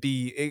could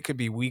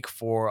be week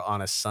 4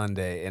 on a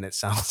Sunday, and it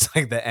sounds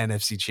like the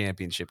NFC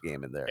Championship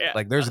game in there. Yeah,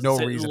 like there's no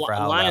reason for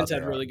how Lions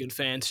loud had really good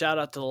fans. Shout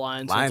out to the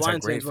Lions. Lions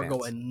fans were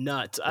going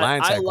nuts.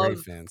 Lions had great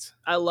fans.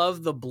 I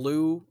love the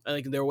blue.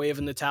 Like they're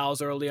waving the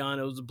towels early on.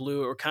 It was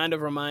blue. It kind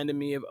of reminded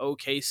me of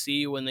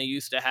OKC when they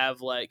used to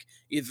have like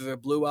either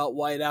blue out,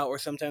 white out, or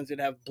sometimes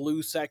they'd have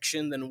blue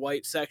section then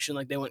white section.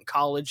 Like they went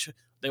college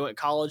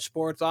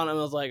sports on. And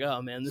I was like,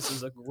 oh man, this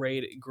is a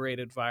great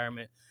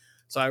environment.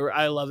 So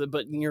I love it.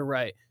 But you're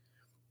right.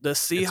 The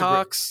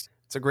Seahawks.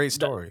 It's a great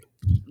story.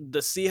 The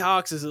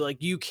Seahawks is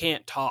like you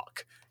can't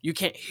talk. You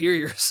can't hear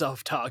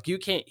yourself talk. You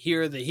can't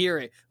hear the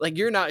hearing. Like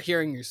you're not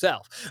hearing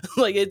yourself.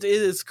 Like it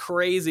is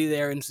crazy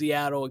there in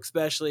Seattle,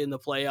 especially in the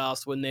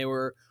playoffs when they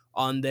were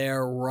on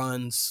their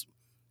runs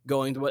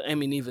going to, I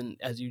mean, even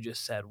as you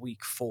just said,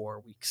 week 4,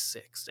 week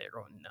 6, they're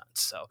going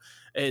nuts. So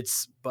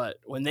but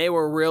when they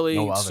were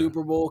really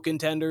Super Bowl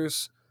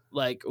contenders,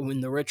 like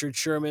when the Richard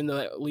Sherman,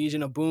 the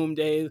Legion of Boom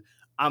days,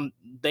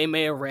 they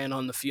may have ran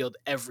on the field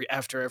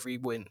after every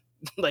win.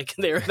 Like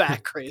they're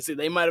that crazy.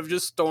 They might have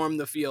just stormed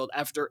the field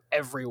after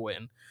every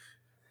win.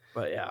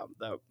 But yeah,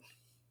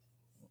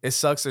 it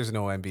sucks there's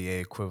no NBA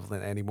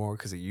equivalent anymore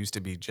because it used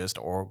to be just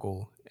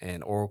Oracle,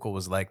 and Oracle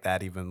was like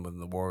that even when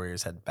the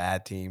Warriors had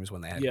bad teams, when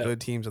they had good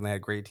teams, when they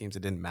had great teams. It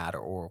didn't matter.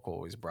 Oracle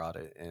always brought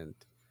it, and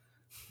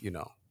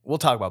we'll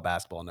talk about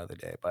basketball another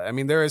day. But I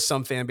mean, there is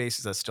some fan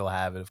bases that still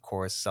have it. Of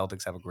course,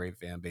 Celtics have a great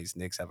fan base.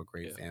 Knicks have a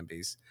great fan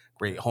base.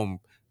 Great home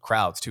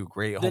crowds too.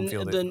 Great home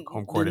field,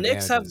 home court. The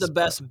Knicks have the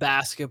best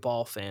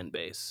basketball fan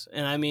base,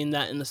 and I mean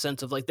that in the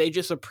sense of like they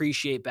just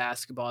appreciate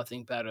basketball, I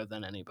think, better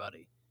than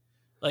anybody.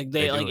 Like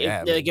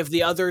if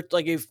the other,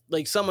 like if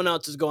like someone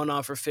else is going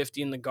off for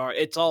 50 in the guard,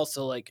 it's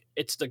also like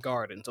it's the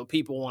Garden, so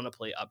people want to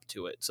play up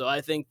to it. So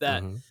I think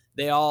that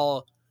they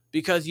all,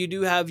 because you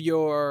do have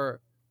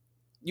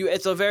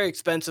it's a very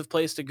expensive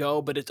place to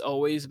go, but it's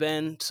always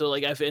been. So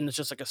like and it's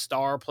just like a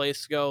star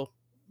place to go.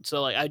 So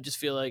like I just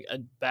feel like a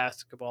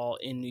basketball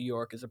in New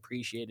York is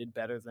appreciated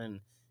better than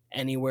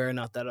anywhere.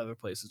 Not that other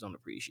places don't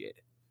appreciate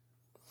it.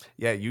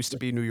 Yeah, it used to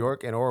be New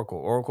York and Oracle.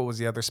 Oracle was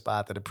the other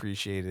spot that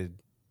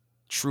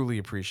truly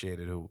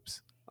appreciated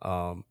hoops.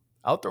 I'll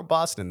throw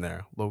Boston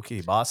there, low key.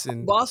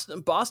 Boston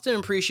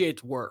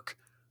appreciates work.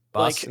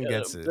 Boston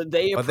gets it.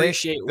 They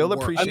appreciate. They'll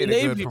appreciate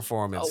a good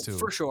performance too,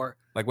 for sure.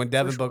 Like when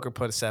Devin Booker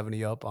put a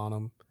 70 up on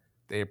them,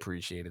 they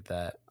appreciated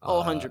that.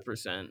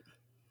 100%.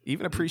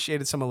 Even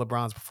appreciated some of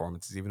LeBron's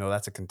performances, even though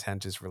that's a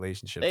contentious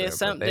relationship.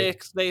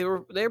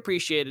 They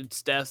appreciated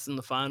Steph's in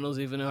the finals,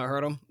 even though I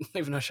hurt him,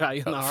 even though I shot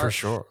you in the heart. For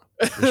sure.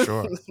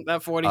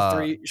 That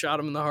 43 shot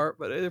him in the heart,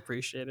 but they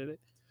appreciated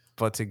it.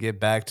 But to get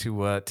back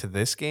to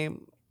this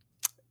game,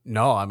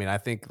 no, I mean, I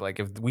think like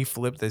if we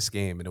flipped this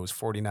game and it was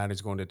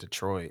 49ers going to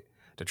Detroit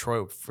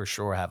for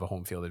sure have a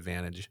home field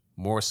advantage,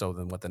 more so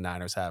than what the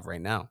Niners have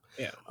right now.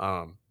 Yeah.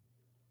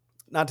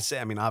 Not to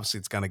say, I mean, obviously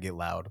it's going to get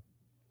loud.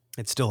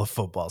 It's still a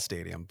football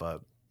stadium,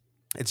 but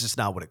It's just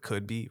not what it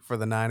could be for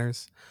the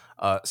Niners.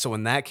 So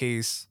in that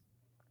case,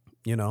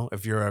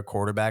 if you're a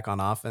quarterback on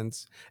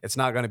offense, it's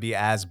not going to be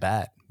as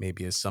bad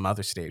maybe as some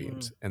other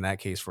stadiums. In that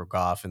case, for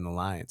Goff and the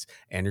Lions,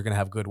 and you're going to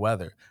have good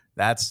weather.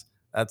 That's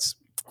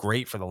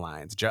great for the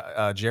Lions.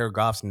 Jared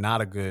Goff's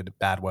not a good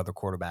bad weather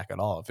quarterback at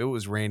all. If it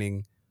was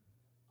raining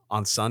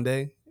on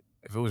Sunday,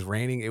 if it was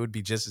raining, it would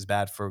be just as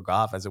bad for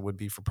Goff as it would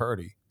be for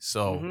Purdy.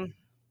 So,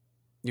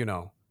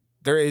 Mm-hmm.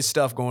 There is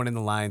stuff going in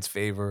the Lions'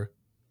 favor.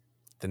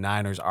 The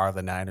Niners are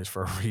the Niners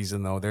for a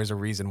reason, though. There's a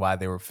reason why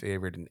they were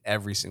favored in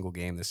every single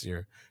game this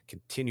year,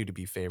 continue to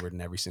be favored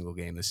in every single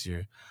game this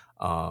year.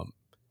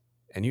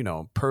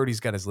 And Purdy's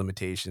got his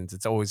limitations.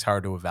 It's always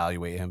hard to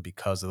evaluate him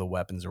because of the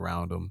weapons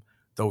around him,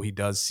 though he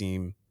does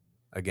seem,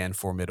 again,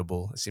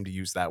 formidable. I seem to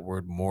use that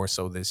word more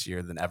so this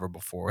year than ever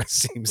before, it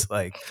seems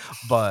like.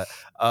 But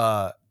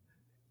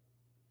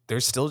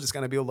there's still just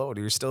going to be a load.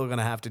 You're still going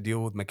to have to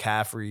deal with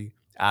McCaffrey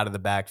out of the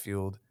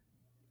backfield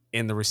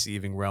in the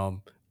receiving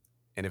realm.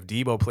 And if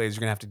Debo plays,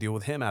 you're going to have to deal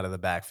with him out of the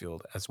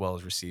backfield as well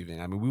as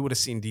receiving. I mean, we would have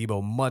seen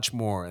Debo much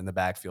more in the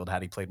backfield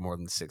had he played more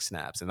than 6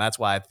 snaps. And that's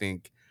why I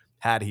think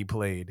had he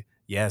played,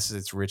 yes,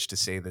 it's rich to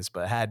say this,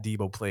 but had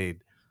Debo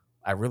played,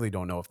 I really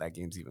don't know if that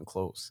game's even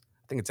close.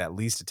 I think it's at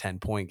least a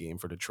 10-point game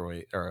for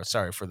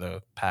for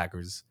the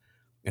Packers.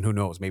 And who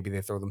knows, maybe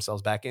they throw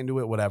themselves back into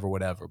it, whatever.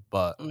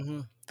 But Mm-hmm.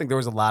 I think there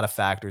was a lot of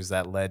factors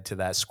that led to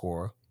that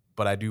score.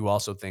 But I do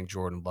also think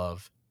Jordan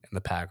Love and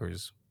the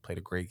Packers played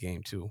a great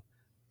game too.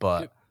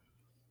 But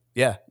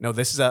yeah, no,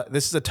 this is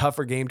a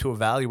tougher game to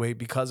evaluate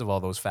because of all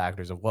those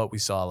factors of what we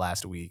saw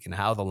last week and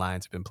how the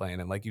Lions have been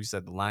playing. And like you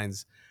said, the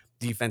Lions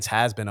defense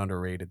has been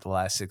underrated the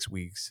last 6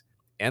 weeks,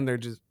 and they're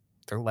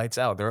lights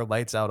out. They're a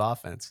lights out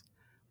offense.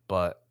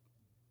 But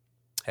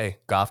hey,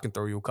 Goff can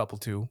throw you a couple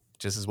too,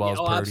 just as well as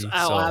Purdy.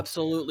 So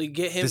absolutely.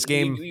 Get him. this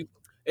game,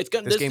 This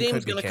this game game's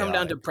could be going to come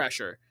down to chaotic.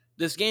 pressure.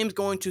 This game's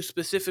going to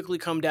specifically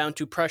come down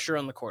to pressure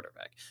on the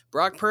quarterback.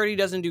 Brock Purdy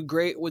doesn't do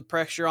great with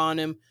pressure on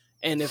him,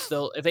 and if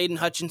Aiden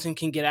Hutchinson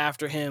can get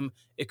after him,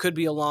 it could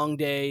be a long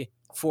day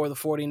for the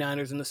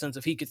 49ers in the sense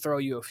of he could throw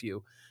you a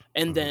few.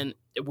 And then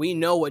we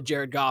know what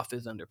Jared Goff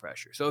is under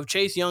pressure. So if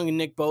Chase Young and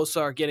Nick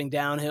Bosa are getting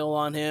downhill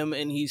on him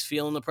and he's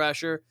feeling the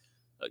pressure,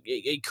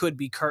 it could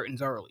be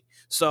curtains early.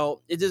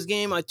 So this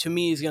game, to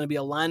me, is going to be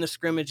a line of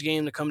scrimmage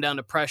game to come down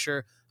to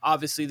pressure.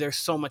 Obviously, there's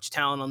so much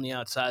talent on the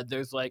outside.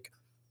 There's like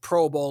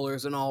Pro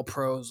Bowlers and all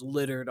pros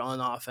littered on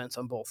offense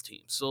on both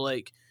teams. So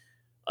like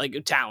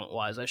talent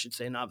wise, I should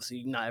say. And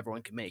obviously, not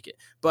everyone can make it.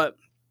 But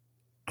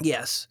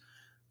yes,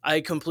 I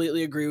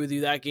completely agree with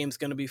you. That game's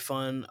going to be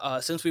fun.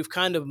 Since we've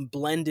kind of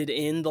blended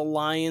in the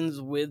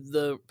Lions with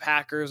the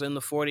Packers and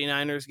the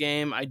 49ers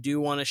game, I do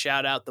want to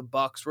shout out the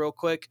Bucs real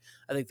quick.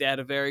 I think they had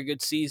a very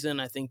good season.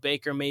 I think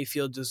Baker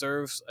Mayfield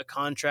deserves a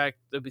contract.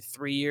 That'll be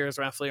 3 years,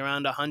 roughly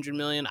around $100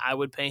 million. I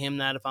would pay him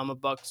that if I'm a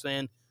Bucs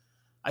fan.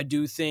 I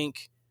do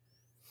think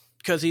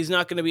because he's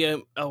not going to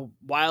be a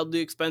wildly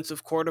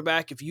expensive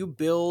quarterback. If you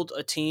build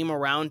a team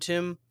around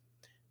him,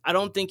 I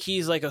don't think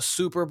he's like a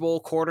Super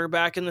Bowl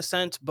quarterback in the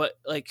sense, but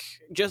like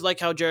just like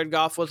how Jared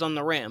Goff was on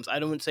the Rams. I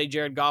don't say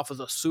Jared Goff was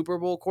a Super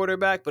Bowl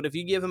quarterback, but if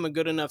you give him a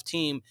good enough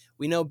team,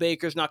 we know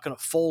Baker's not going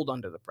to fold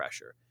under the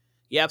pressure.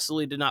 He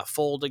absolutely did not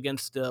fold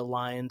against the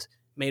Lions.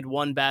 Made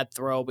one bad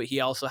throw, but he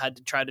also had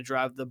to try to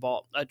drive the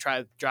ball,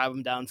 drive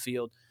him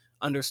downfield.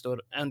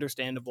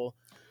 Understandable,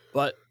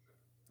 but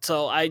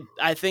so I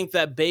think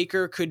that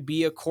Baker could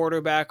be a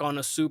quarterback on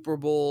a Super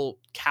Bowl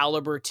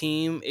caliber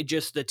team. It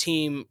just the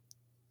team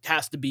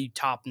has to be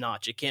top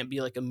notch. It can't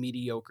be like a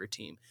mediocre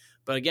team.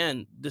 But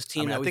again, this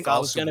team that we thought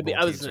was going to be,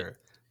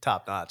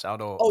 top notch. I don't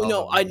know. Oh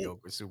no,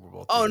 mediocre Super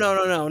Bowl. Oh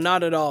no,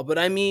 not at all. But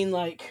I mean,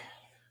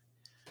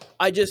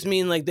 I just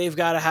mean they've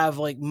got to have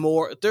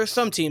more. There's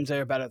some teams that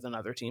are better than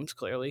other teams,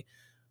 clearly.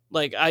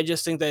 I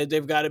just think that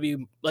they've got to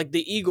be like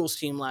the Eagles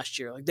team last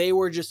year. They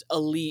were just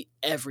elite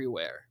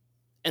everywhere.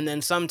 And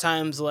then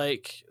sometimes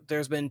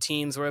there's been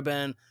teams where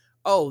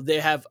they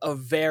have a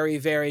very,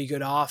 very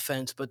good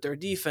offense, but their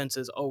defense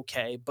is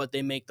okay, but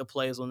they make the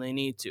plays when they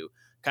need to,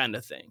 kind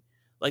of thing.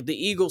 Like the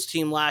Eagles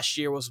team last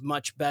year was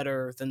much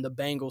better than the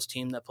Bengals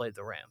team that played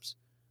the Rams.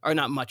 Or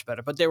not much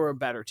better, but they were a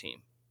better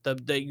team.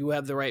 You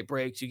have the right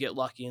breaks, you get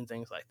lucky and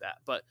things like that.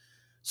 But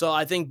so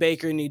I think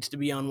Baker needs to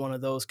be on one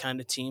of those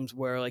kind of teams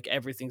where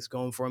everything's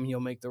going for him, he'll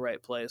make the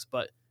right plays.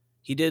 But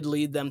he did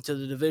lead them to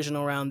the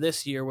divisional round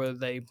this year where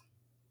they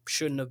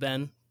shouldn't have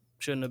been,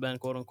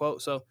 quote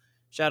unquote. So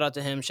shout out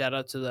to him. Shout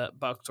out to the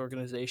Bucs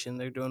organization.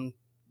 They're doing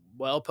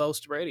well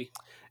post Brady.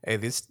 Hey,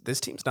 this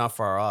team's not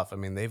far off. I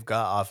mean, they've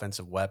got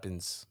offensive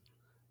weapons,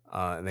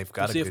 and they've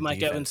got we'll see a good if Mike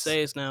defense. Evans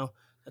stays now.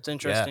 That's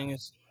interesting.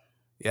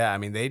 Yeah, I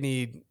mean, they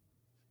need,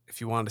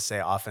 if you wanted to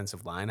say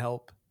offensive line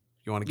help,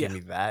 you want to give me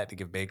that to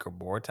give Baker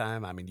more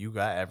time. I mean, you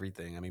got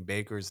everything. I mean,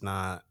 Baker's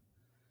not,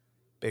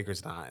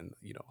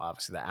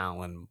 obviously the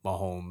Allen,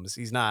 Mahomes.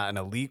 He's not an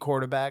elite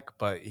quarterback,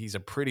 but he's a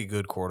pretty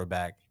good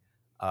quarterback.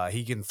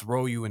 He can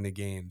throw you into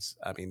games.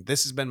 I mean,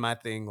 this has been my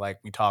thing,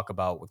 we talk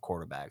about with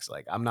quarterbacks.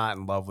 I'm not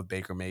in love with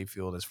Baker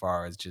Mayfield as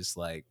far as just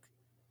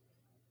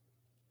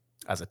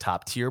as a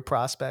top tier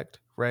prospect,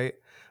 right?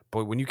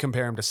 But when you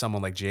compare him to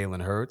someone like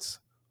Jalen Hurts,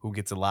 who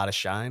gets a lot of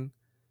shine,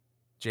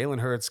 Jalen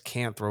Hurts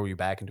can't throw you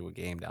back into a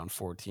game down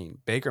 14.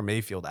 Baker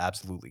Mayfield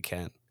absolutely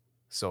can.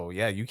 So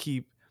yeah, you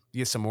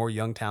get some more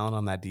young talent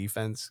on that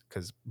defense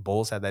because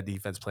Bulls had that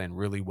defense playing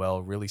really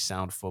well, really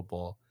sound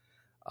football.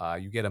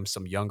 You get him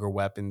some younger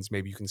weapons.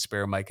 Maybe you can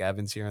spare Mike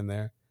Evans here and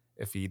there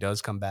if he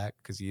does come back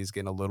because he is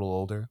getting a little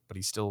older, but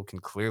he still can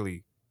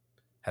clearly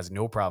has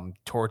no problem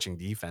torching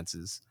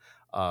defenses.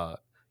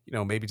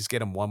 Maybe just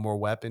get him one more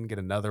weapon, get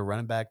another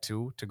running back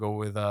too to go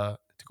with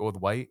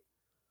White.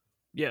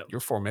 Yeah. You're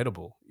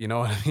formidable. You know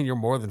what I mean? You're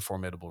more than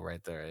formidable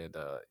right there. And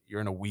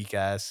you're in a weak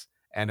ass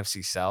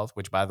NFC South,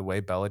 which by the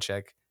way,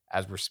 Belichick,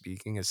 as we're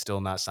speaking, is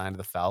still not signed to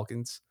the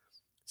Falcons.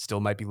 Still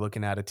might be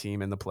looking at a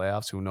team in the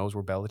playoffs. Who knows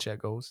where Belichick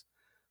goes?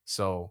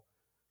 So,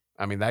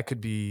 I mean, that could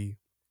be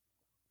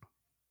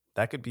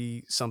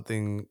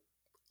something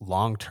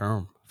long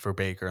term for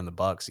Baker and the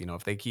Bucks. You know,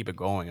 if they keep it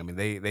going, I mean,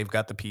 they've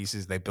got the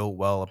pieces. They built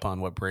well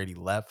upon what Brady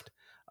left.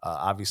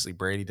 Obviously,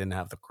 Brady didn't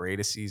have the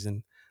greatest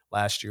season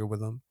last year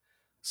with him.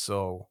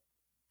 So,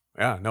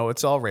 yeah, no,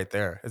 it's all right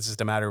there. It's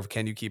just a matter of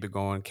can you keep it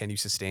going? Can you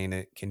sustain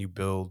it? Can you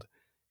build?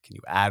 Can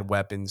you add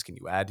weapons? Can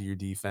you add to your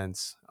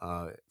defense?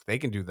 If they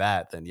can do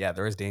that, then yeah,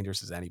 they're as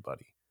dangerous as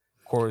anybody.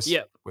 Of course,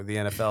 Yeah. with the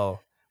NFL,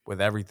 with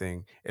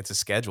everything, it's a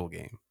schedule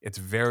game. It's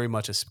very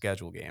much a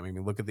schedule game. I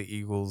mean, look at the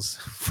Eagles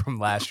from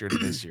last year to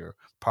this year.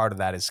 Part of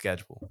that is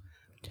schedule.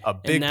 A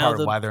big part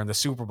of why they're in the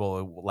Super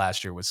Bowl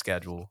last year was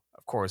schedule.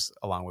 Of course,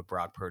 along with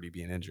Brock Purdy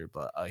being injured,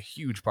 but a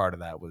huge part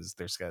of that was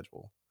their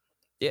schedule.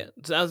 Yeah,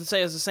 so I was gonna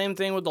say it's the same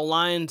thing with the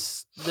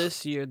Lions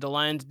this year. The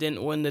Lions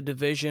didn't win the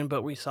division,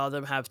 but we saw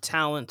them have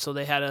talent, so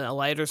they had a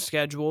lighter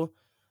schedule.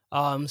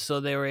 So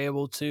they were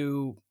able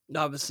to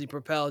obviously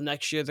propel.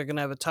 Next year, they're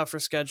gonna have a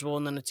tougher schedule,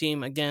 and then a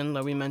team again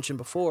that we mentioned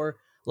before,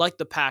 like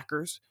the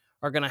Packers,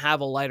 are gonna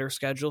have a lighter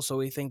schedule. So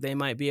we think they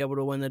might be able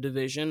to win the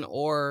division,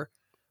 or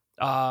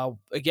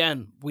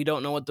again, we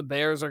don't know what the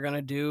Bears are going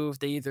to do if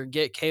they either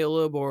get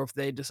Caleb or if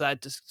they decide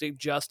to stick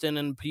Justin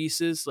in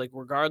pieces. Like,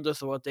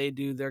 regardless of what they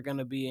do, they're going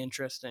to be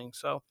interesting.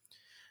 So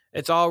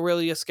it's all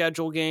really a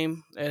schedule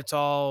game.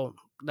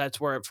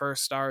 That's where it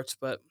first starts.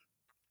 But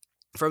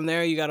from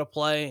there, you got to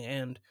play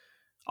and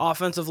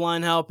offensive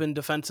line help and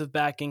defensive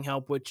backing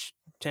help, which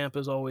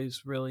Tampa's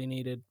always really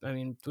needed. I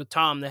mean, with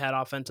Tom, they had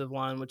offensive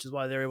line, which is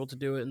why they're able to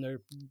do it, and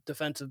their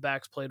defensive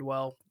backs played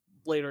well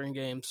later in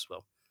games.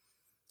 So.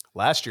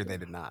 Last year they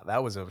did not.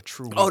 That was a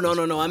true. Oh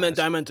no! I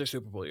meant their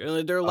Super Bowl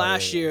year. Their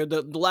last year,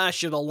 the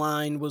last year the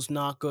line was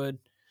not good,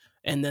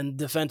 and then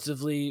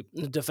defensively,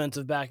 the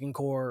defensive backing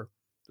core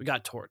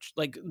got torched.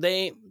 Like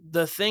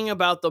the thing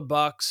about the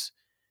Bucks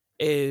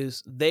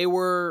is they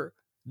were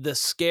the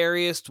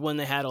scariest when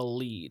they had a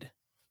lead.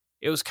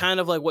 It was kind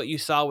of like what you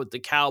saw with the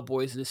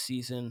Cowboys this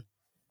season.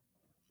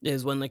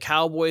 Is when the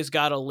Cowboys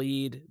got a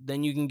lead,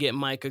 then you can get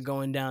Micah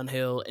going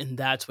downhill, and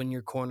that's when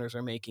your corners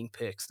are making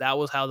picks. That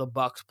was how the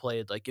Bucks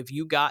played. Like if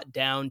you got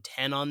down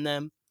 10 on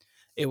them,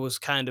 it was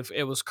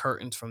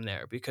curtains from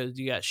there because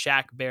you got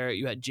Shaq Barrett,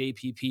 you had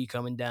JPP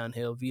coming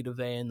downhill, Vita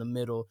Vea in the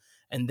middle,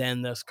 and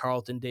then there's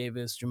Carlton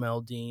Davis,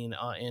 Jamel Dean,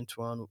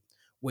 Antoine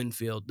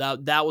Winfield.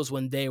 That was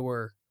when they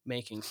were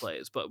making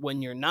plays. But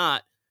when you're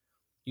not,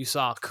 you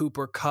saw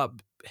Cooper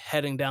Kupp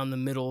heading down the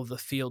middle of the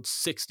field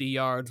 60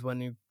 yards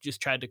when he just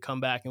tried to come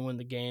back and win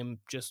the game,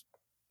 just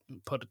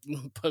put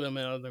them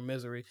out of their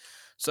misery.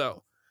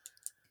 So,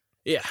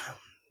 yeah.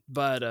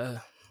 But,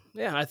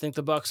 I think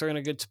the Bucks are in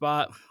a good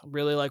spot.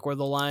 Really like where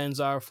the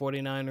Lions are,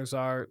 49ers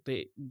are,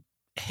 the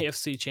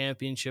AFC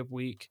Championship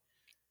week.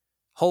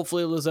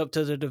 Hopefully it lives up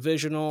to the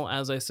divisional.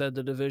 As I said,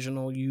 the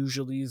divisional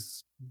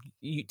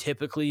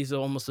typically is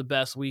almost the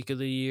best week of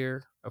the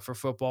year for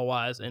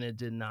football-wise, and it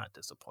did not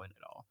disappoint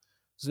at all.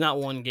 There's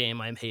not one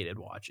game I hated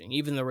watching.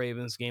 Even the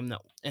Ravens game that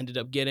ended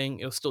up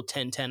it was still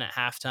 10-10 at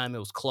halftime. It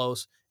was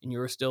close, and you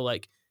were still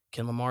like,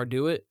 can Lamar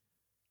do it?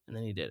 And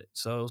then he did it.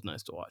 So it was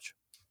nice to watch.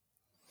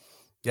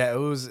 Yeah, it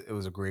was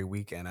a great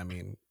weekend. I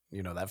mean,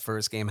 that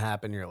first game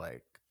happened, you're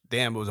like,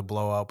 damn, it was a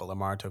blowout, but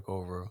Lamar took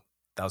over.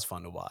 That was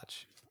fun to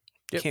watch.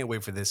 Yep. Can't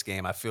wait for this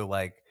game. I feel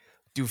like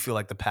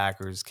the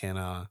Packers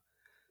can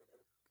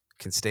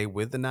stay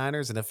with the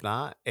Niners, and if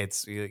not,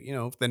 it's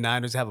if the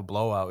Niners have a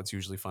blowout, it's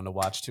usually fun to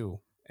watch too.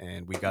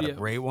 And we got a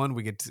great one.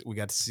 We got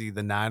to see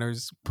the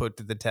Niners put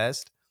to the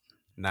test.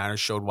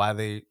 Niners showed why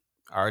they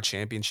are a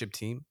championship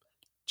team,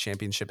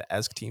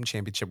 championship-esque team,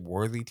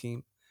 championship-worthy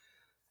team.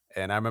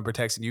 And I remember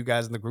texting you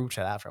guys in the group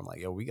chat after. I'm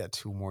like, yo, we got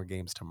 2 more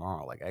games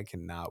tomorrow. Like, I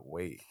cannot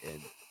wait.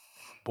 And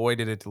boy,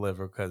 did it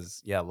deliver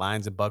because,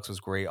 Lions and Bucks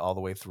was great all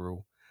the way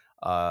through.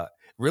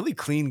 Really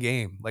clean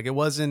game. Like, it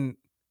wasn't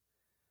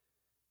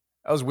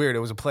 – that was weird. It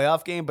was a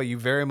playoff game, but you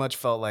very much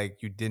felt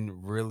like you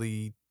didn't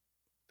really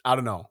 – I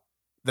don't know.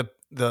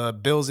 The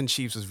Bills and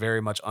Chiefs was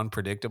very much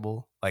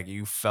unpredictable. Like,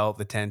 you felt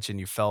the tension.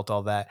 You felt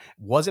all that.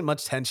 Wasn't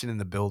much tension in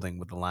the building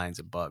with the Lions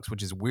and Bucks,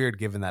 which is weird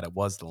given that it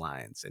was the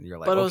Lions. And you're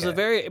like, but it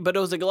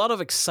was like a lot of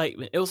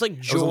excitement. It was like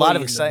joy. It was a lot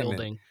of excitement. In the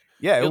building.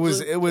 Yeah,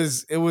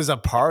 it was a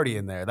party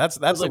in there. That's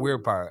the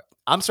weird part.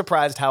 I'm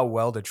surprised how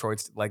well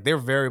Detroit's like they're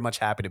very much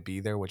happy to be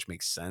there, which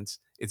makes sense.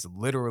 It's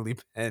literally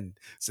been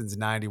since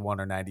 91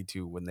 or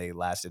 92 when they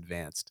last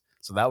advanced.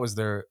 So that was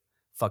their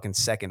fucking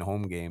second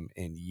home game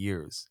in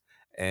years.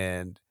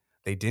 And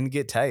they didn't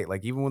get tight.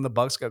 Like even when the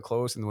Bucks got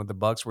close and when the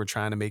Bucks were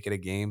trying to make it a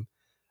game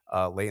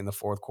late in the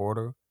fourth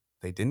quarter,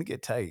 they didn't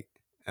get tight.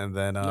 And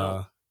then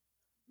No.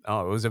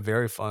 it was a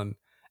very fun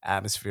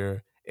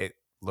atmosphere. It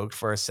looked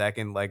for a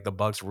second like the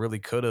Bucks really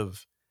could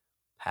have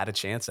had a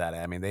chance at it.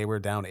 I mean, they were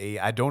down 8.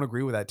 I don't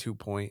agree with that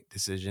 2-point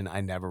decision.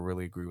 I never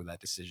really agree with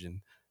that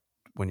decision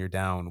when you're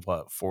down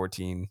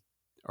 14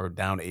 or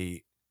down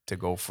 8 to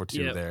go for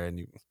 2 Yeah. there,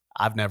 and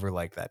I've never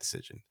liked that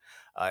decision.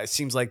 It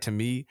seems like to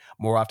me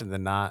more often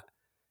than not,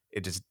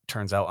 it just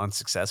turns out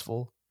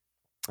unsuccessful.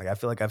 Like I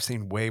feel like I've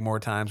seen way more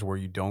times where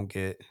you don't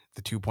get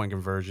the 2-point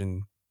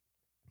conversion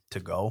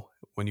to go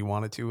when you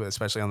wanted to,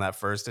 especially on that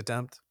first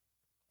attempt.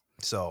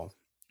 So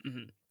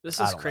This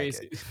I is don't like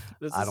crazy. it.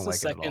 This I is don't the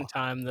like it at all. second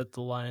time that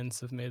the Lions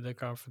have made the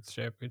conference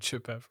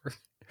championship ever.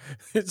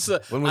 When was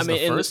I mean,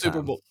 the in the first Super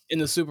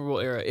time? Bowl,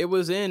 era, it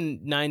was in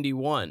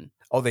 '91.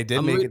 Oh, they did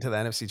I'm make re- it to the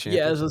NFC Championship.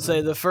 Yeah, as I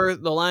say,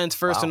 game? the Lions'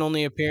 first and Wow.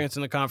 only appearance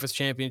in the conference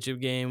championship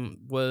game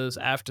was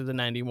after the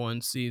 '91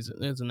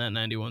 season. It was in that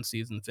 '91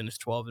 season,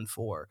 finished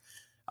 12-4.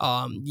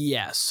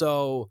 Yeah,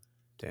 so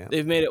Damn.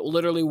 they've made it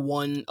literally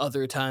one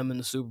other time in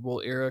the Super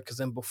Bowl era, because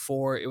then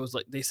before it was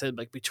like they said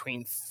like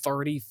between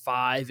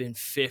 35 and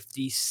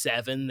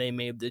 57 they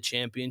made the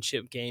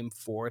championship game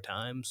 4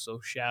 times. So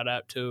shout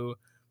out to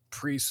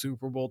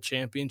pre-Super Bowl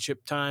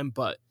championship time,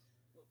 but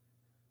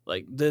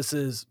like this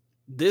is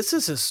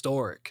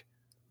historic.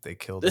 They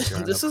killed it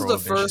during This the is the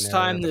Prohibition first era,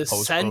 time the this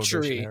post-Prohibition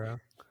century. era.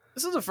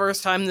 This is the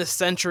first time this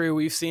century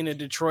we've seen a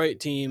Detroit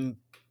team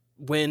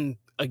win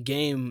a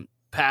game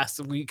past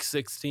week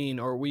 16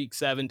 or week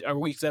 7 or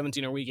week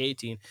 17 or week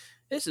 18.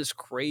 This is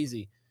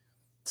crazy.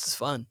 This is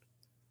fun.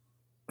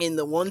 And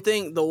the one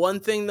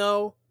thing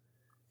though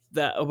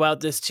that about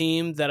this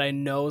team that I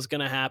know is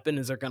going to happen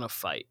is they're going to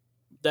fight.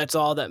 That's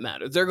all that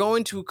matters. They're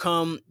going to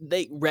come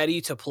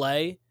ready to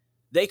play.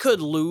 They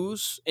could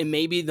lose, and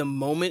maybe the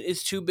moment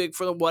is too big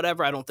for them,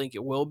 whatever. I don't think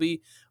it will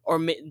be. Or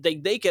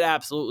they could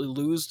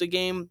absolutely lose the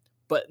game,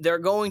 but they're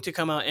going to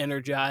come out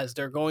energized.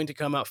 They're going to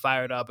come out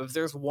fired up. If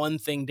there's one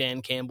thing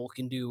Dan Campbell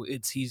can do,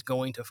 it's he's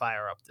going to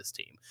fire up this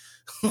team.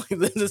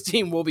 This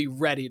team will be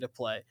ready to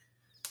play.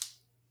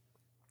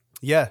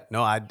 Yeah,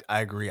 no, I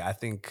agree. I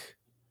think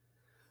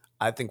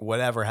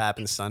whatever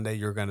happens Sunday,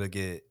 you're going to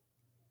get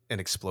an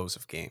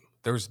explosive game.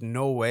 There's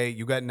no way.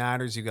 You got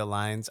Niners, you got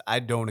Lions. I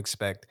don't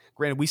expect.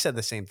 Granted, we said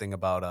the same thing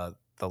about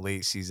the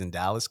late season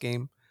Dallas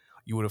game.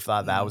 You would have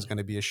thought that was going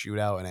to be a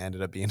shootout, and it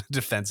ended up being a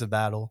defensive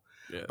battle.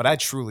 Yeah. But I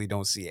truly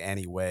don't see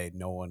any way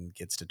no one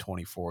gets to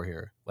 24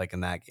 here, like in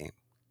that game.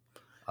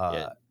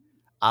 I'm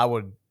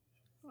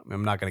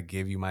not going to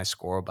give you my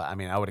score, but I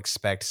mean, I would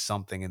expect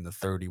something in the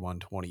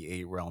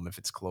 31-28 realm if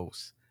it's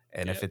close.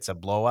 And if it's a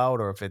blowout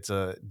or if it's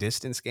a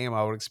distance game,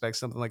 I would expect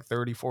something like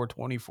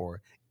 34-24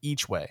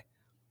 each way.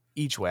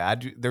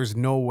 There's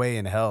no way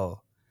in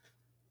hell.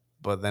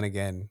 But then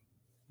again,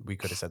 we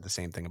could have said the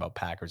same thing about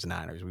Packers and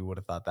Niners. We would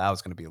have thought that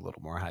was going to be a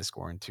little more high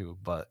scoring too.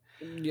 But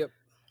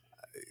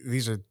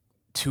these are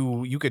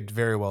two, you could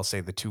very well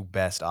say the two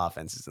best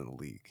offenses in the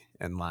league,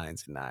 and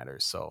Lions and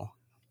Niners. So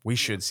we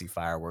should see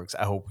fireworks.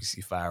 I hope we see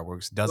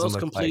fireworks. Doesn't Most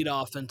look complete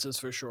like offenses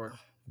for sure.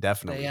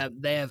 definitely.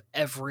 They have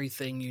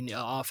everything you need.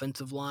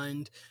 Offensive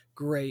line,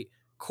 great.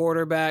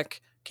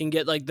 Quarterback can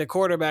get like the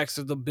quarterbacks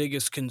are the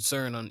biggest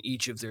concern on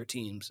each of their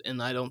teams,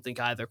 and I don't think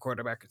either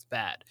quarterback is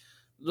bad.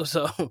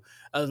 So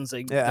I was gonna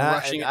say,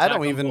 I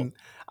don't even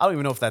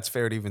know if that's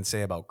fair to even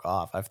say about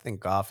Goff. I think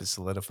Goff has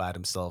solidified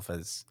himself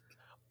as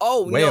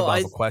way above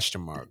a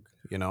question mark.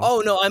 You know?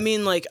 Oh no, I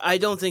mean like I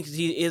don't think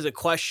he is a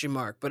question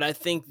mark, but I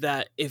think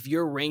that if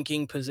you're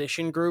ranking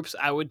position groups,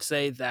 I would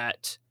say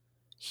that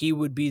he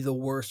would be the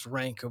worst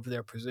rank of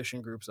their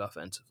position groups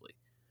offensively.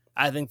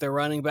 I think their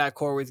running back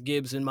core with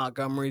Gibbs and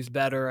Montgomery's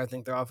better. I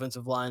think their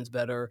offensive line's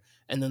better,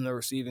 and then the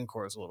receiving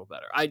core is a little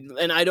better.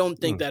 I don't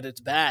think that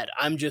it's bad.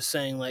 I'm just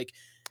saying like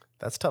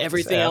that's tough.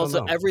 Everything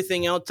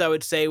else I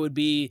would say would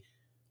be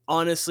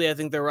honestly, I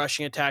think their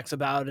rushing attack's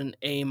about an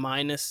A-.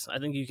 I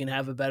think you can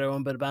have a better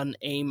one, but about an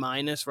A-,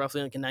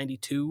 roughly like a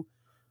 92.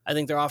 I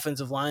think their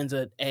offensive line's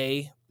at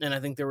A, and I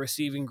think their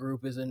receiving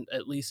group is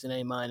at least an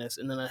A-,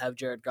 and then I have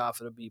Jared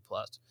Goff at a B+.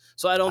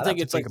 So I don't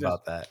think it's like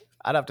about that.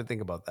 I'd have to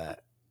think about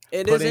that.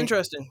 It is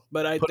interesting,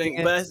 but I think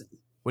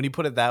when you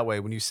put it that way,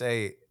 when you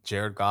say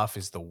Jared Goff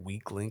is the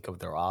weak link of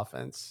their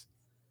offense,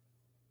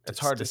 it's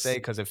hard to say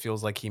because it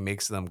feels like he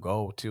makes them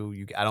go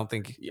too. I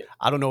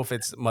don't know if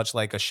it's much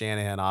like a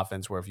Shanahan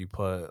offense where if you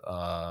put,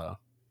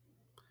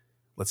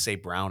 let's say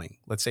Browning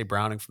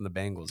from the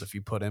Bengals, if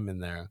you put him in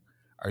there,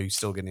 are you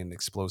still getting an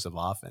explosive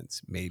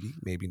offense? Maybe,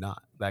 maybe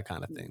not. That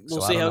kind of thing.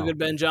 We'll see how good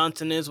Ben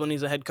Johnson is when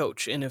he's a head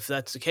coach, and if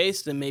that's the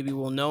case, then maybe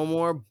we'll know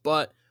more.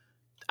 But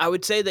I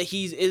would say that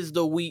he is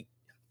the weak.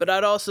 But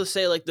I'd also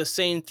say like the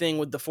same thing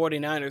with the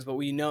 49ers. But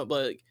we know,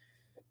 like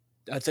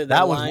I'd say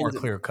That one's more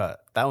clear cut.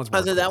 That one's more.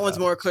 I'd say that one's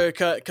more clear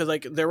cut because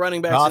like their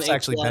running backs Goff's an A+.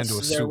 actually been to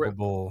a Super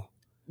Bowl.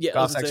 Yeah,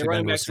 Goff's actually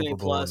running been to a backs an Super A+,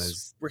 Bowl and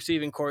is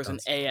receiving cores an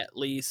A at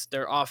least.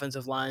 Their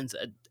offensive lines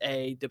an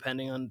A,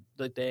 depending on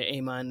like the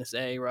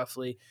A-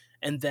 roughly,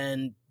 and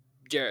then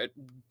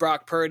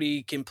Brock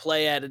Purdy can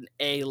play at an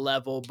A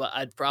level, but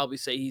I'd probably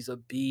say he's a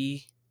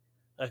B,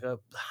 like a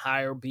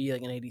higher B,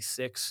 like an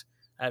 86.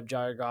 I have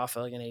Jared Goff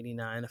at like an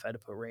 89 if I had to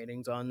put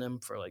ratings on them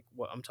for like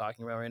what I'm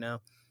talking about right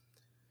now.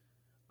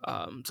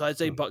 So I'd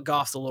say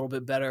Goff's a little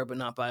bit better, but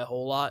not by a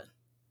whole lot.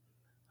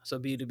 So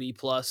B to B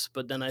plus.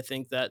 But then I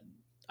think that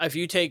if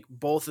you take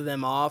both of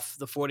them off,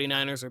 the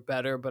 49ers are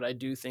better. But I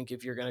do think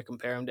if you're going to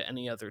compare them to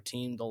any other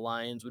team, the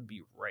Lions would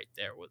be right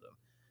there with them.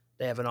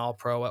 They have an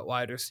all-pro at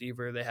wide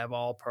receiver. They have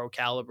all-pro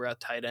caliber at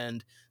tight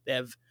end. They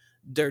have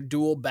their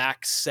dual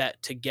back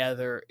set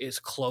together is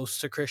close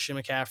to Christian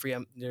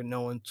McCaffrey. They're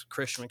no one's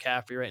Christian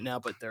McCaffrey right now,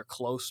 but they're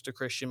close to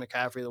Christian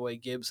McCaffrey the way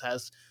Gibbs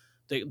has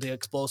the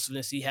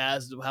explosiveness he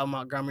has, how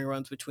Montgomery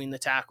runs between the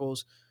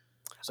tackles.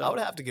 So I would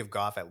have to give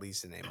Goff at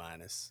least an A-.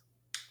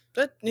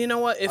 But you know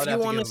what? If you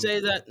want to say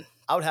that,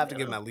 I would have to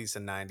give him at least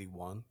a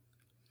 91.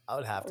 I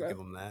would have to give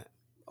him that.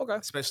 Okay.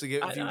 Especially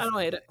if you, I don't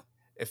hate it.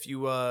 If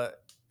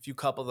you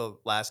couple the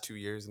last 2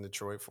 years in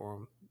Detroit for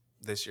him,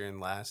 this year and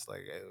last,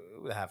 like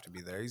it would have to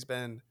be there.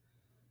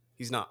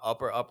 He's not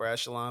upper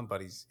echelon, but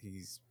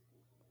he's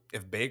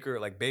if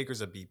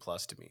Baker's a B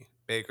plus to me.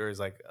 Baker is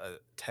like a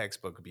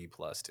textbook B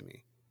plus to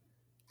me.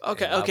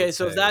 Okay.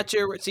 So if that's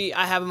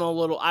I have him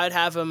I'd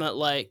have him at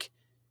like,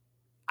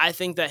 I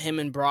think that him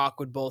and Brock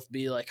would both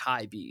be like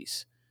high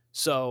Bs.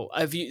 So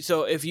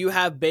if you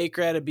have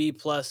Baker at a B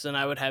plus, then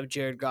I would have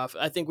Jared Goff.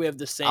 I think we have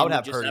the same. I would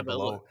have Purdy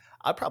below.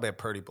 I'd probably have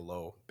Purdy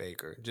below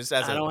Baker.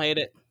 I don't hate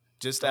it.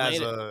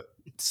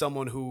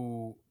 Someone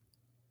who,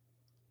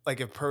 like,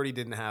 if Purdy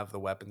didn't have the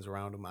weapons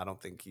around him, I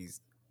don't think he's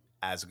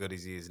as good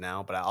as he is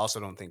now. But I also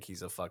don't think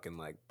he's a fucking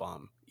like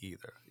bum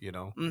either. You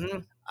know,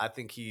 I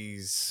think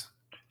he's.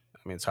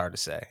 I mean, it's hard to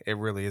say. It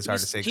really is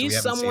hard to say.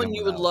 He's someone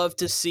you would love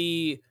to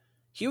see.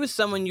 He was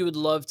someone you would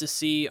love to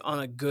see on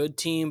a good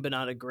team, but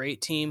not a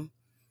great team.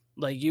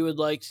 Like you would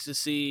like to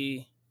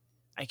see.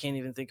 I can't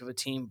even think of a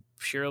team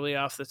purely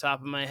off the top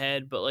of my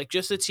head, but like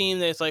just a team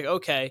that's like,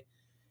 okay,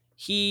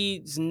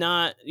 he's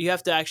not. You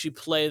have to actually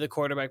play the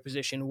quarterback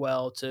position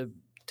well to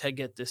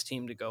get this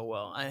team to go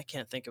well. I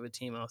can't think of a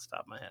team off the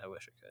top of my head. I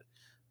wish I could.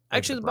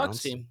 Actually, the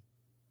Bucs team.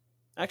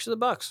 Actually,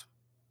 the Bucs.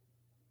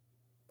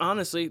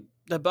 Honestly,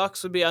 the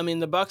Bucs would be. I mean,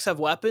 the Bucs have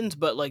weapons,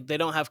 but like they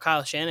don't have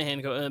Kyle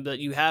Shanahan. But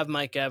you have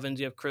Mike Evans,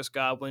 you have Chris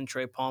Godwin,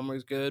 Trey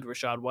Palmer's good,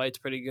 Rashad White's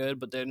pretty good,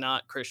 but they're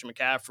not Christian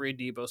McCaffrey,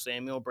 Deebo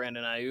Samuel,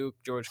 Brandon Ayuk,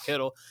 George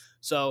Kittle.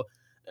 So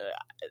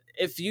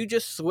if you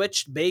just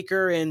switched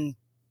Baker and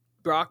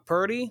Brock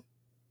Purdy,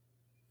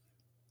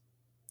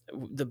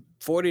 the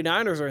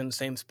 49ers are in the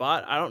same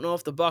spot. I don't know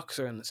if the Bucs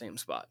are in the same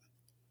spot.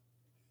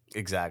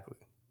 Exactly.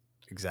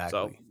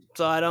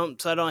 So I don't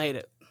hate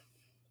it.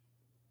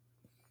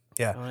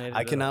 Yeah,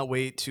 I cannot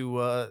wait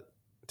to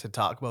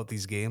talk about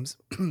these games.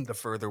 The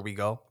further we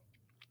go,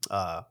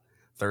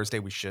 Thursday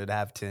we should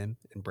have Tim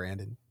and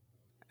Brandon,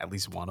 at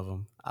least one of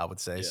them, I would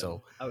say.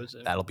 So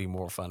that'll be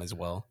more fun as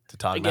well to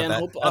talk about that.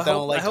 I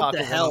hope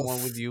the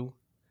health with you.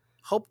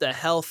 Hope the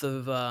health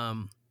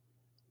of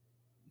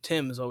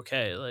Tim is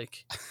okay.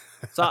 Like,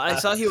 so I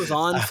saw he was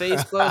on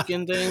Facebook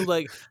and things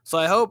like. So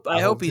I hope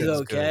he's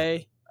Tim's okay.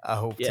 Good. I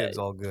hope Tim's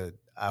all good.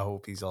 I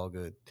hope he's all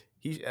good.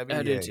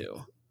 I do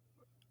too.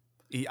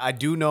 I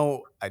do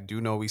know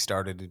he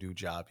started a new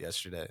job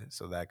yesterday,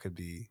 so that could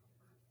be.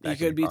 He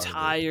could be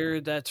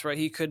tired. That's right.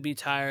 He could be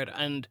tired,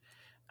 and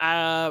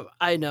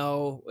I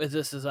know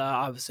this is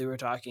obviously we're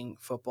talking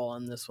football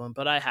on this one,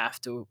 but I have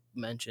to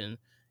mention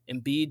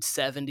Embiid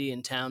 70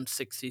 and Towns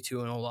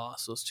 62 in a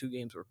loss. Those two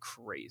games were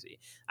crazy.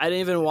 I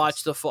didn't even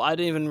watch I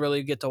didn't even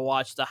really get to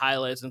watch the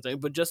highlights and things,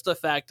 but just the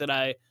fact that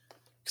I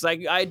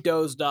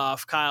dozed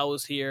off. Kyle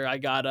was here. I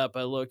got up.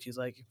 I looked. He's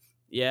like,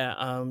 yeah,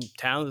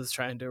 Towns is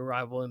trying to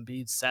rival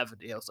Embiid's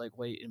 70. I was like,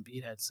 wait,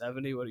 Embiid had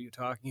 70? What are you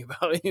talking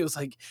about? And he was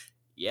like,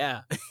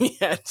 yeah, he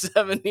had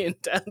 70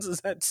 and Towns is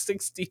at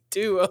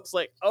 62. I was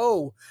like,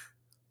 oh,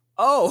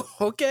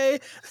 okay.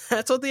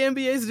 That's what the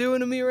NBA is doing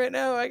to me right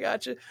now. I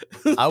got you.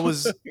 I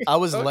was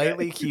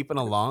lately keeping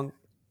along,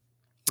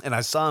 and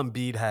I saw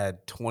Embiid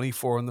had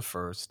 24 in the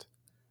first,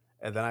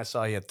 and then I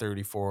saw he had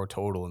 34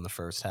 total in the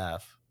first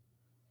half.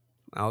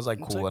 I was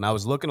like, cool. And I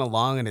was looking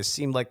along, and it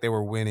seemed like they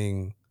were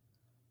winning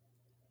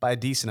by a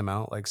decent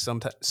amount, like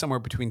somewhere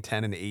between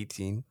 10 and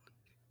 18.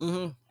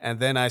 Mm-hmm. And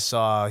then I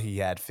saw he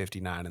had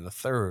 59 in the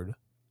third,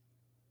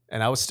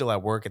 and I was still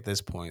at work at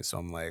this point, so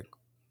I'm like,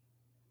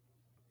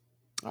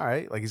 all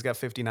right, like he's got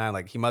 59.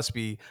 Like he must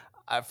be.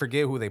 I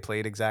forget who they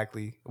played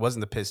exactly. It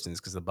wasn't the Pistons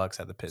because the Bucks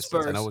had the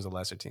Pistons. Spurs. I know it was a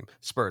lesser team.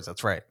 Spurs,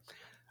 that's right.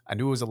 I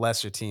knew it was a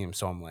lesser team,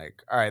 so I'm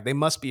like, all right, they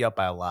must be up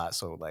by a lot.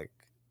 So like,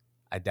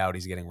 I doubt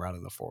he's getting run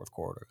in the fourth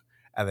quarter.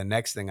 And the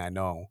next thing I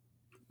know,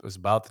 it was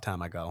about the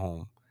time I got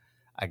home,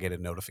 I get a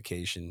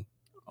notification.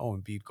 Oh,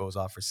 Embiid goes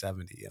off for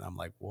 70. And I'm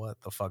like, what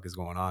the fuck is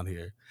going on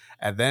here?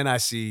 And then I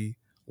see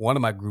one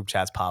of my group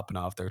chats popping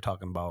off. They're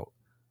talking about,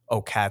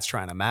 oh, Cat's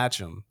trying to match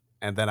him.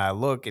 And then I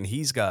look and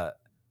he's got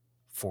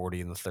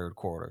 40 in the third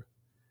quarter.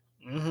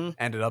 Mm-hmm.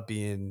 Ended up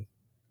being,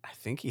 I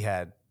think he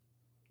had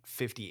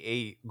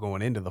 58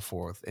 going into the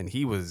fourth, and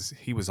he was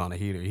on a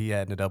heater. He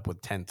ended up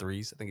with 10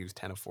 threes. I think he was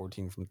 10 of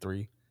 14 from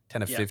three,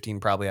 10 of 15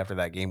 probably after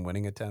that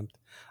game-winning attempt.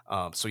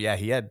 So, yeah,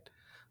 he had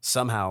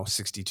somehow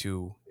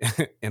 62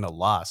 in a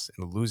loss,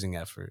 in a losing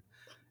effort,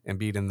 and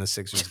beating the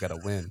Sixers got to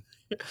win.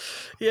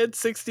 He had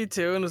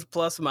 62 and his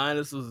plus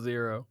minus was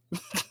 0.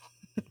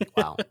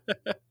 Wow.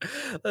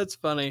 That's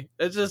funny.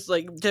 It's just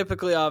like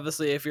typically,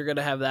 obviously, if you're going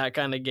to have that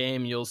kind of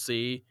game, you'll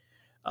see.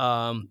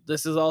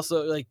 This is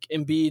also like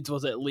Embiid's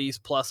was at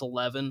least plus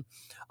 11.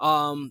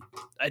 I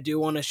do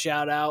want to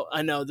shout out.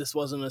 I know this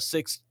wasn't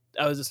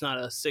just not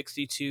a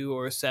 62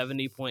 or a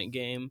 70 point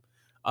game.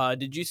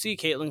 Did you see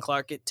Caitlin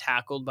Clark get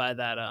tackled by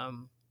that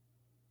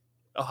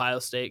Ohio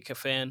State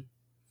fan?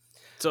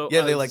 So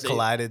yeah, they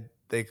collided.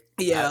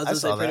 I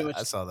saw that.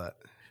 I saw that.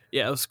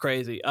 Yeah, it was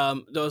crazy.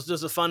 There was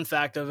just a fun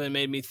fact of it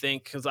made me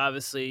think, because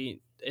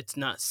obviously it's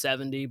not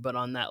 70, but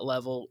on that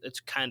level,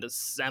 it's kind of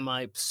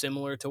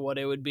similar to what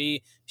it would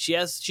be. She's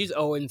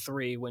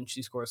 0-3 when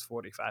she scores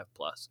 45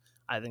 plus.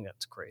 I think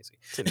that's crazy.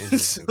 It's an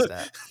interesting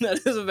stat. That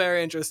is a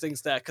very interesting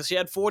stat, because she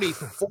had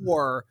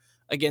 44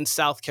 against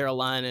South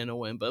Carolina in a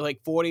win, but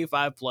like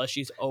 45 plus,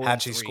 she's 0-3.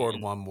 Had she scored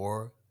one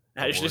more,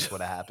 that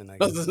would have happened. I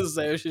was going to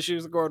say, if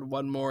she scored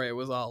one more, it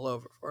was all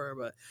over for her.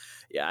 But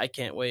yeah, I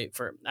can't wait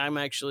for.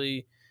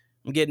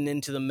 I'm getting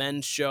into the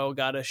men's show.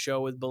 Got a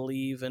show with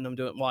Believe, and I'm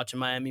watching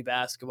Miami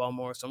basketball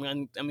more. So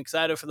I'm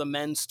excited for the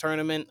men's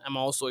tournament. I'm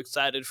also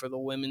excited for the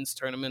women's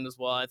tournament as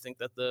well. I think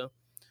that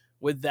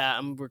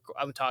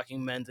I'm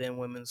talking men's and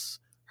women's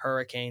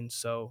Hurricanes.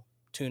 So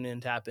tune in,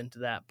 tap into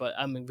that. But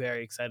I'm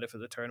very excited for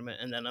the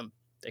tournament, and then I'm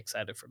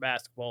excited for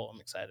basketball. I'm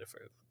excited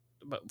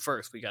but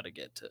first we got to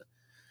get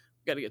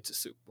to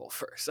Super Bowl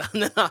first.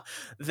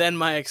 Then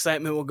my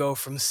excitement will go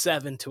from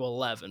 7 to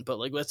 11. But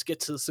let's get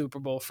to the Super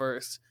Bowl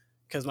first.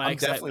 I'm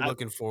definitely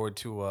looking forward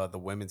to the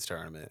women's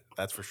tournament.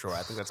 That's for sure.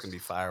 I think that's going to be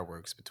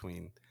fireworks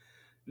between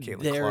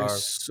Caitlin Clark,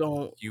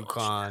 UConn. You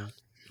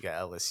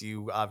got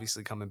LSU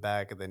obviously coming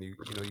back, and then you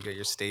get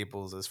your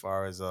staples as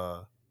far as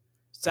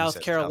South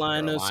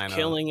Carolina's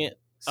killing it.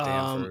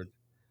 Stanford.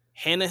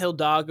 Hannah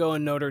Hidalgo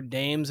and Notre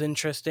Dame's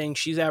interesting.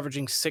 She's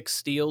averaging 6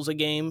 steals a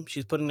game.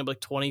 She's putting up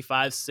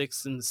 25,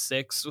 6, and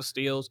 6 with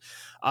steals.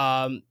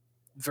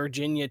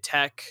 Virginia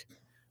Tech.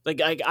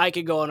 I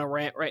could go on a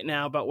rant right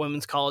now about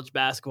women's college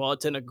basketball.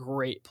 It's in a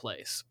great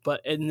place,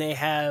 and they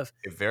have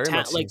it very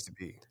much seems to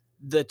be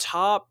the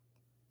top.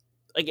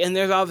 And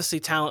there's obviously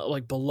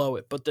talent below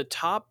it, but the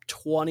top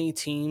 20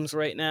 teams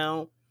right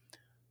now,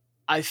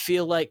 I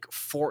feel like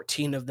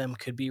 14 of them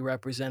could be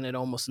represented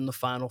almost in the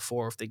Final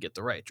Four if they get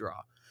the right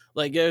draw.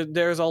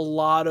 There's a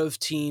lot of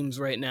teams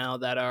right now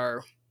that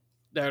are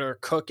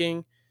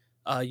cooking.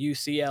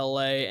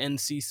 UCLA,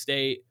 NC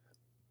State.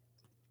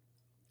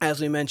 As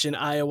we mentioned,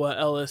 Iowa,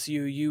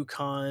 LSU,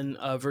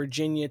 UConn,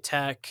 Virginia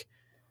Tech,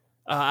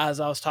 as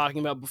I was talking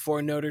about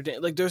before, Notre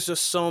Dame. There's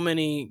just so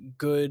many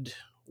good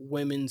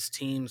women's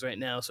teams right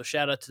now. So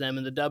shout out to them.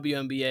 And the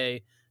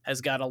WNBA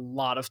has got a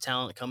lot of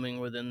talent coming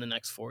within the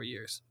next 4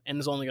 years, and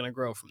is only going to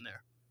grow from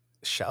there.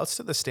 Shouts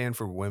to the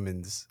Stanford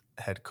women's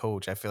head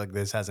coach. I feel like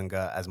this hasn't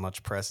got as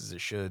much press as it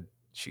should.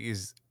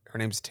 Her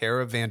name's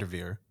Tara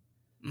Vanderveer.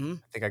 Mm-hmm.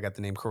 I think I got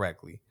the name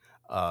correctly.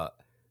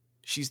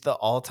 She's the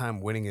all-time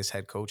winningest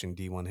head coach in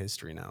D1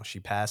 history now. She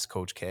passed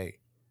Coach K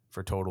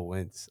for total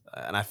wins.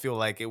 And I feel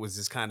like it was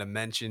just kind of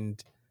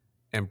mentioned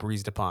and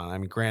breezed upon. I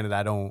mean, granted,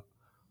 I don't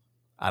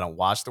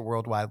watch the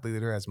Worldwide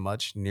Leader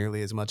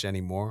nearly as much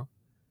anymore.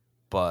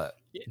 But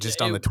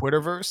just on the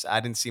Twitterverse, I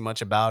didn't see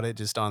much about it.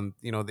 Just on,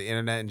 the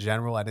internet in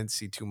general, I didn't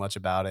see too much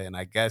about it. And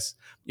I guess,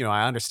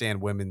 I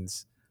understand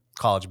women's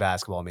college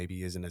basketball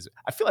maybe isn't as...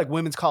 I feel like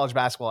women's college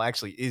basketball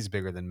actually is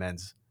bigger than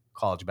men's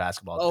college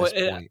basketball at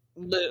this point.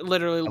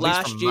 Literally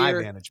last year, my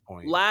vantage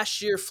point.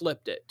 Last year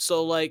flipped it.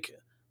 So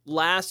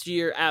last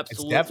year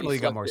absolutely it's definitely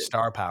got more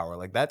star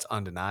power. That's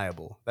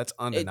undeniable.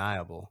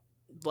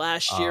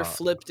 Last year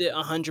flipped it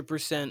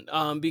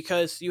 100%.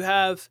 Because you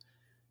have,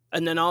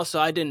 and then also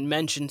I didn't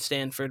mention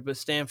Stanford, but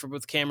Stanford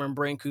with Cameron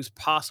Brink, who's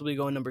possibly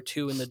going number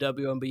 2 in the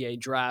WNBA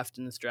draft,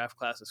 and this draft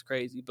class is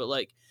crazy. But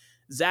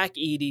Zach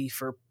Edey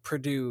for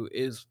Purdue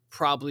is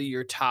probably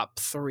your top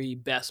 3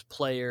 best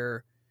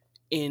player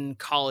in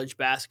college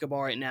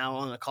basketball right now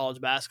on the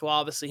college basketball.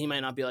 Obviously, he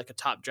might not be a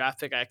top draft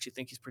pick. I actually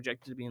think he's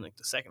projected to be in the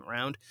second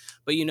round.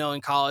 But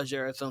in college,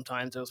 there are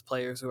sometimes those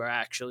players who are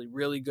actually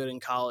really good in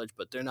college,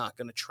 but they're not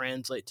going to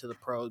translate to the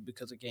pros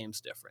because the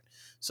game's different.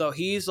 So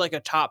he's a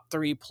top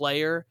 3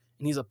 player,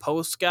 and he's a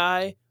post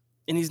guy,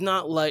 and he's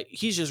not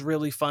he's just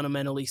really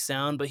fundamentally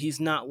sound, but he's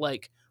not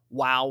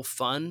wow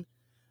fun.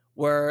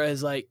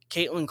 Whereas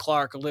Caitlin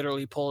Clark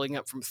literally pulling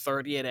up from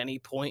 30 at any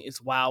point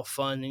is wow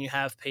fun. And you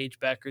have Paige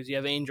Beckers, you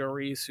have Angel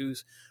Reese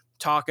who's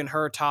talking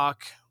her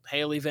talk,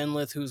 Haley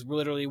Vinlith who's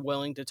literally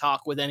willing to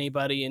talk with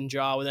anybody and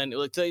jaw with any.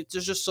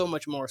 There's just so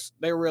much more.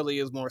 There really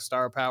is more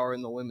star power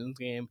in the women's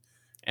game,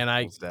 and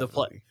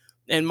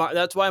And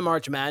that's why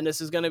March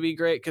Madness is going to be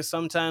great, because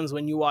sometimes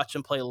when you watch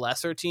them play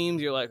lesser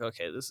teams, you're like,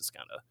 okay, this is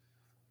kind of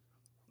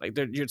like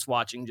you're just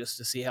watching just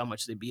to see how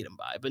much they beat them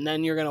by. But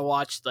then you're going to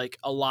watch like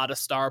a lot of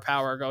star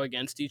power go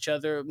against each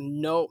other.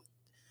 No,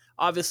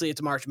 obviously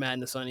it's March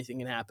Madness, so anything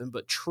can happen.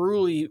 But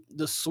truly,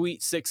 the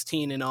Sweet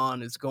 16 and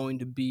on is going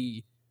to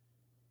be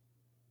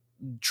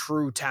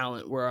true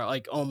talent, where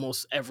like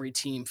almost every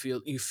team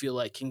you feel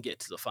like can get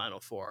to the Final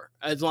Four,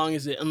 as long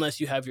as unless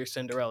you have your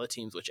Cinderella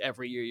teams, which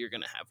every year you're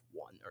going to have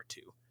one or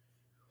two.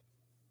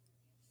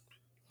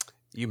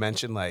 You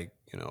mentioned like,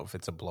 if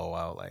it's a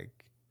blowout, like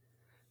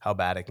how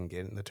bad it can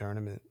get in the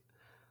tournament.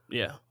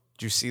 Yeah.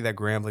 Did you see that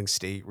Grambling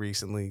State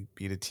recently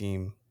beat a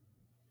team?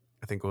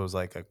 I think it was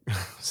like a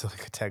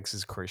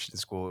Texas Christian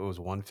school. It was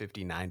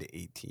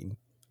 159-18.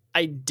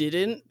 I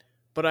didn't,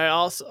 but I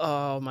also,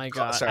 oh my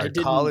god, Sorry, I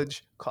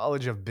didn't.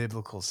 College of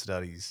Biblical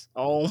Studies.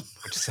 Oh,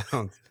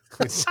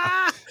 which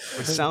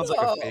sounds like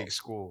a fake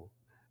school.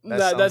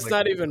 That's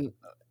not even.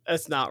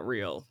 That's not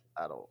real.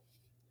 I don't.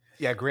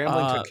 Yeah,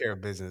 Grambling took care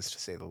of business, to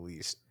say the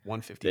least.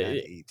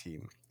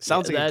 159-18.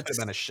 Sounds like it could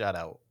have been a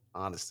shutout,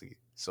 honestly.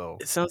 So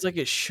it sounds like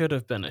it should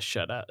have been a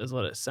shutout, is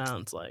what it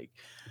sounds like.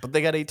 But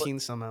they got 18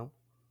 somehow.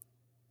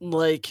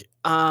 Like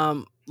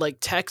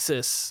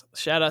Texas.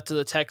 Shout out to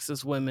the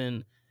Texas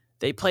women.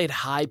 They played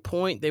High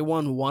Point. They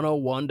won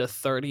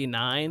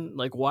 101-39.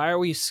 Like, why are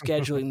we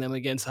scheduling them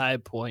against High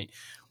Point?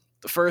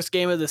 The first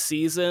game of the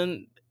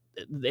season,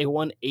 they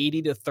won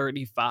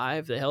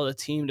 80-35. They held a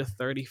team to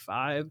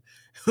 35.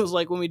 It was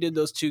like when we did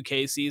those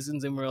 2K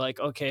seasons and we're like,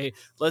 okay,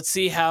 let's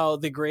see how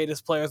the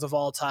greatest players of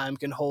all time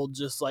can hold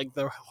just like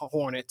the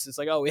Hornets. It's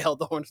like, oh, we held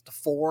the Hornets to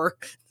 4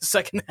 the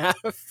second half.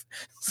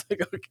 It's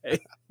like, okay.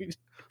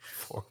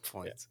 4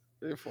 points.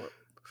 Yeah, 4.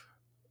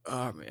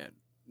 Oh, man.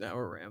 Now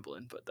we're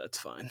rambling, but that's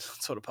fine.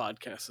 That's what a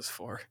podcast is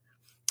for.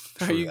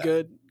 Are you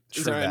good?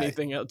 Is there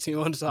anything else you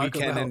want to talk about?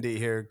 We can end it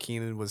here.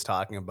 Keenan was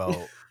talking about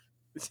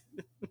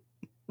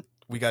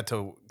we got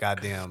to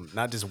goddamn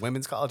not just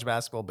women's college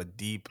basketball, but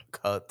deep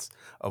cuts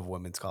of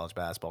women's college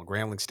basketball.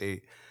 Grambling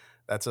State,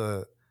 that's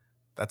a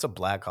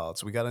black college.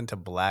 So we got into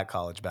black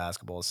college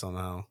basketball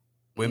somehow.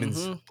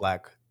 Women's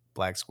black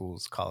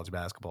schools college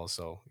basketball.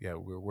 So yeah,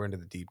 we're into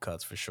the deep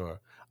cuts for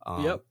sure.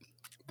 Yep.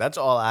 That's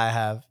all I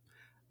have.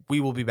 We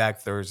will be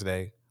back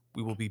Thursday.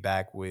 We will be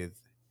back with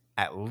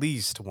at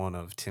least one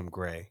of Tim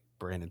Gray,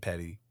 Brandon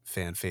Petty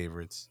fan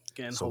favorites.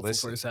 Again, so hopeful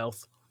for his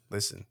health.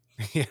 Listen.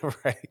 Yeah,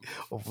 right.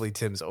 Hopefully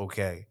Tim's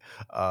okay.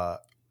 We'll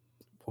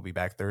be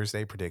back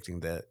Thursday predicting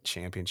the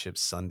Championship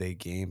Sunday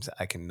games.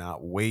 I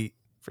cannot wait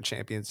for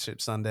Championship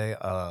Sunday.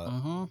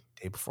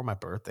 Day before my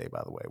birthday,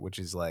 by the way, which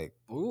is like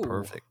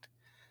perfect.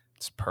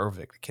 It's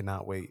perfect. I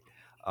cannot wait.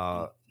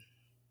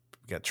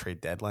 We got trade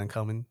deadline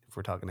coming if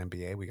we're talking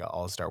NBA. We got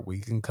All-Star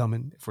Weekend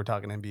coming if we're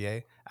talking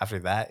NBA. After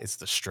that, it's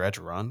the stretch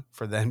run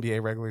for the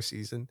NBA regular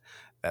season.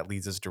 That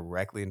leads us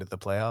directly into the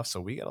playoffs.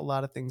 So we got a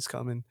lot of things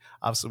coming.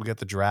 Obviously, we got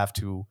the draft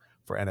too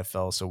for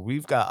NFL. So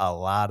we've got a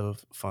lot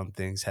of fun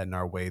things heading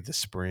our way this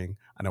spring.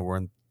 I know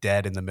we're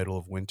dead in the middle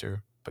of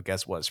winter, but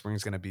guess what?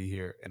 Spring's going to be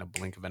here in a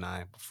blink of an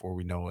eye before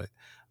we know it.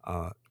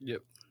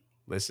 Yep.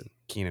 Listen,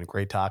 Keenan,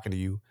 great talking to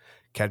you.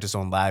 Catch us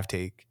on Live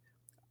Take.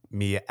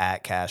 Me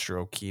at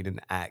Castro, Keenan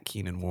at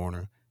Keenan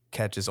Warner.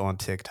 Catch us on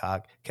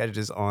TikTok. Catch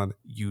us on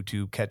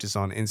YouTube. Catch us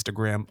on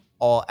Instagram.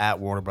 All at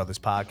Warner Brothers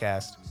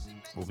Podcast.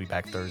 We'll be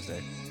back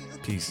Thursday.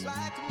 Peace.